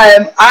yeah,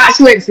 I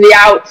actually went to the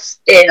Alps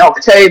in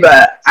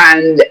October,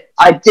 and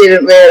I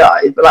didn't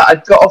realise, but like, I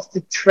got off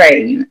the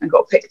train and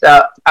got picked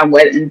up and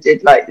went and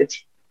did like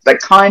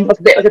kind of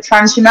a bit like a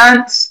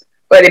transhumance,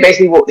 where they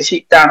basically walked the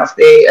sheep down off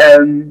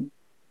the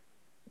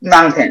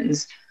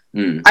mountains.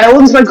 And I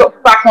once I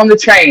got back on the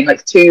train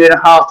like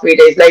 2.5-3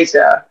 days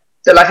later,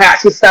 that like I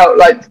actually felt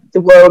like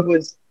the world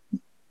was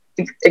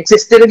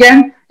existed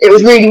again. It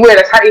was really weird.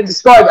 I can't even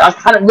describe it. I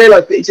hadn't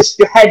realised that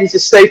your head is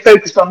just so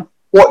focused on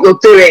what you're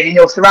doing and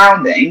your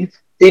surroundings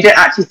that you don't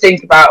actually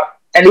think about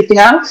anything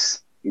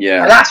else.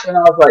 Yeah. And that's when I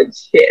was like,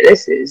 shit,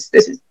 this is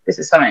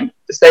something.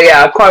 So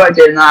yeah, I quite like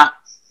doing that.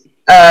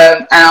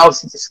 And I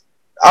also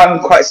I'm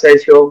quite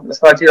social,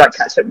 so I do like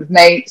catch up with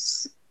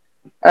mates.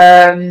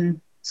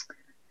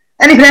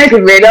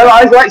 Anything really.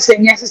 I like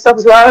saying yes to stuff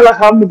as well. Like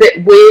I'm a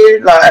bit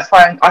weird. Like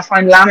I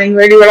find lambing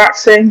really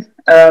relaxing.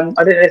 I don't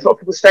know if a lot of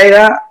people say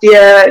that.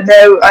 Yeah,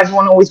 no,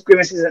 everyone always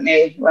grimaces at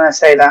me when I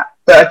say that.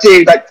 But I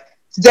do. Like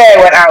today,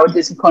 I went out and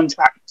did some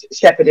contract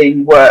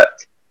shepherding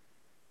work,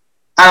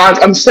 and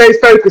I'm so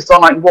focused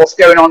on like what's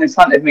going on in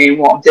front of me and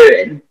what I'm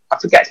doing, I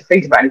forget to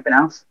think about anything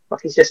else.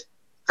 Like it's just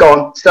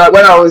gone. So like,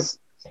 when I was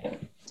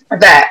a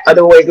vet, I'd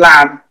always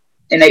lamb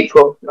in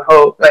April.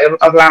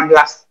 I've lambed the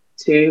last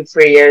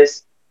 2-3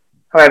 years.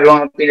 However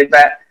long I've been a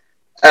vet.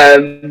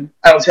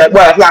 I've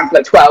lambed for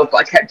like 12, but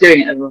I kept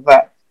doing it as a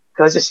vet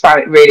because I just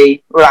found it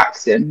really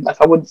relaxing. Like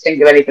I wouldn't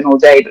think of anything all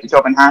day but the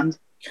job in hand.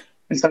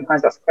 And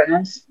sometimes that's quite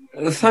nice.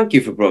 Thank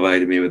you for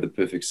providing me with the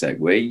perfect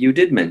segue. You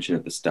did mention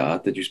at the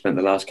start that you spent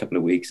the last couple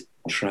of weeks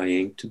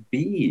trying to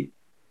be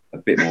a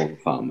bit more of a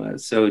farmer.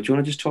 So do you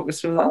want to just talk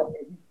us through that?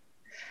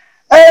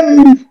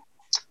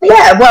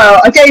 Yeah,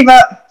 well, I gave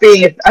up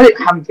I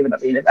haven't given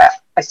up being a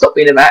vet. I stopped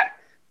being a vet.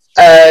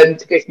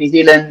 To go to New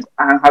Zealand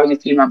and having a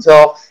few months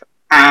off,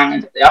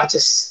 and I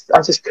just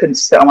couldn't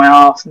sit on my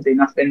arse and do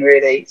nothing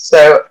really.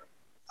 So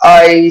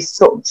I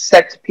sort of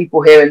said to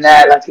people here and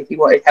there, like, if you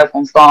wanted help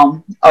on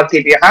farm, I'll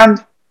give you a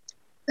hand.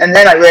 And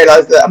then I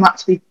realised that I'm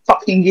actually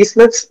fucking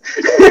useless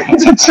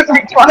to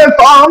like run a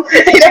farm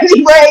in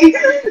any way,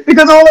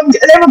 because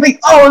everyone thinks,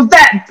 oh,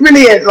 vet,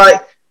 brilliant,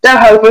 like they'll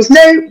help us.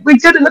 No, we're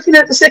good at looking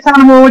at the sick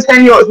animal,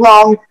 telling you what's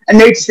wrong, and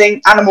noticing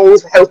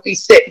animals, healthy,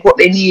 sick, what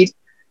they need.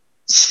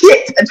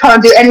 Shit, and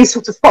trying to do any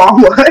sort of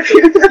farm work.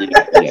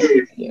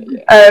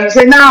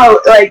 So now,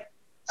 like,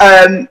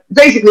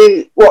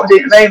 basically, what I'm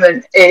doing at the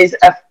moment is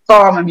a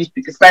farm I'm used to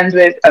be good friends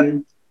with.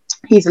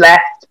 He's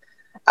left,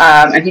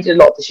 and he did a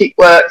lot of the sheep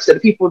work. So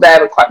the people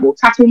there were quite more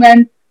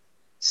cattlemen.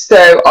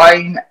 So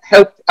I've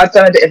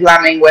done a bit of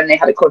lambing when they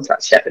had a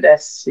contract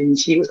shepherdess, and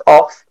she was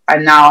off.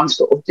 And now I'm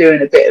sort of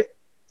doing a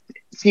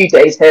few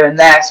days here and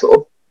there, sort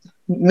of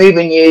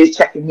moving ewes,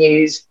 checking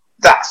ewes,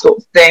 that sort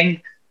of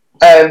thing.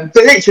 But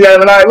literally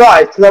when I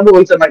arrived, because I've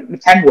always done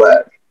like pen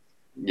work,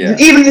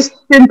 even the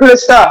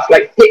simplest stuff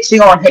like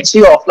hitching on,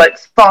 hitching off, like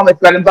farmer's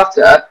bread and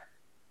butter,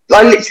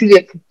 I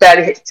literally could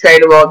barely hit the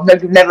trailer on,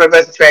 never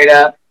reversed the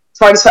trailer,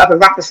 tried to set up a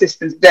wrapper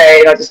system today,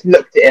 and I just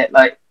looked at it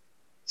like,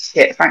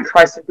 shit, thank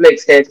Christ the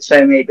Blake's here to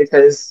show me,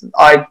 because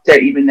I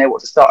don't even know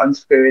what to start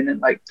unscrewing and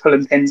like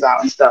pulling pins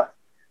out and stuff.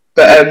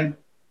 But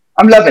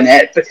I'm loving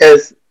it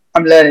because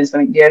I'm learning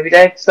something new every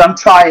day. So I'm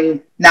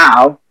trying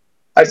now.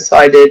 I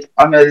decided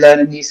I'm going to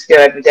learn a new skill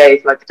every day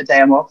for like a day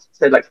I'm off.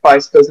 So like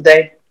 5 skills a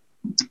day.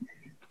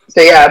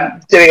 So yeah,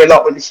 I'm doing a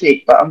lot with the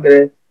sheep, but I'm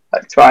going to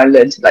like try and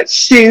learn to like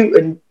shoot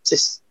and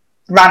just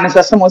random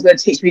stuff. Someone's going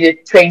to teach me to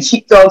train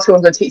sheepdogs.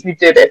 Someone's going to teach me to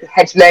do a bit of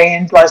hedge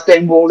laying, dry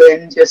stone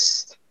walling,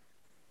 just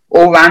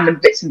all random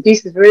bits and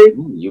pieces really.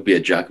 Ooh, you'll be a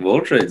jack of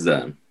all trades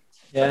then.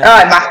 Yeah.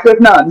 Master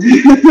of none.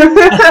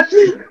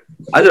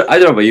 I don't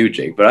know about you,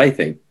 Jake, but I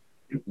think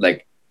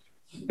like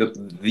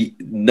the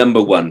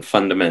number one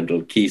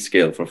fundamental key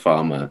skill for a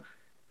farmer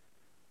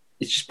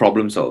is just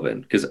problem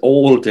solving, because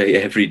all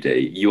day, every day,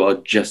 you are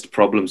just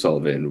problem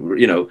solving.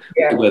 You know,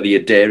 whether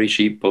you're dairy,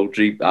 sheep,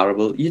 poultry,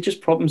 arable, you're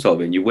just problem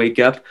solving. You wake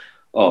up,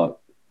 oh,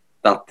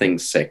 that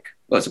thing's sick.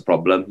 Well, that's a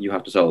problem. You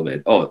have to solve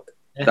it. Oh,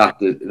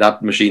 that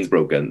machine's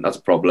broken. That's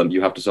a problem.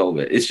 You have to solve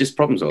it. It's just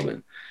problem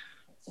solving.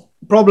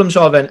 Problem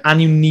solving,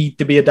 and you need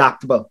to be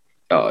adaptable.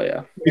 Oh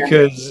yeah,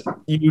 because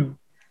you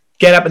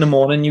get up in the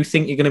morning, you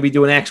think you're going to be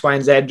doing X, Y,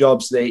 and Z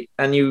jobs today,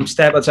 and you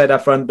step outside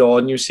that front door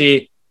and you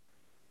see,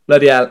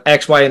 bloody hell,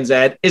 X, Y, and Z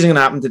isn't going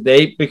to happen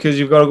today because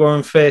you've got to go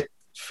and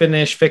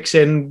finish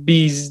fixing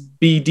B's,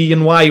 B, D,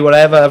 and Y,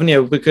 whatever, haven't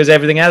you? Because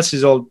everything else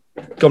is all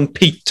gone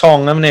Pete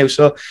Tong, haven't you?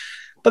 So,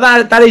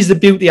 but that is the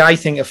beauty, I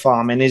think, of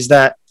farming, is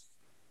that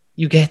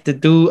you get to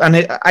do, and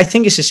I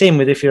think it's the same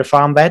with if you're a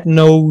farm vet.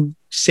 No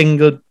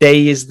single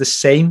day is the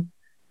same.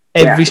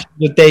 Every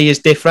single day is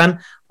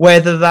different.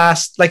 Whether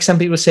that's, like some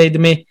people say to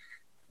me,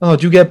 oh,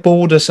 do you get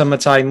bored of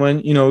summertime when,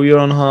 you know, you're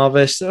on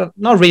harvest?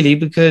 Not really,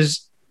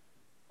 because,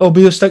 but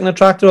you're stuck in a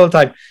tractor all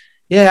the time.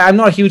 Yeah, I'm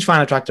not a huge fan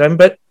of tractor,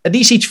 but at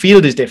least each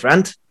field is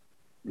different.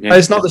 Yeah.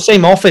 It's not the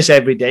same office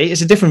every day.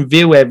 It's a different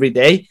view every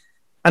day.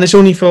 And it's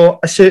only for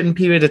a certain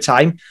period of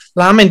time.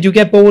 Lambing, do you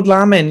get bored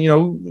lambing? You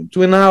know,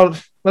 doing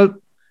that?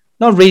 Well,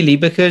 not really,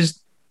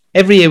 because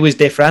every year was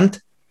different.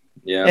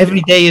 Yeah.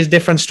 Every day is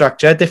different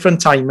structure,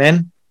 different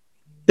timing,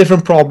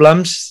 different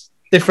problems,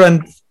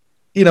 different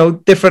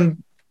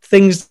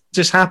things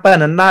just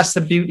happen, and that's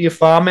the beauty of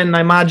farming.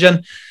 I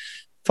imagine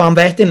farm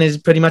vetting is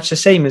pretty much the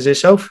same as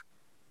yourself.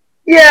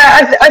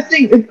 Yeah, I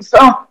think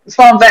farm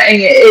vetting,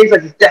 it is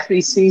like, it's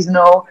definitely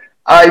seasonal.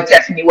 I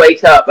definitely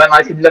wake up and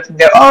I can look and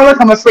go, oh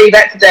look, I'm a free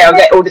vet today, I'll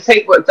get all the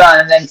paperwork done,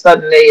 and then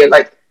suddenly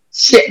like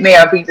shit me,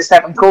 I've been to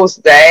 7 calls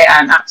today,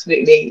 and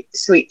absolutely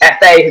sweet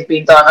FA has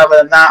been done. Other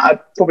than that, I'm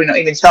probably not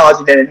even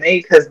charging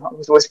anything because I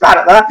was always bad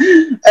at that.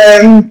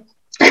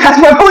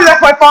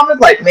 That's why farmers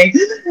like me.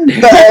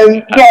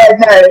 But yeah,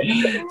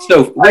 no.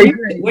 So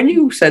when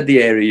you said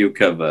the area you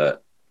cover,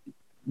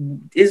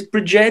 is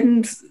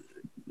Bridgend?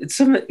 It's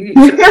something.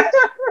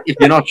 If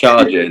you're not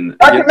charging,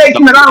 I can make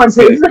some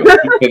allowances.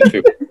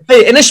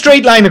 Hey, in a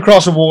straight line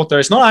across the water,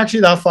 it's not actually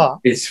that far.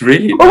 It's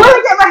really. Well, when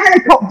I get my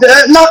helicopter,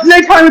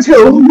 no time at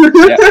all.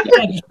 Yeah,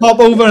 just pop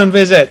over and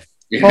visit.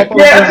 Yeah.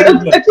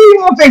 A few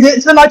more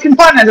visits and I can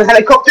finance a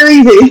helicopter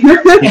easy.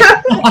 But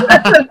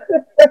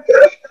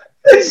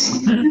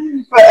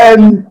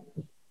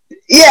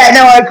yeah,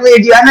 no, I agree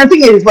with you. And the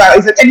thing is, as well,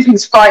 is that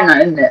anything's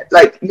finite, isn't it?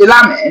 Like you're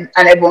lambing,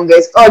 and everyone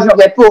goes, "Oh, do you not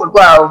get bored?"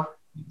 Well,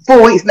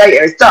 4 weeks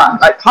later, it's done.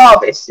 Like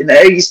harvest,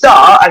 you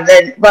start, and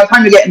then by the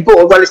time you're getting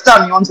bored, well, it's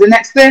done. You're on to the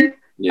next thing.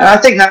 Yeah. And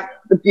I think that's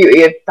the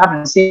beauty of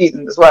having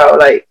seasons as well.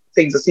 Like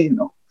things are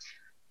seasonal.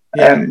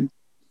 Yeah.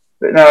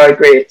 But no, I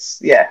agree.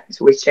 It's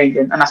always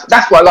changing, and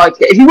that's why I like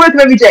it. If you work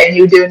every day and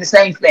you're doing the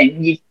same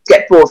thing, you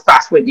get bored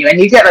fast, wouldn't you? And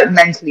you get like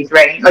mentally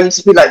drained. Like you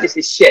just be like, "This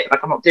is shit."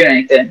 Like I'm not doing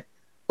anything.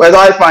 Whereas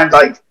I find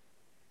like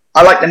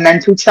I like the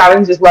mental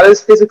challenge as well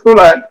as physical.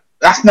 Like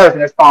that's another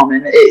thing with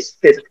farming. It is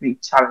physically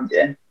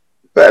challenging,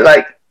 but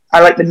like I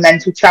like the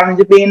mental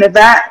challenge of being a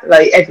vet.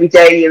 Like every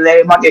day you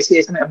might go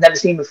see something I've never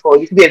seen before.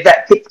 You can be a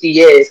vet 50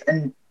 years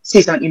and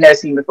see something you've never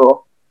seen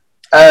before.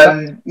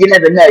 You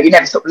never know. You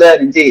never stop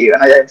learning, do you?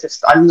 And I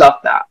love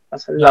that. I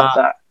love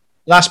that.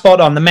 That's spot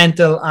on. The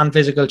mental and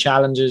physical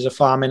challenges of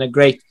farming are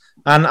great.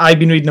 And I've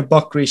been reading a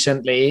book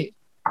recently,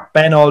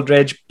 Ben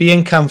Aldridge,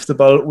 Being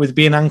Comfortable with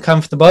Being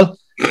Uncomfortable.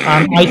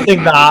 And I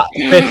think that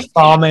fits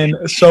farming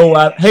so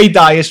well. Hey,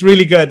 Di, it's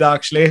really good,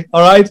 actually.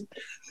 All right?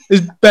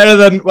 It's better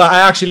than... Well, I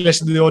actually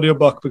listened to the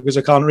audiobook because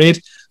I can't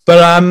read.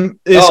 But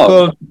it's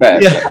called... Yeah.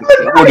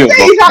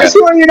 It's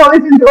actually when you're not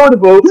listening to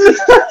Audible.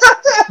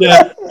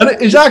 Yeah, and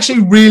it's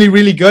actually really,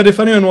 really good. If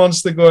anyone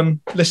wants to go and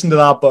listen to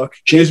that book,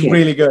 it's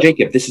really good.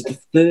 Jacob, this is the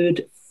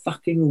 3rd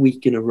fucking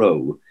week in a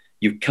row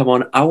you've come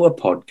on our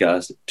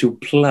podcast to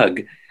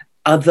plug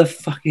other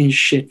fucking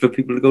shit for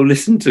people to go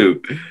listen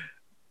to.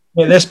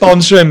 Yeah, they're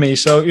sponsoring me,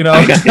 so,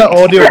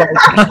 audio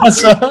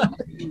podcast.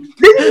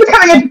 This is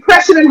becoming a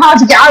depression and how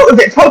to get out of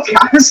it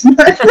podcast.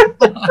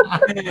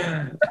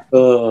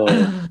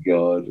 Oh,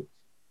 God.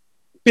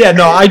 Yeah,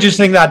 no, I just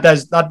think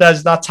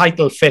that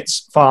title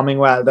fits farming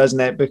well, doesn't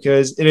it?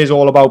 Because it is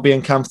all about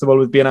being comfortable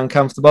with being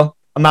uncomfortable.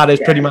 And that is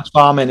pretty much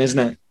farming, isn't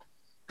it?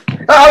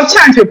 I was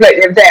chatting to a bloke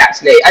the other day,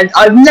 actually, and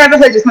I've never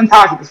heard this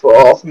mentality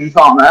before from a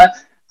farmer.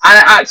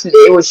 And actually,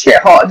 it was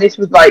shit hot. And this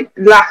was like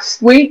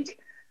last week.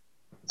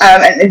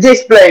 And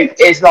this bloke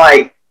is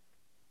like,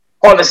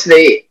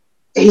 honestly,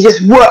 he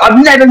just worked.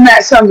 I've never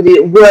met somebody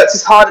that works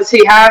as hard as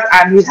he has.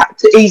 And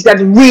he's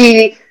had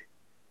really...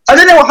 I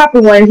don't know what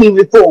happened when he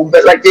was born,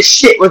 but like this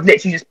shit was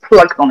literally just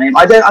plugged on him.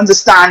 I don't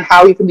understand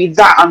how you can be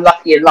that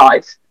unlucky in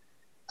life.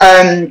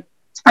 And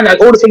like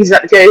all the things he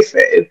had to go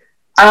through.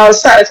 And I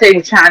was sat at a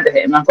table chatting to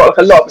him, and I've got like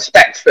a lot of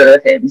respect for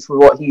him for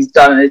what he's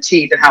done and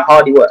achieved and how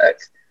hard he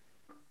works.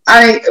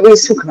 And we were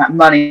talking about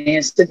money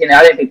and stuff,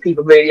 I don't think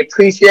people really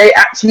appreciate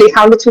actually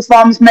how little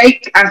farms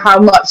make and how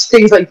much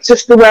things like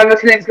just the weather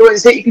can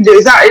influence it. You can do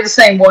exactly the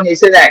same one year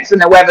to the next,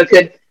 and the weather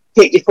could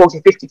hit you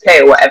 40,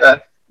 50k or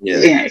whatever,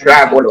 if you're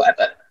out or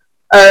whatever.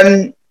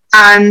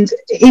 And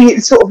he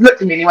sort of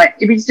looked at me and he went,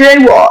 "Do you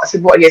know what?" I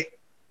said, "What?" He goes,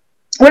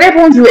 "When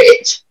everyone's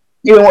rich,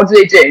 you went, what do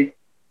they do?"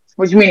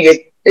 "What do you mean?" He goes,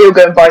 "They all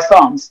go and buy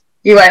farms."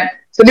 He went,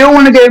 "So they all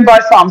want to go and buy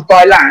farms,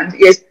 buy land."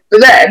 He goes, "But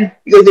then,"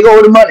 he goes, "they got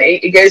all the money."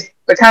 He goes,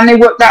 "But can they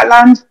work that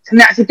land? Can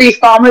they actually be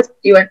farmers?"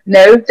 He went,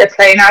 "No, they're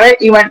playing at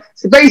it." He went,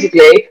 "So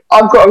basically,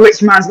 I've got a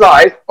rich man's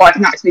life, but I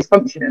can actually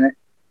function in it."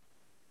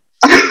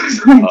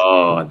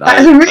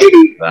 That's a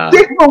really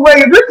difficult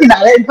way of looking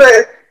at it,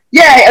 but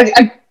yeah,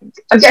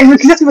 again,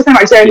 because that's what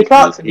like Jeremy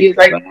Clarkson. He was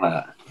like,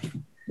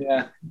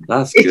 "Yeah,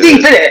 that's it's good." deep,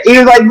 isn't it? He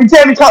was like, when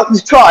Jeremy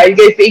Clarkson's tried, he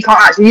goes, but he can't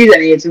actually use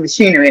any of the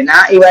machinery in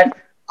that. He went,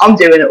 "I'm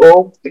doing it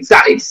all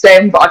exactly the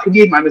same, but I can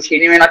use my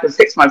machinery and I can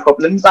fix my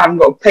problems. I haven't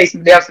got to pay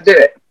somebody else to do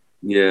it."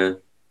 Yeah.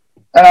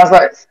 And I was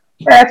like,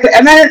 okay.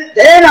 And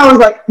then I was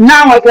like,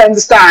 now I can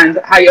understand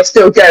how you're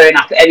still going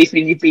after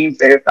anything you've been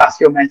through, if that's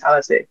your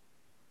mentality.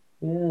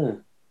 Yeah.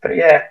 But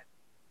yeah,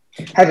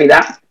 heavy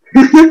that.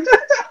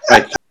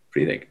 Right,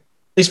 breathing.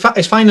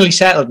 It's finally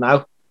settled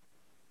now.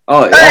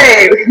 Oh,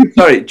 hey!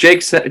 Sorry,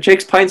 Jake's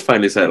pint's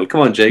finally settled.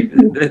 Come on, Jake. I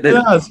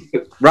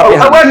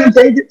wasn't,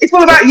 Jake. It's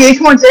all about you.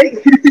 Come on,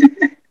 Jake.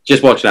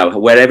 Just watch now.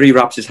 Wherever he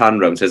wraps his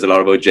hand around says a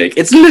lot about Jake.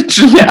 It's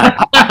literally...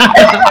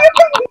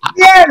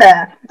 Yeah,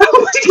 there.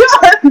 Oh my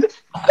God.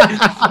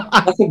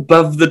 That's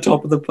above the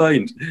top of the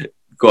pint.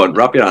 Go on,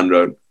 wrap your hand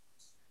around.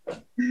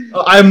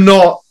 I'm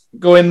not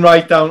going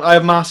right down. I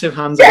have massive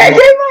hands. Yeah, do it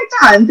right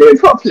down. Do it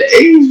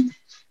properly.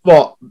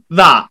 What?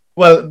 That?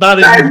 Well, that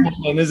is the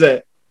bottom, is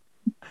it?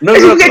 No,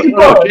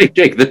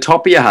 Jake, the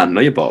top of your hand,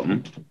 not your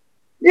bottom.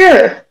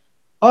 Yeah.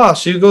 Oh,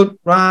 so you go...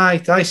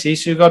 Right, I see.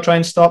 So you got to try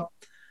and stop.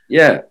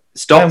 Yeah.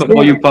 Stop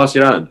before you pass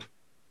your hand.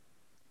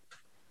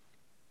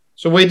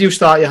 So where do you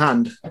start your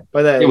hand?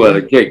 By there. Yeah,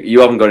 well, Jake, you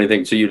haven't got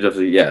anything, so you just have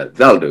to. Yeah,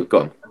 that'll do. Go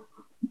on.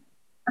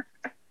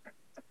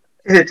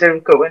 It's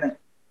difficult,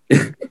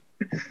 isn't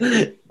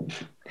it?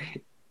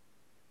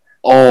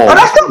 Oh,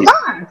 that's not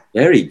bad.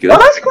 Very good. Oh,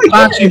 that's quite good.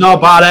 Actually, not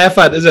bad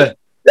effort, is it?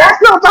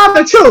 That's not bad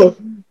at all.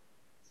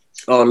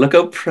 Oh, look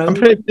how proud. I'm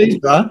pretty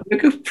pleased with that.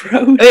 Look how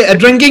proud. Hey, a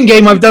drinking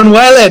game I've done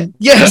well in.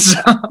 Yes.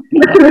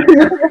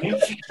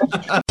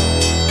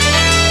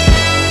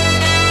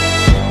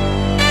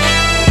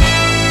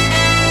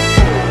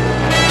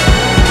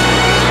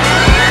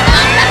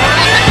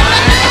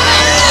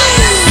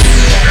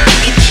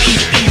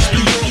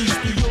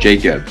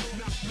 Jacob,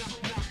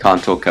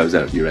 can't talk cows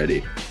out. You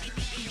ready?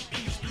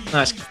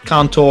 Nice.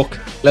 Can't talk.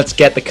 Let's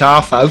get the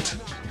calf out.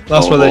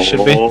 That's what this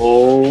should be.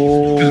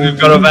 Because we've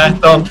got a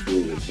vet on.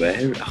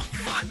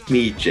 Fuck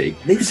me, Jake.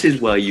 This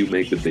is why you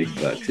make the big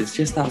bucks. It's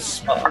just that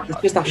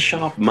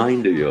sharp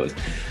mind of yours.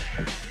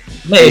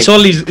 Mate, it's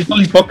all these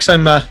books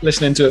I'm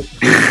listening to.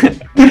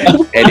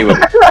 Anyway,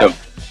 so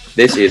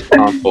this is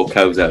can't talk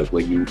cows out.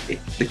 Where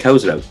the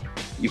cows are out.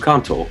 You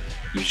can't talk.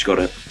 You just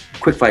gotta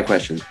quick 5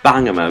 questions,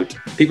 bang them out.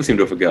 People seem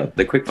to have forgot.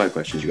 The quick 5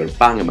 questions. You gotta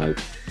bang them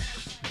out.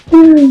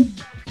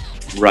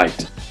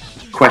 Right.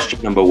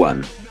 Question number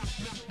 1.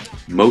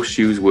 Most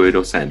used word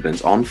or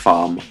sentence on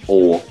farm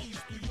or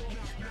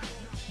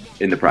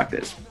in the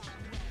practice.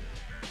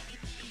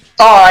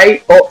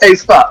 I or oh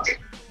fuck.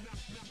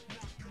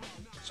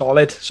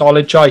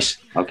 Solid choice.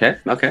 Okay.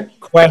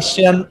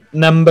 Question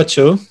number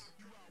 2.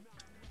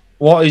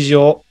 What is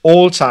your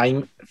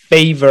all-time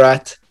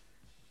favourite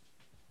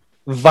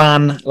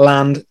vet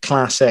van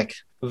classic?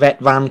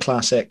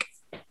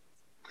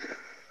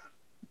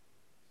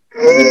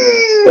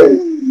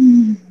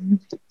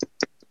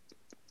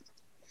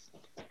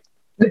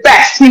 The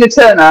best, Tina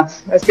Turner.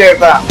 Let's go with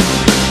that.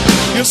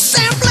 You're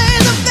simply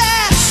the best.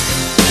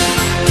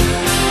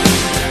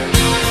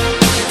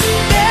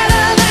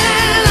 Better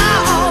than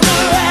all the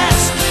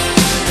rest.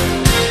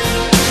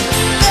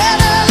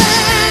 Better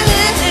than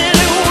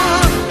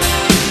anyone.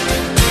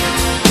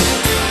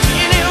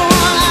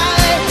 Anyone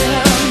I've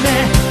ever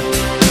met.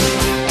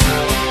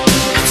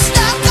 I'm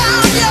stuck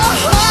on your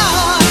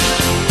heart.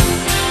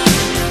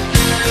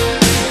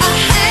 I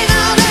hang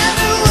on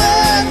every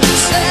word you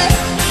say.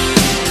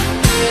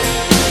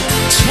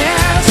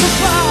 Tear us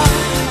apart.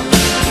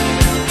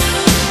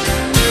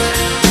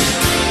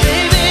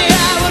 Baby,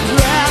 I would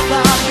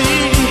rather be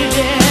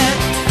dead.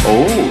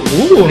 Oh.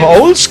 Ooh,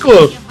 old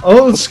school.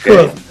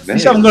 Very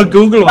These haven't got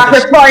Google on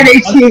That's this. a fine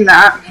 18,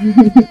 that.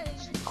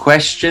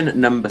 Question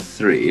number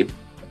 3.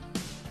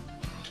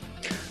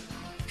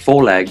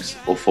 4 legs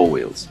or 4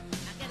 wheels?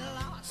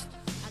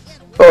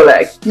 4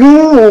 legs.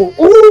 Ooh.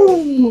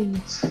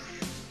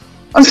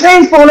 I'm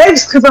saying 4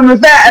 legs because I'm a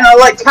vet and I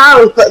like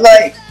cows, but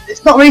like,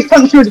 it's not really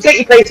functional to get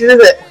you places, is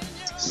it?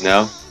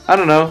 No. I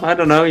don't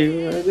know.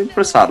 You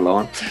put a saddle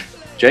on.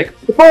 Jake?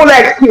 The 4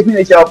 legs gives me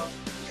the job.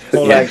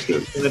 4 Yeah. legs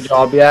in the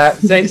job, yeah.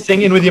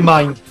 Thinking with your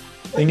mind.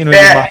 Your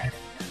mind.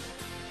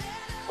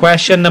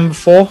 Question number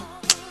 4.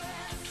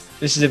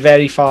 This is a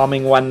very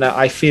farming one that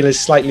I feel is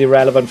slightly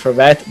relevant for a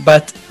vet,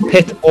 but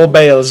pit or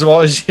bales?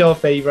 What is your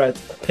favourite?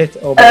 Pit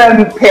or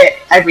bales? Pit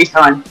every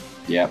time.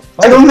 Yeah.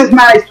 As long as it's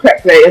managed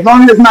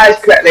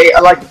correctly.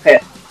 I like a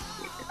pit.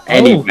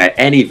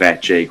 Any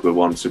vet, Jake, will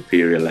want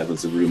superior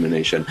levels of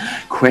rumination.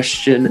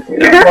 Question.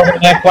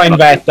 An equine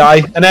vet,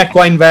 an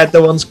equine vet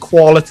that wants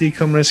quality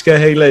Cymrisca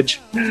haylage.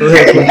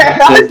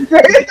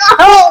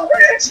 Oh,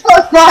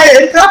 shots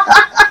fired.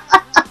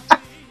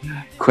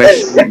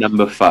 Question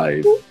number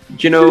 5. Do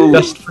you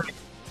know?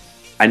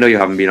 I know you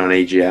haven't been on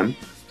AGM,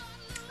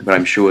 but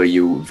I'm sure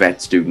you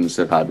vet students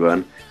have had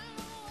one.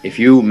 If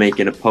you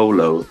making a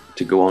polo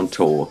to go on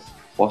tour,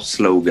 what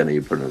slogan are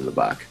you putting on the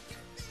back?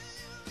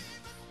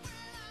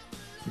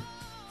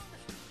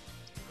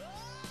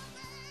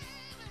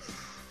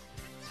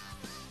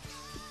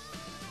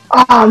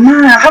 Oh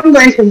man, I haven't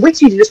got anything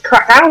witty to just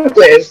crack out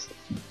with.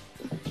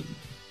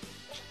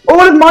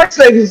 All of my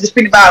slogans have just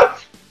been about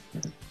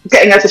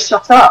getting her to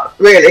shut up,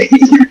 really.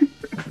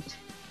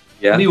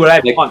 Yeah.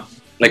 Anyway,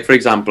 Like for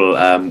example,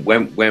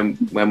 when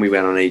we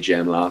went on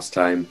AGM last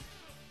time,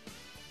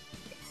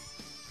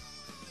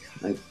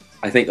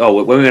 I think when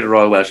we went to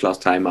Royal Welsh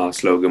last time, our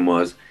slogan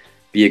was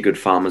 "Be a good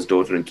farmer's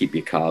daughter and keep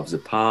your calves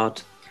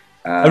apart."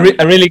 a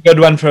really good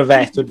one for a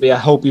vet would be, I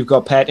hope you've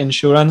got pet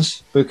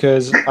insurance,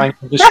 because I'm going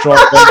to destroy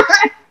them.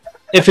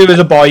 If it was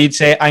a boy, you'd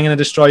say, I'm going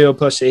to destroy your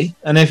pussy.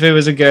 And if it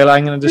was a girl,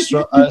 I'm going to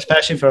destroy,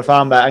 especially for a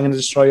farm vet, I'm going to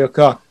destroy your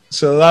cock.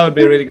 So that would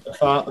be a really good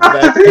vet.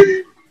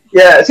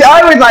 Yeah, see,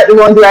 I would like the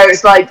ones where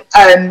it's like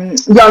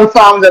young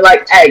farmers are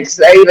like eggs.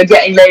 They're either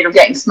getting laid or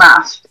getting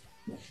smashed.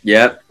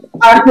 Yeah.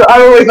 I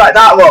always like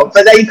that one,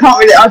 but then you can't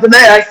really, I don't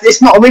know, it's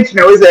not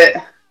original, is it?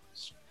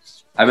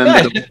 I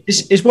remember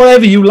it's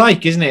whatever you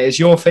like, isn't it? It's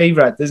your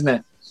favourite, isn't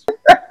it?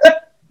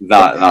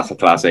 that's a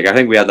classic. I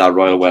think we had that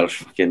Royal Welsh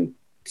fucking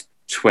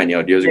 20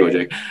 odd years ago,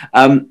 Jake.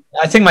 I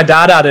think my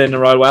dad had it in the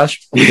Royal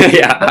Welsh.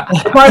 Yeah.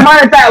 If I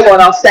find a better one,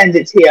 I'll send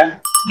it to you.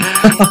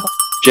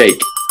 Jake.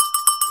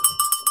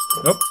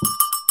 Nope.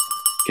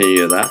 Can you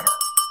hear that?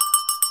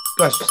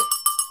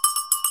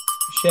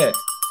 Shit.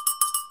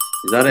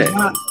 Is that it?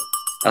 that-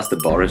 That's the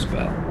Boris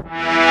bell.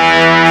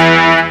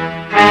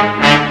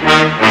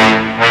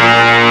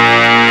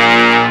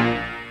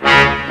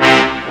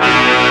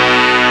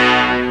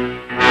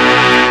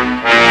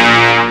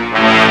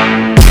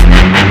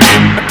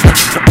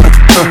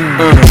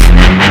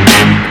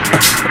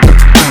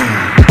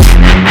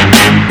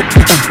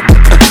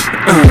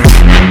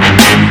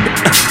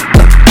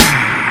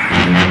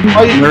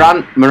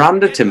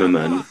 Miranda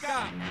Timmerman,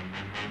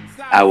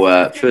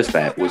 our first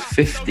bet was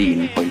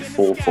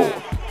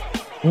 15.44.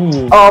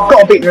 Ooh. Oh, I've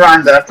got to beat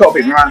Miranda. Let's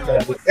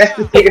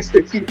just take a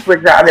few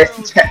twigs out of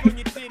this.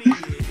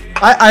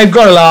 I've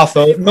got to laugh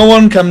though. No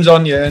one comes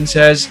on you and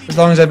says, as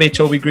long as I beat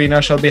Toby Green, I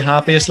shall be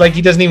happy. It's like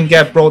he doesn't even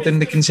get brought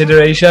into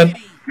consideration.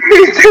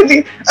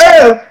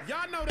 Oh,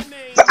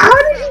 but how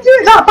did you do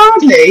it that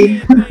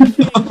badly?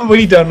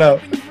 We don't know.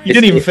 You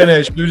didn't even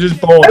finish. You were just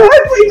bored.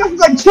 Hopefully nothing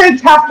like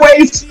turned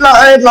halfway,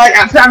 spluttered, like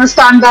after having a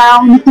stand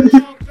down.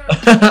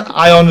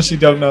 I honestly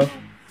don't know.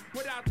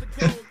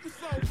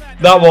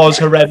 That was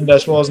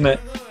horrendous, wasn't it?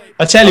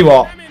 I tell you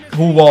what,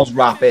 who was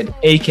rapid?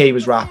 AK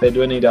was rapid,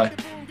 wasn't he, Di?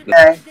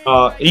 Okay.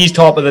 He's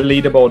top of the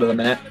leaderboard at the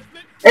minute.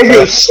 Is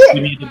it shit?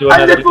 We need to do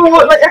another.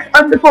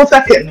 Under 4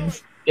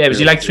 seconds. Yeah, was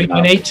he like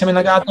 3.8, something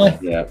like that? There?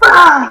 Yeah.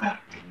 Ah,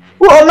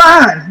 what a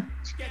man!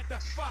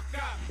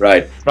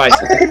 Right. Right.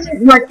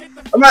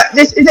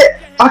 This is it.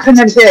 I can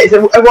never say it. Is it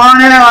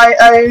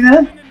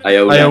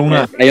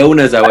Iona?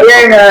 Iona's our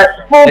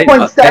Iona,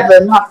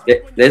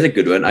 4.7. There's a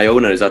good one.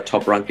 Iona is our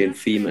top ranking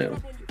female.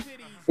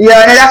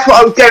 Yeah, no, that's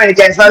what I was going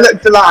against. I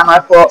looked at that and I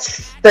thought,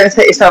 don't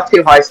take yourself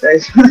too high,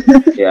 Steve.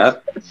 Yeah.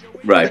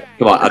 Right.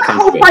 Come on, I'll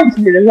count you in. Thank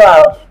you as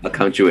well. I'll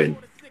count you in.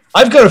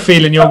 I've got a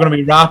feeling you're going to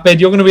be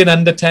rapid. You're going to be an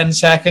under 10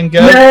 second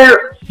girl. No,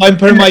 I'm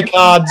putting my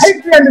cards.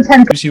 hopefully under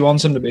 10. She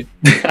wants him to be.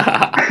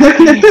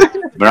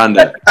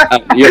 Miranda.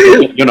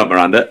 You're not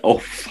Miranda. Oh,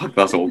 fuck,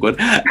 that's all good.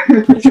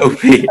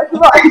 Sophie.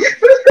 Right,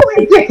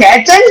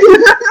 dickhead.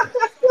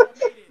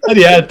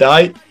 Yeah,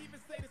 die.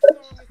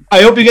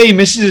 I hope you get your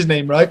missus'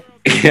 name right.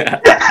 Yeah.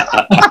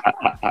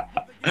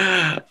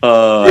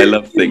 Oh, I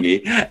love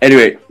Thingy.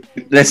 Anyway,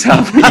 let's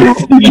have.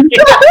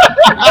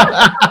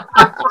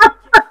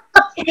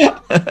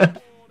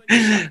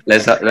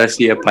 Let's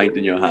see a pint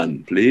in your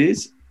hand,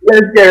 please.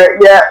 Let's do it,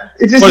 yeah.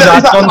 It's just, Was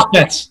that it's John like-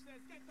 Smith?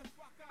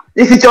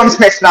 This is John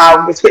Smith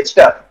now. We switched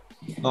up.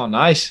 Oh,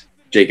 nice.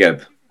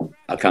 Jacob,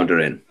 I'll count her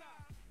in.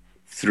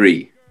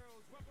 3,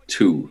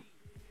 2,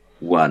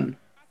 1,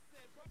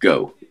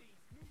 go.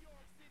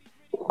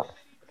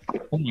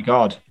 Oh my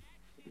god.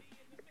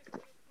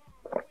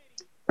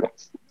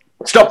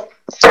 Stop.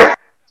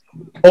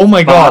 Oh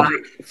my god.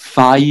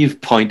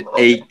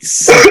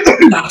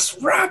 5.86.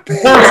 That's rapid.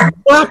 That's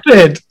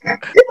rapid.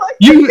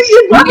 You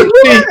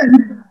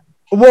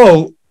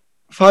whoa.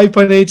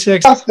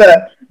 5.86.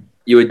 Faster.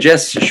 You were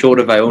just short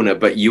of Iona,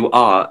 but you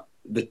are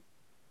the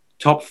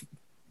top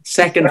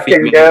second Fucking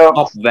female, girl.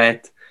 top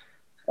vet.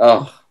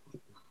 Oh,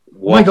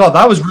 Oh my god,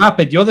 that was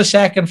rapid. You're the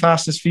second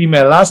fastest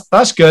female.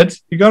 That's good.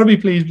 You got to be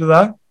pleased with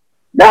that.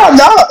 No, like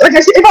I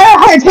said, if I had a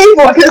higher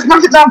table, I could have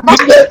smashed it down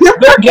faster. Go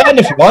again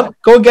if you want.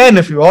 Go again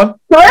if you want.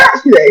 No,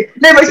 actually.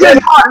 No, but it's going to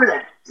be hard, isn't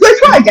it? So let's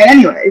try again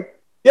anyway.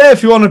 Yeah,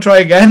 if you want to try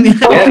again.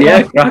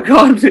 yeah, crack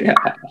on. Yeah.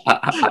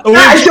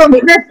 That's John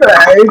Smith,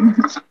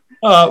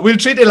 though. We'll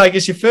treat it like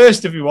it's your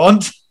first if you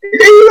want.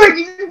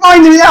 You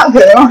find me out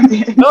there, aren't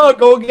you? No,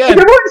 go It's again.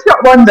 a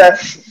one-shot wonder.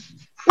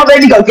 I've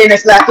only got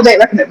Guinness left. I don't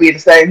reckon it'll be the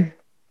same.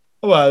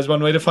 Well, there's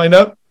one way to find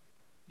out.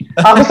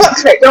 Oh, for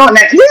fuck's sake, don't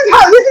it? This is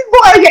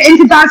why I get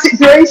into bad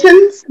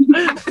situations.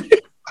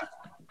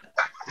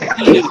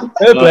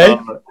 Fair play.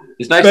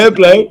 It's nice. Fair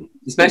play.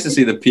 It's nice to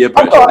see the peer I've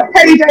pressure. got a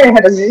heavy day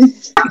ahead of me.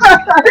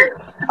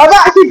 I've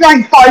actually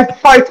drank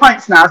five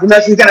pints now, so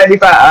this is going to be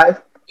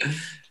better.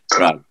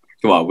 Right,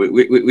 come on. We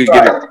give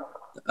it.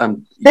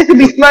 This would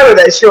be slower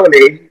though,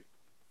 surely.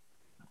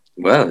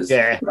 Well, it's,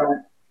 Yeah.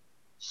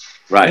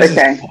 right.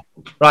 Okay.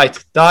 Right,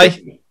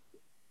 die.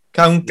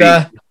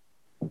 Counter.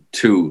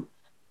 2,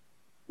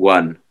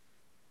 1,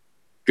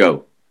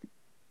 go.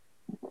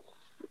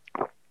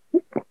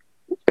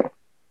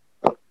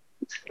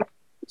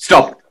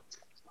 Stop.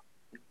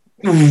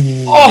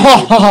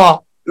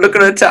 Oh, Look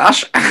at her,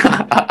 Tash.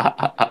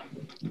 5.2!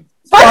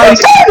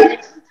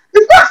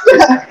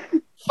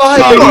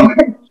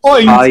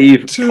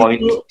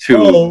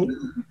 5.2.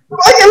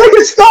 I get like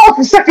a star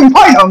for second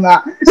pint on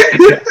that.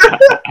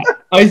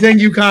 I think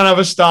you can't have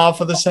a star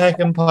for the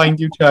second pint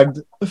you chugged.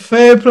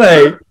 Fair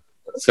play.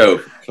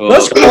 So,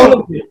 That's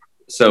quality.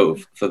 so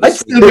for I'd the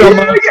still be on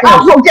my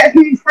I'll get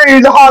me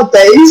through the hard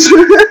days.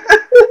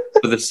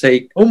 for the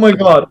sake Oh my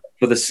god.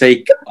 for the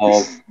sake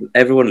of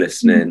everyone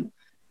listening,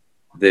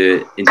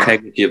 the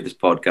integrity of this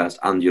podcast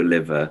and your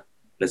liver,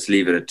 let's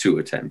leave it at 2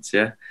 attempts.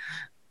 Yeah.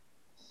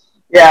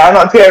 Yeah, I'm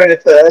not doing a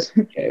third.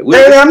 Okay.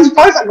 I'm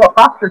surprised I got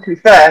faster, to be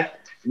fair.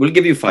 We'll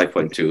give you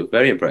 5.2.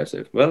 Very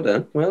impressive. Well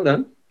done. Well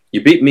done.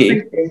 You beat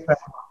me.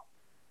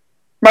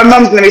 My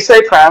mum's going to be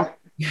so proud.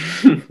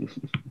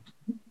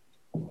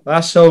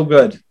 That's so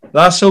good.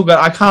 That's so good.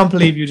 I can't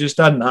believe you just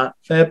done that.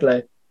 Fair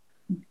play.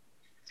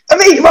 I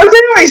mean, well, I don't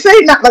know why you're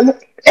saying that.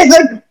 Like, it's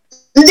like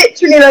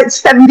literally like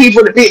 7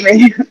 people that beat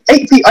me.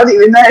 8 people, I don't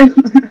even know.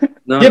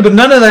 No. Yeah, but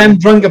none of them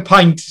drank a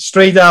pint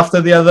straight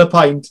after the other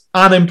pint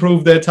and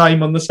improved their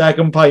time on the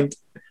second pint.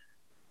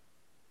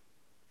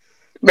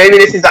 Maybe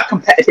this is that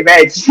competitive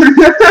edge.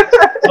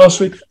 Oh,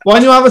 sweet. Why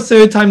don't you have a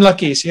third time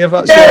lucky? See if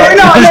that's No. I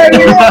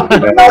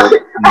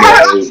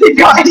haven't actually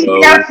got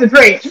anything else to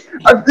drink.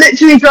 I've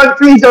literally drunk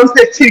 3 John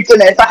Smith 2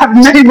 Guinness. I have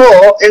no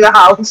more in the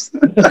house.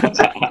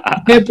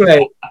 Fair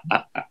play.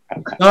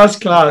 That's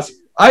class.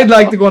 I'd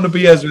like to go on the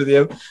beers with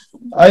you.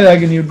 I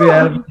reckon you'd be a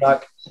hell of a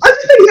crack. I'm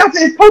just thinking after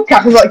this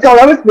podcast, I was like, God,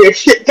 I must be a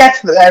shit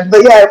guest for them.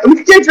 But yeah, we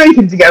could go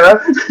drinking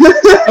together.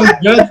 Oh,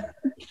 good.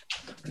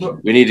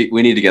 We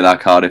need to get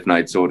that Cardiff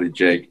night sorted,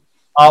 Jake.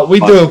 We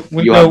do.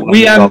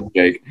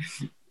 Jake.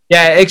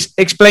 Yeah,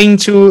 explain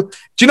to...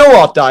 Do you know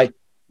what, Di?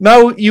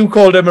 Now you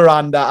called her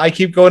Miranda. I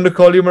keep going to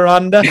call you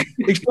Miranda.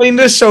 Explain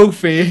to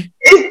Sophie.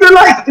 It's the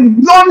like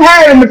blonde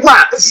hair and the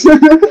plaits.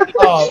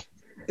 Oh,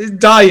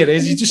 Di it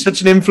is. You're just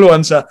such an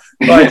influencer.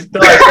 Right,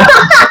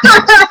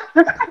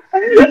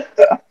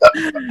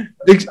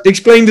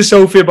 explain to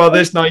Sophie about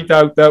this night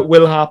out that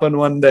will happen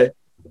one day.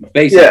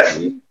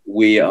 Basically,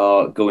 we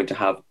are going to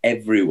have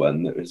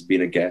everyone that has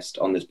been a guest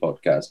on this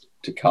podcast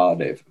to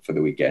Cardiff for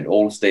the weekend,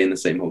 all stay in the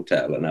same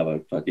hotel and have a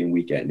fucking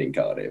weekend in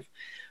Cardiff.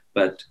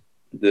 But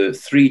the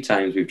 3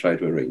 times we've tried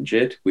to arrange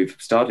it, we've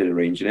started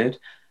arranging it,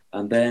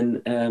 and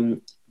then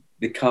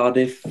the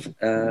Cardiff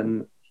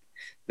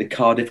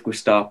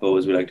Gestapo,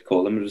 as we like to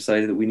call them, have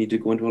decided that we need to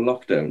go into a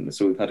lockdown.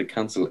 So we've had to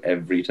cancel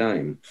every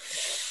time.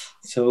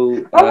 So,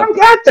 I'm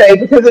glad though,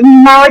 because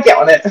now I get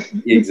on it.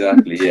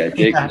 Exactly, yeah.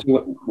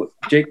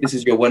 Jake, this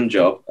is your one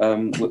job.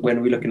 When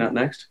are we looking at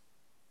next?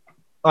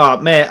 Oh,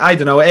 mate, I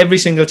don't know. Every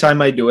single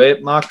time I do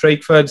it, Mark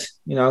Drakeford,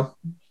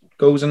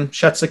 goes and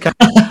shuts the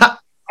camera.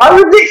 I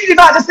was literally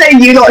about to say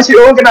you lot should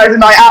organise a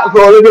night out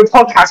for all of your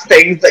podcast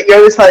things, but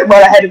you're just like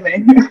well ahead of me.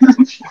 Can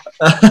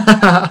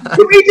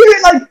we do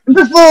it like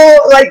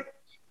before like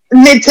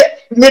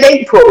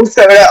mid-April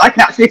so that I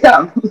can actually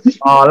come?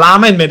 Oh,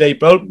 I'm in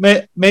mid-April.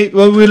 Well,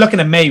 we're looking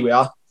at May, we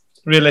are,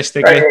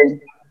 realistically. Right.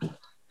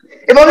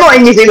 If I'm not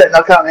in New Zealand,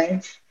 I'll come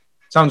in.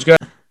 Sounds good.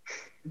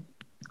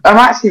 I'm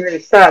actually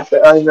really sad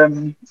that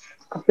I'm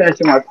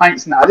finishing my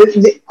pints now.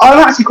 I'm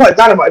actually quite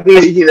glad about being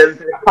in New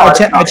Zealand. I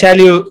tell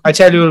you,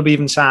 it'll be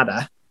even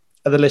sadder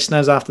for the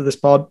listeners after this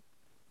pod.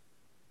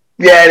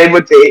 Yeah, they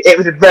would be. It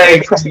was a very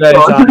depressing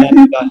pod.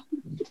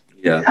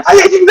 Yeah.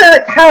 I think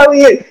that how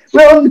we're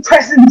on the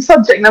present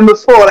subject number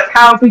 4. Like,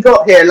 how have we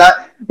got here? Like,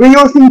 we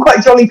all seem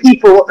quite jolly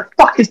people. What the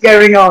fuck is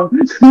going on?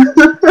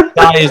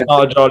 That is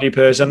not a jolly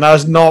person.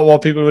 That's not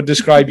what people would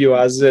describe you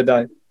as, is it?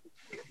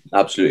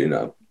 Absolutely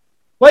not.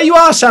 Well, you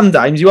are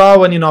sometimes. You are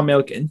when you're not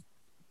milking.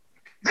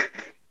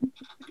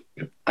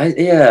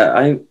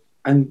 I'm.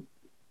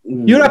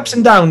 Your ups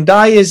and downs.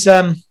 Di is,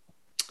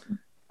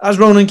 as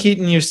Ronan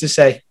Keating used to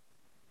say,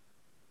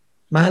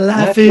 my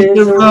life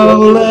is a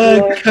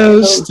roller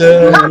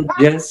coaster.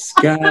 Just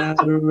gotta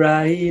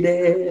ride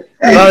it.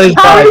 How many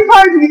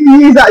times did you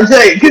use that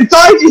joke? Because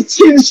Di just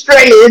tuned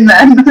straight in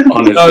then.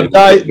 Honestly, No,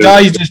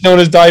 Di is just known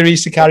as Di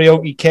Reese, the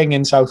karaoke king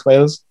in South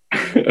Wales.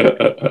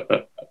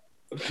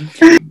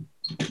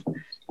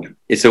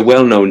 It's a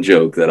well-known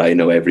joke that I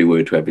know every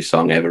word to every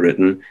song ever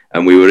written.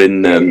 And we were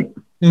in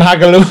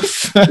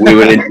Magaluf. we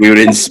were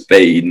in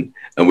Spain,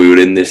 and we were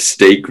in this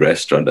steak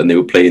restaurant, and they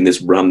were playing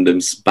this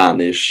random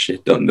Spanish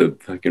shit on the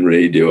fucking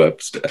radio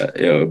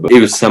upstairs. But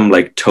it was some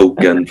like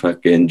token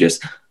fucking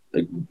just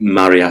like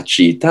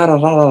mariachi, da da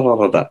da da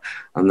da da.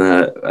 And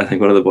I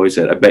think one of the boys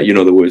said, "I bet you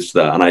know the words to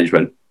that," and I just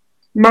went,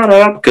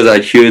 because I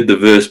heard the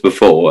verse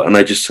before and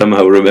I just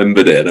somehow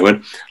remembered it, and I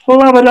went, no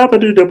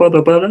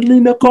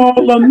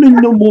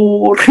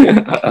more.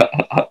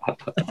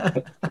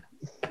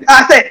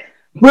 That's it.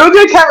 We'll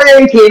do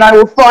karaoke and I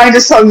will find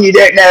a song you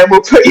don't know and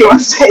we'll put you on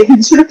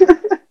stage.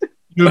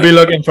 You'll be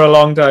looking for a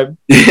long time.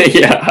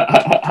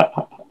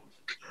 Yeah.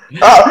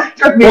 Oh,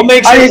 trust me, What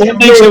makes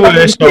it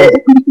worse, though?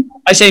 shit.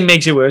 I say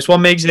makes it worse. What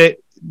makes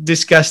it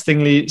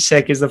disgustingly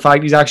sick is the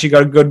fact he's actually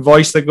got a good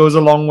voice that goes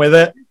along with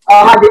it.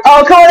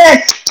 Oh, come on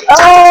in.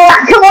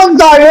 Oh, come on,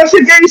 Di. What's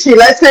your go-to?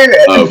 Let's hear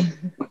it. Oh.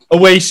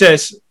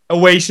 Oasis.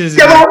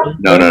 Come on.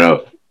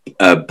 No.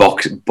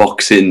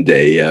 Boxing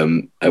Day.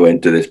 I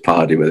went to this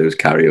party where there was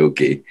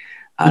karaoke.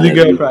 With your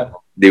girlfriend.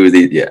 There were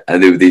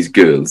these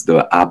girls that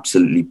were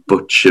absolutely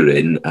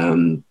butchering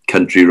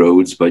Country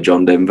Roads by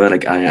John Denver.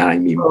 Like I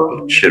mean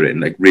butchering,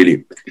 like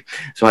really.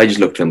 So I just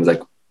looked at them and was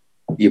like,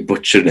 "You're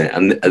butchering it,"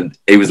 and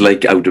it was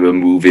like out of a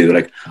movie. They're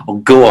like, "Oh,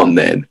 go on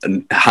then,"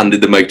 and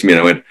handed the mic to me,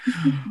 and I went,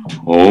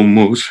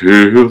 "Almost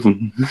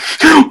heaven,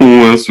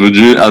 West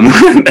Virginia."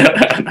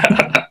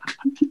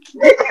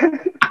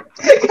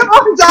 Come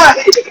on, Di.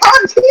 You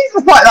can't tease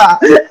us like that.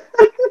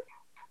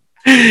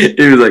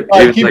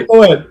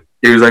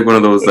 It was like one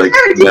of those like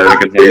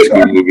American high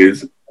school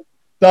movies.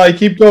 Di,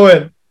 keep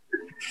going.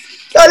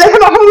 Let's have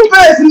a whole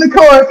verse in the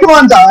chorus. Come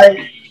on,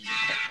 Di.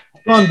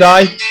 Come on,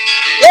 Di.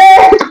 Yeah!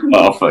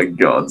 Oh, for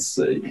God's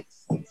sake.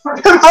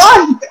 Come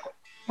on.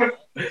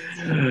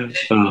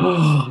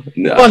 Oh,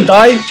 no. Come on,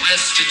 Di.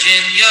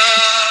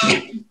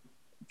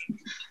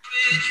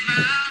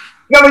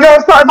 Yeah, we're going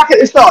to start back at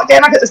the start.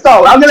 Get back at the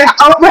start.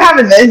 We're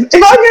having this.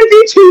 If I'm going to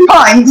do 2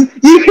 pints,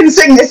 you can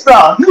sing this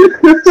song.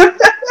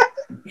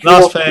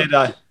 That's fair,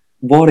 Di.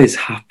 What is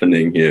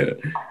happening here?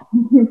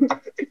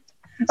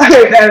 I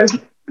don't know.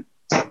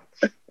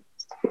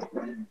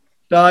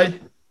 Di,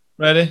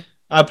 ready?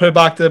 I'll put it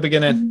back to the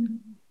beginning.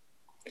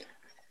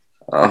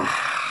 Oh,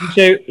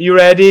 Okay, you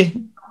ready?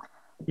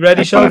 You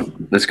ready,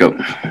 Sean? let's go.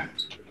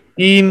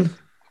 1,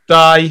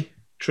 2,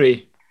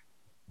 3.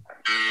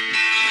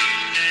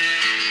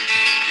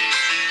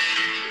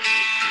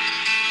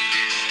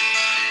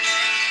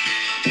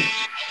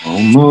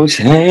 Almost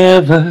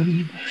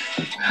heaven,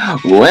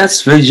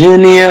 West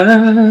Virginia,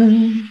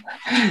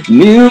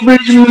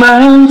 Newbridge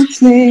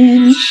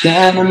Mountain,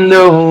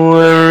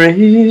 Shenandoah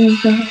River.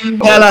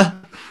 Acapella.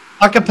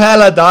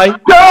 Acapella, Di.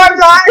 Go on,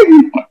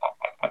 Di.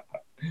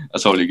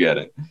 That's all you get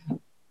it.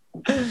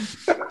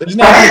 Isn't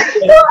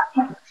that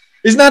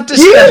You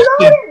disgusting?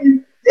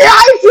 know.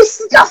 Yeah, it's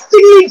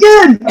disgustingly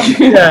good.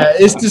 Yeah,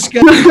 it's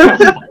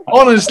disgusting.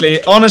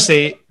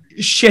 honestly,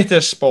 shit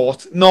at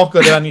sport. Not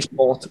good at any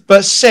sport.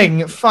 But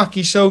sing, fuck,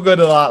 he's so good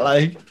at that,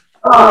 like.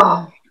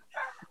 Oh,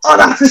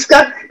 that's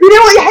disgusting. You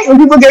know what you hate when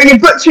people going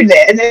and butchering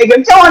it and they go,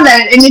 go on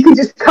then, and you can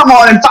just come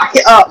on and back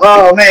it up.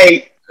 Oh,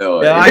 mate.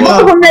 Oh, Yeah, I It's know.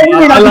 someone naming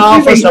I like laugh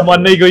a at thing.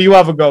 someone, they go, you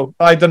have a go.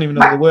 I don't even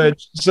know the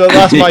words. So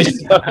that's my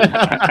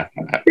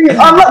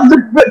I'm not the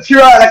butcherer.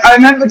 Like, I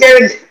remember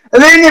going, I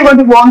only went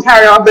to one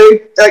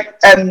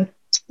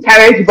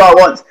karaoke bar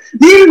once.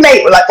 Me and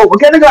mate were like, oh, we're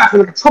going to go out for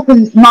like a proper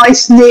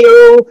nice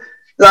meal.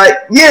 Like,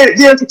 you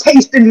know, the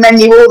tasting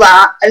menu, all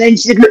that. And then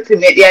she just looked at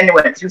me at the end and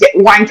went, "So we get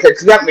wankered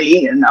because we haven't really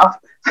eaten enough."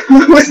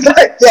 I was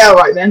like, yeah, all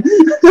right then.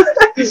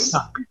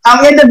 And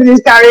we ended up in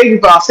this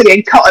karaoke bar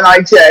singing Cotton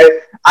Eye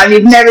Joe. And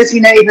you've never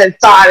seen anything as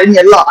bad in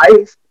your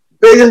life.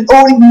 But there's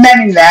all these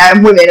men in there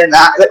and women and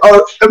that. Like,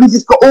 oh, and we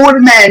just got all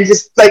the men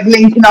just like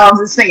linking arms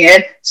and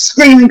singing,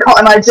 screaming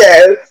Cotton Eye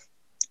Joe.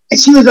 And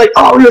she was like,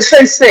 oh, you're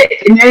so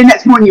sick. And then the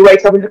next morning you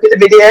wake up and look at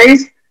the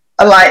videos.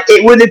 And like,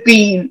 it would have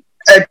been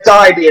a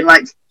die being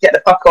like, get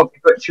the fuck off,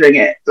 you're butchering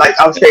it. Like,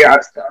 I'll show you how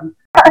it's done.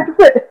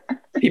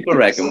 People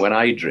reckon when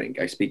I drink,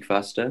 I speak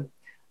faster.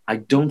 I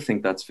don't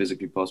think that's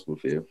physically possible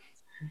for you.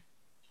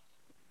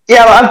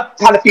 Yeah, well,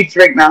 I've had a few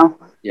drink now.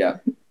 Yeah.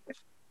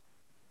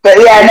 But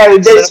yeah, no,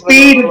 the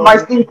speed of my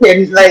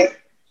speaking,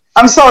 like,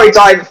 I'm sorry,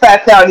 Di, but fair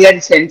play on the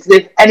editing. Because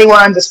if anyone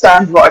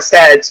understands what I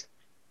said,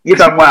 you've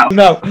done well.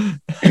 No. How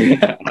do you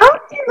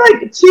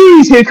like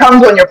choose who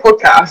comes on your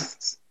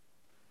podcast?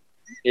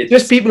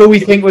 Just people who we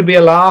think would be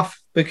a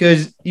laugh,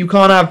 because you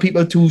can't have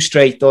people too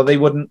straight or they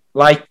wouldn't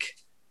like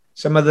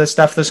some of the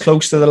stuff that's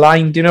close to the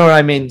line. Do you know what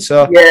I mean?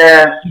 So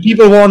Yeah.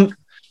 people want,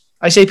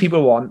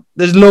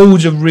 there's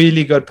loads of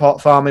really good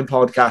pot farming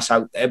podcasts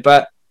out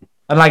there,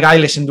 and like I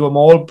listen to them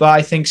all, but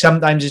I think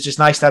sometimes it's just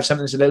nice to have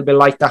something that's a little bit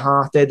lighter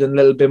hearted and a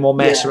little bit more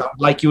mess around,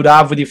 like you would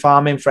have with your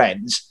farming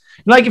friends.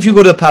 Like if you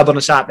go to the pub on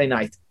a Saturday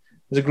night,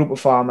 there's a group of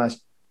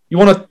farmers. You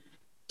want to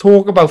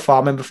talk about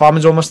farming, but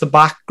farming's almost the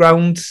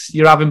background.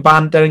 You're having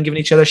banter and giving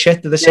each other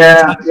shit at the same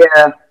time.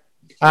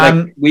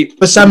 Yeah.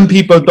 But some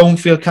people don't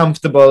feel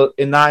comfortable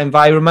in that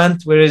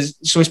environment, so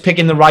it's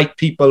picking the right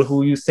people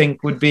who you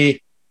think would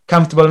be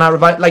comfortable in that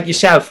environment. Like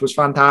yourself was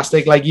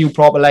fantastic. Like you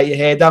proper let your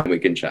hair down. We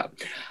can chat.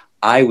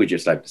 I would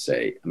just like to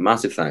say a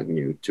massive thank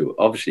you to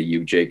obviously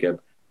you,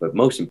 Jacob, but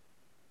most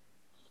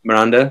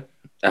Miranda.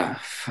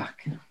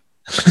 Fuck.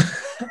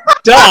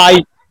 Die.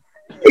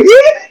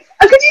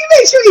 Could you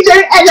make sure you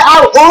don't edit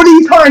out all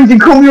these times and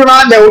call me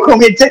Miranda or call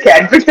me a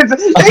dickhead? Because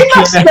they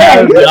must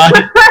stay.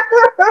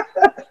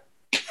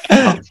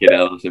 You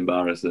know, that's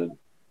embarrassing.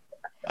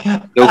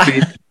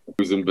 Sophie,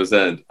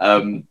 1000%.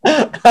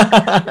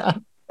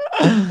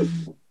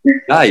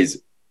 Guys,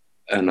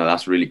 oh no,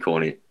 that's really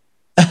corny.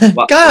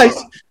 Guys.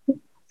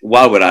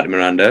 While we're at it,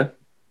 Miranda.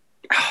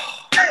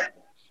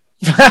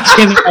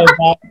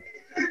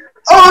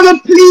 Oh, no,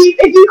 please,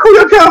 if you call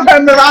your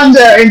girlfriend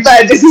Miranda in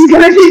bed, this is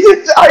going to be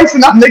just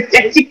icing on the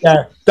cake.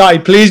 Yeah. Di,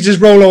 please just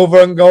roll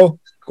over and go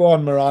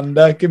on,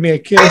 Miranda, give me a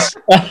kiss.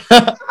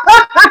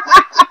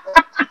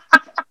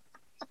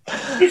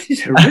 This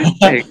is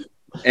horrific.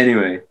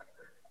 Anyway.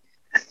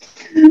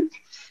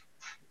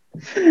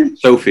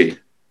 Sophie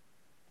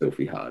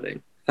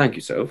Harding. Thank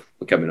you, Soph,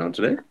 for coming on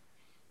today.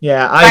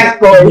 Yeah, I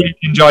really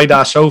enjoyed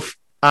our Soph.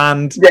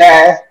 And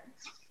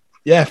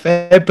yeah,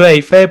 fair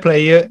play.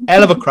 You're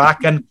hell of a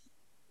crack, and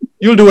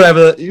you'll do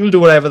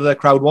whatever the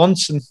crowd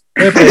wants. And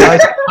fair play,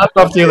 I'd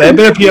love to you there.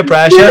 Bit of peer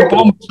pressure,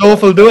 boom,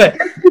 Soph will do it.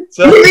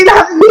 So You mean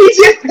that's the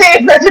easiest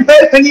peer pressure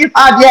person you've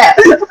had yet?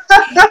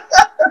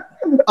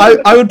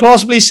 I would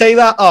possibly say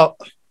that. Oh,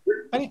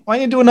 why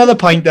don't you do another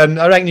pint then?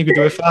 I reckon you could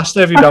do it faster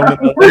if you don't.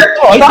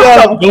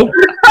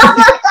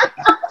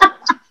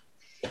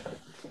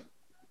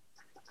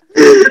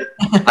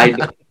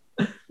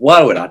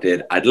 While we're at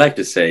it, I'd like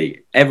to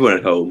say, everyone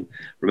at home,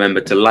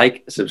 remember to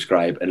like,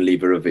 subscribe, and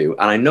leave a review.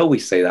 And I know we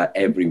say that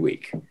every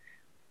week,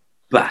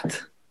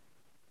 But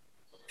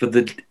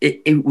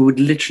it would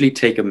literally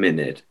take a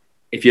minute.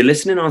 If you're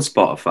listening on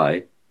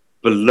Spotify,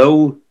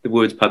 below the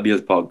words Pub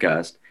Yields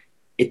Podcast,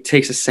 it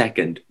takes a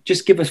second.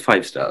 Just give us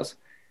 5 stars.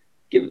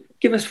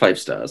 Give us 5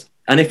 stars.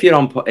 And if you're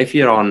on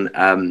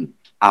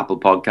Apple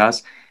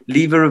Podcasts,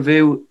 leave a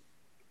review.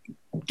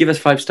 Give us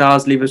 5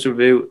 stars. Leave us a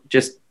review.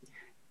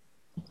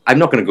 I'm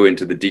not going to go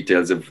into the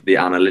details of the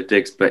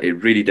analytics, but it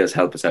really does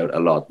help us out a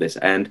lot this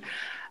end.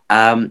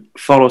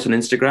 Follow us on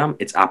Instagram.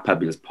 It's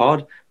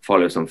 @PubYieldsPod.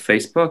 Follow us on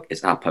Facebook.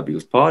 It's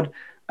 @PubYieldsPod.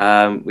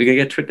 We gonna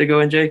get Twitter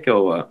going, Jake,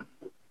 or what?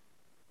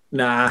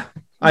 Nah,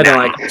 I don't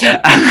like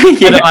it. I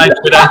don't like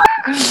Twitter.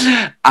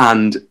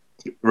 And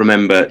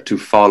remember to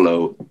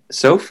follow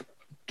Soph.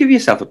 Give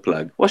yourself a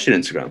plug. What's your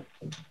Instagram?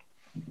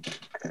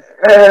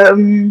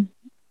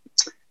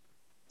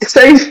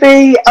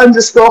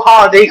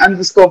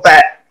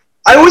 Sophie_Harding_bet.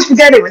 I always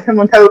forget it when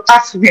someone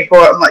asks me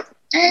for it. I'm like,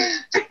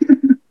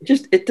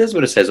 It does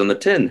what it says on the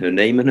tin. Her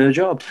name and her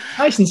job.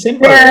 Nice and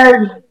simple.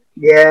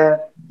 yeah,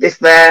 it's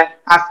there.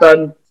 Have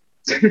fun.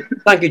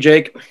 Thank you,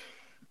 Jake.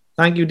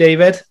 Thank you,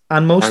 David.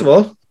 And most of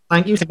all,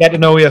 thank you for getting to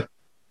know you.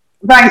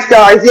 Thanks,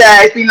 guys.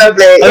 Yeah, it's been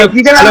lovely. If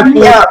you're going to have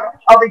me up,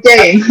 I'll be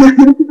game.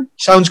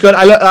 Sounds good.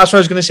 That's what I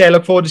was going to say. I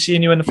look forward to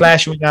seeing you in the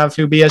flesh. We can have a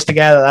few beers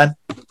together then.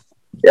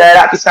 Yeah,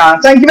 that'd be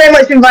sound. Thank you very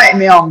much for inviting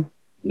me on.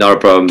 Not a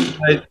problem.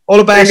 Right. All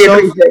the best.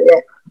 Really appreciate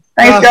it.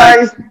 Thanks,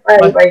 guys.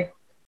 Bye. Bye.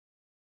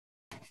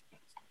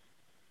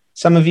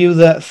 Some of you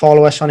that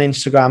follow us on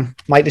Instagram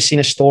might have seen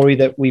a story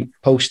that we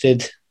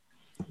posted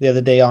the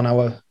other day on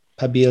our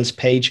Pub Yields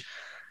page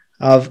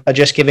of a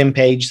Just Giving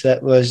page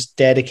that was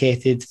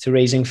dedicated to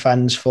raising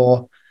funds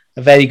for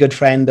a very good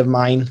friend of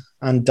mine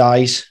and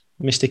Di's,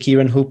 Mr.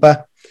 Kieran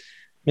Hooper.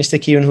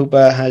 Mr. Kieran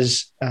Hooper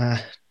has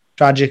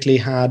tragically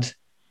had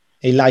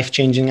a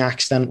life-changing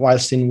accident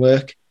whilst in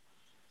work,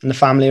 and the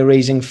family are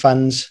raising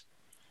funds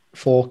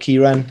for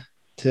Kieran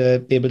to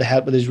be able to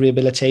help with his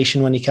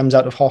rehabilitation when he comes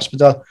out of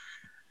hospital,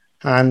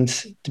 and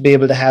to be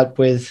able to help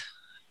with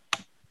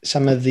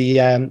some of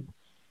the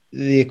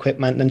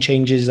equipment and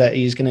changes that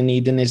he's going to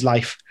need in his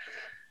life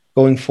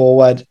going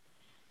forward.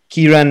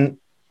 Kieran,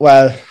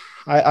 well,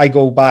 I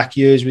go back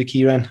years with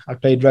Kieran. I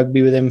played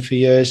rugby with him for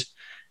years.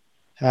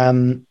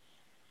 And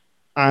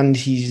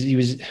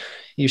he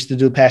used to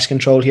do pest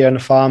control here on the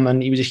farm,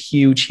 and he was a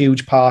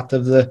huge part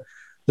of the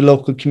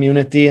local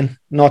community, and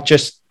not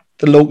just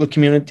the local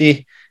community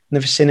in the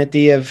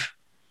vicinity of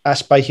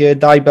us by here,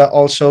 but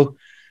also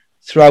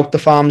throughout the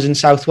farms in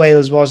South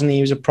Wales, wasn't he?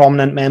 He was a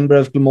prominent member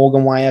of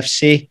Glamorgan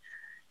YFC.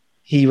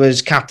 He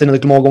was captain of the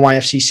Glamorgan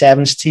YFC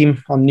Sevens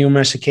team on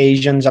numerous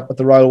occasions up at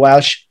the Royal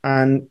Welsh,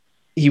 and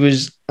he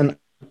was an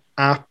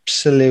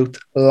absolute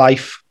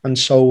life and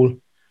soul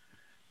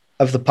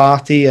of the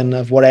party and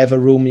of whatever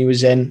room he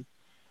was in.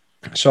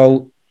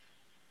 So,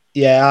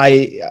 yeah,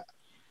 it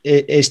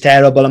is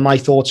terrible, and my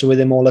thoughts are with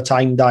him all the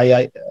time,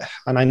 Di,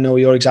 and I know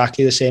you're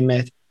exactly the same,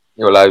 mate.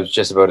 Well, I was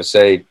just about to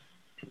say,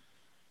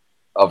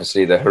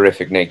 obviously the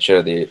horrific nature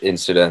of the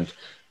incident,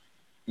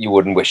 you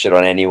wouldn't wish it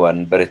on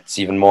anyone, but it's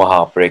even more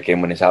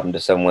heartbreaking when it's happened to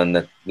someone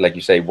that, like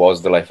you say,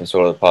 was the life and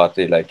soul of the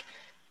party. Like,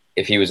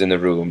 if he was in the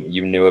room,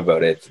 you knew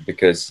about it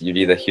because you'd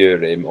either hear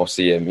him or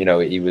see him. You know,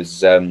 he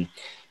wasn't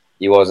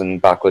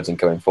backwards and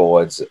coming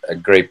forwards. A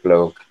great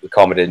bloke,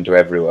 accommodating to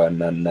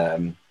everyone, and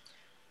I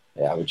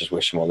would just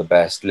wish him all the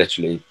best.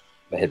 Literally,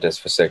 hit us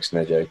for 6,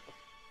 no Jake.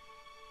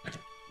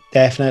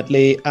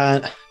 Definitely,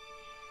 and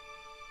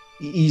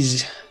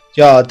this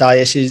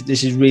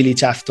is really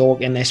tough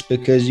talking this,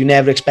 because you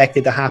never expect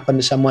it to happen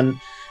to someone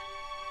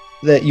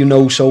that you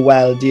know so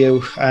well, do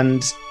you?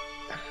 And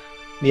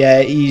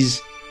yeah,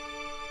 he's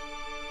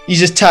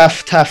a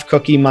tough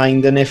cookie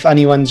mind, and if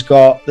anyone's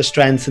got the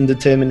strength and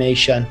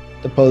determination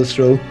to pull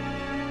through,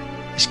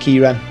 it's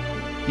Kieran.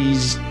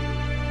 He's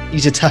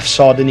a tough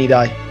sod, and he'd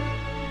die.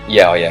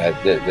 Yeah,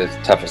 the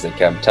tough as they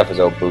come, tough as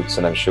old boots,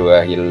 and I'm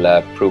sure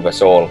he'll prove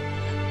us all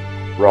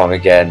wrong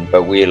again,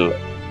 but we'll,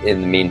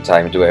 in the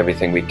meantime, do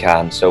everything we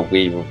can. So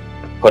we will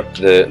put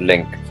the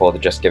link for the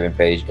Just Giving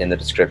page in the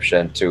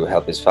description to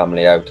help his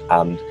family out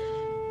and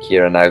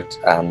Kieran out,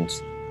 and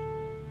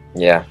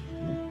yeah,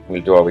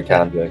 we'll do all we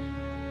can, Jake.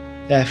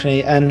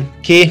 Definitely. And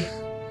Key,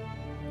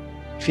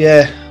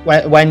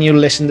 when you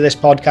listen to this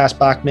podcast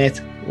back,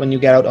 mate, when you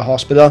get out of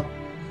hospital,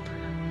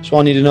 just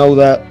want you to know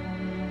that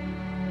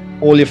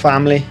all your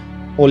family,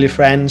 all your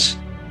friends,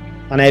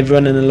 and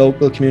everyone in the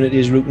local community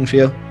is rooting for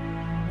you.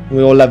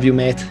 We all love you,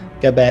 mate.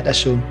 Get better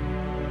soon.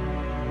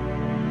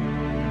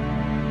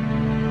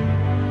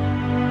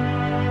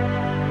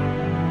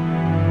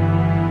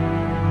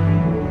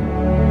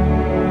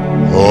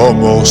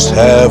 Almost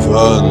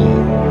heaven,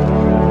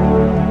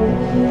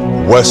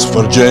 West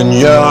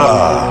Virginia,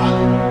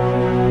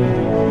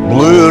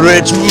 Blue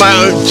Ridge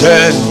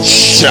Mountain,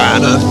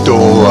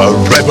 Shenandoah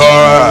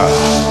River.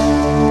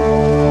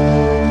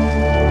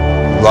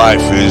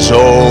 Life is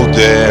old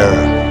there,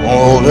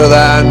 older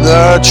than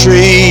the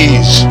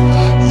trees,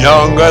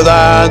 younger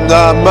than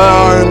the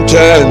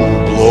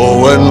mountain,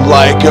 blowing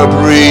like a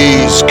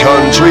breeze.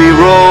 Country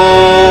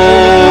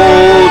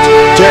roads,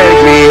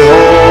 take me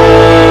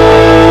home.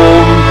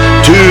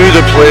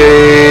 the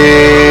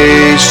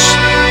place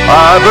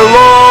I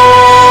belong.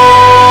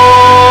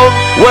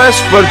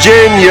 West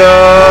Virginia,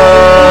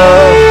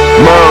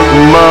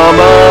 Mountain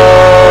Mama,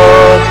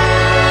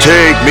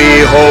 take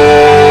me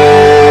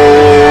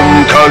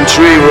home,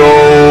 country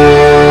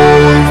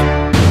road.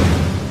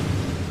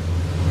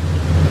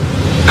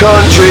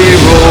 Country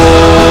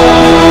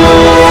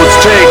roads,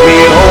 take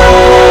me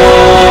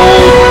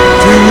home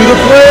to the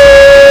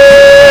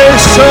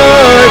place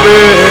I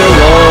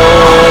belong.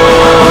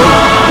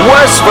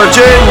 West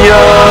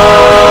Virginia,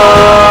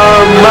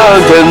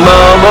 Mountain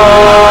Mama,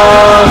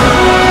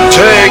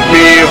 take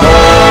me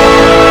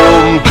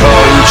home,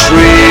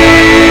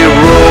 country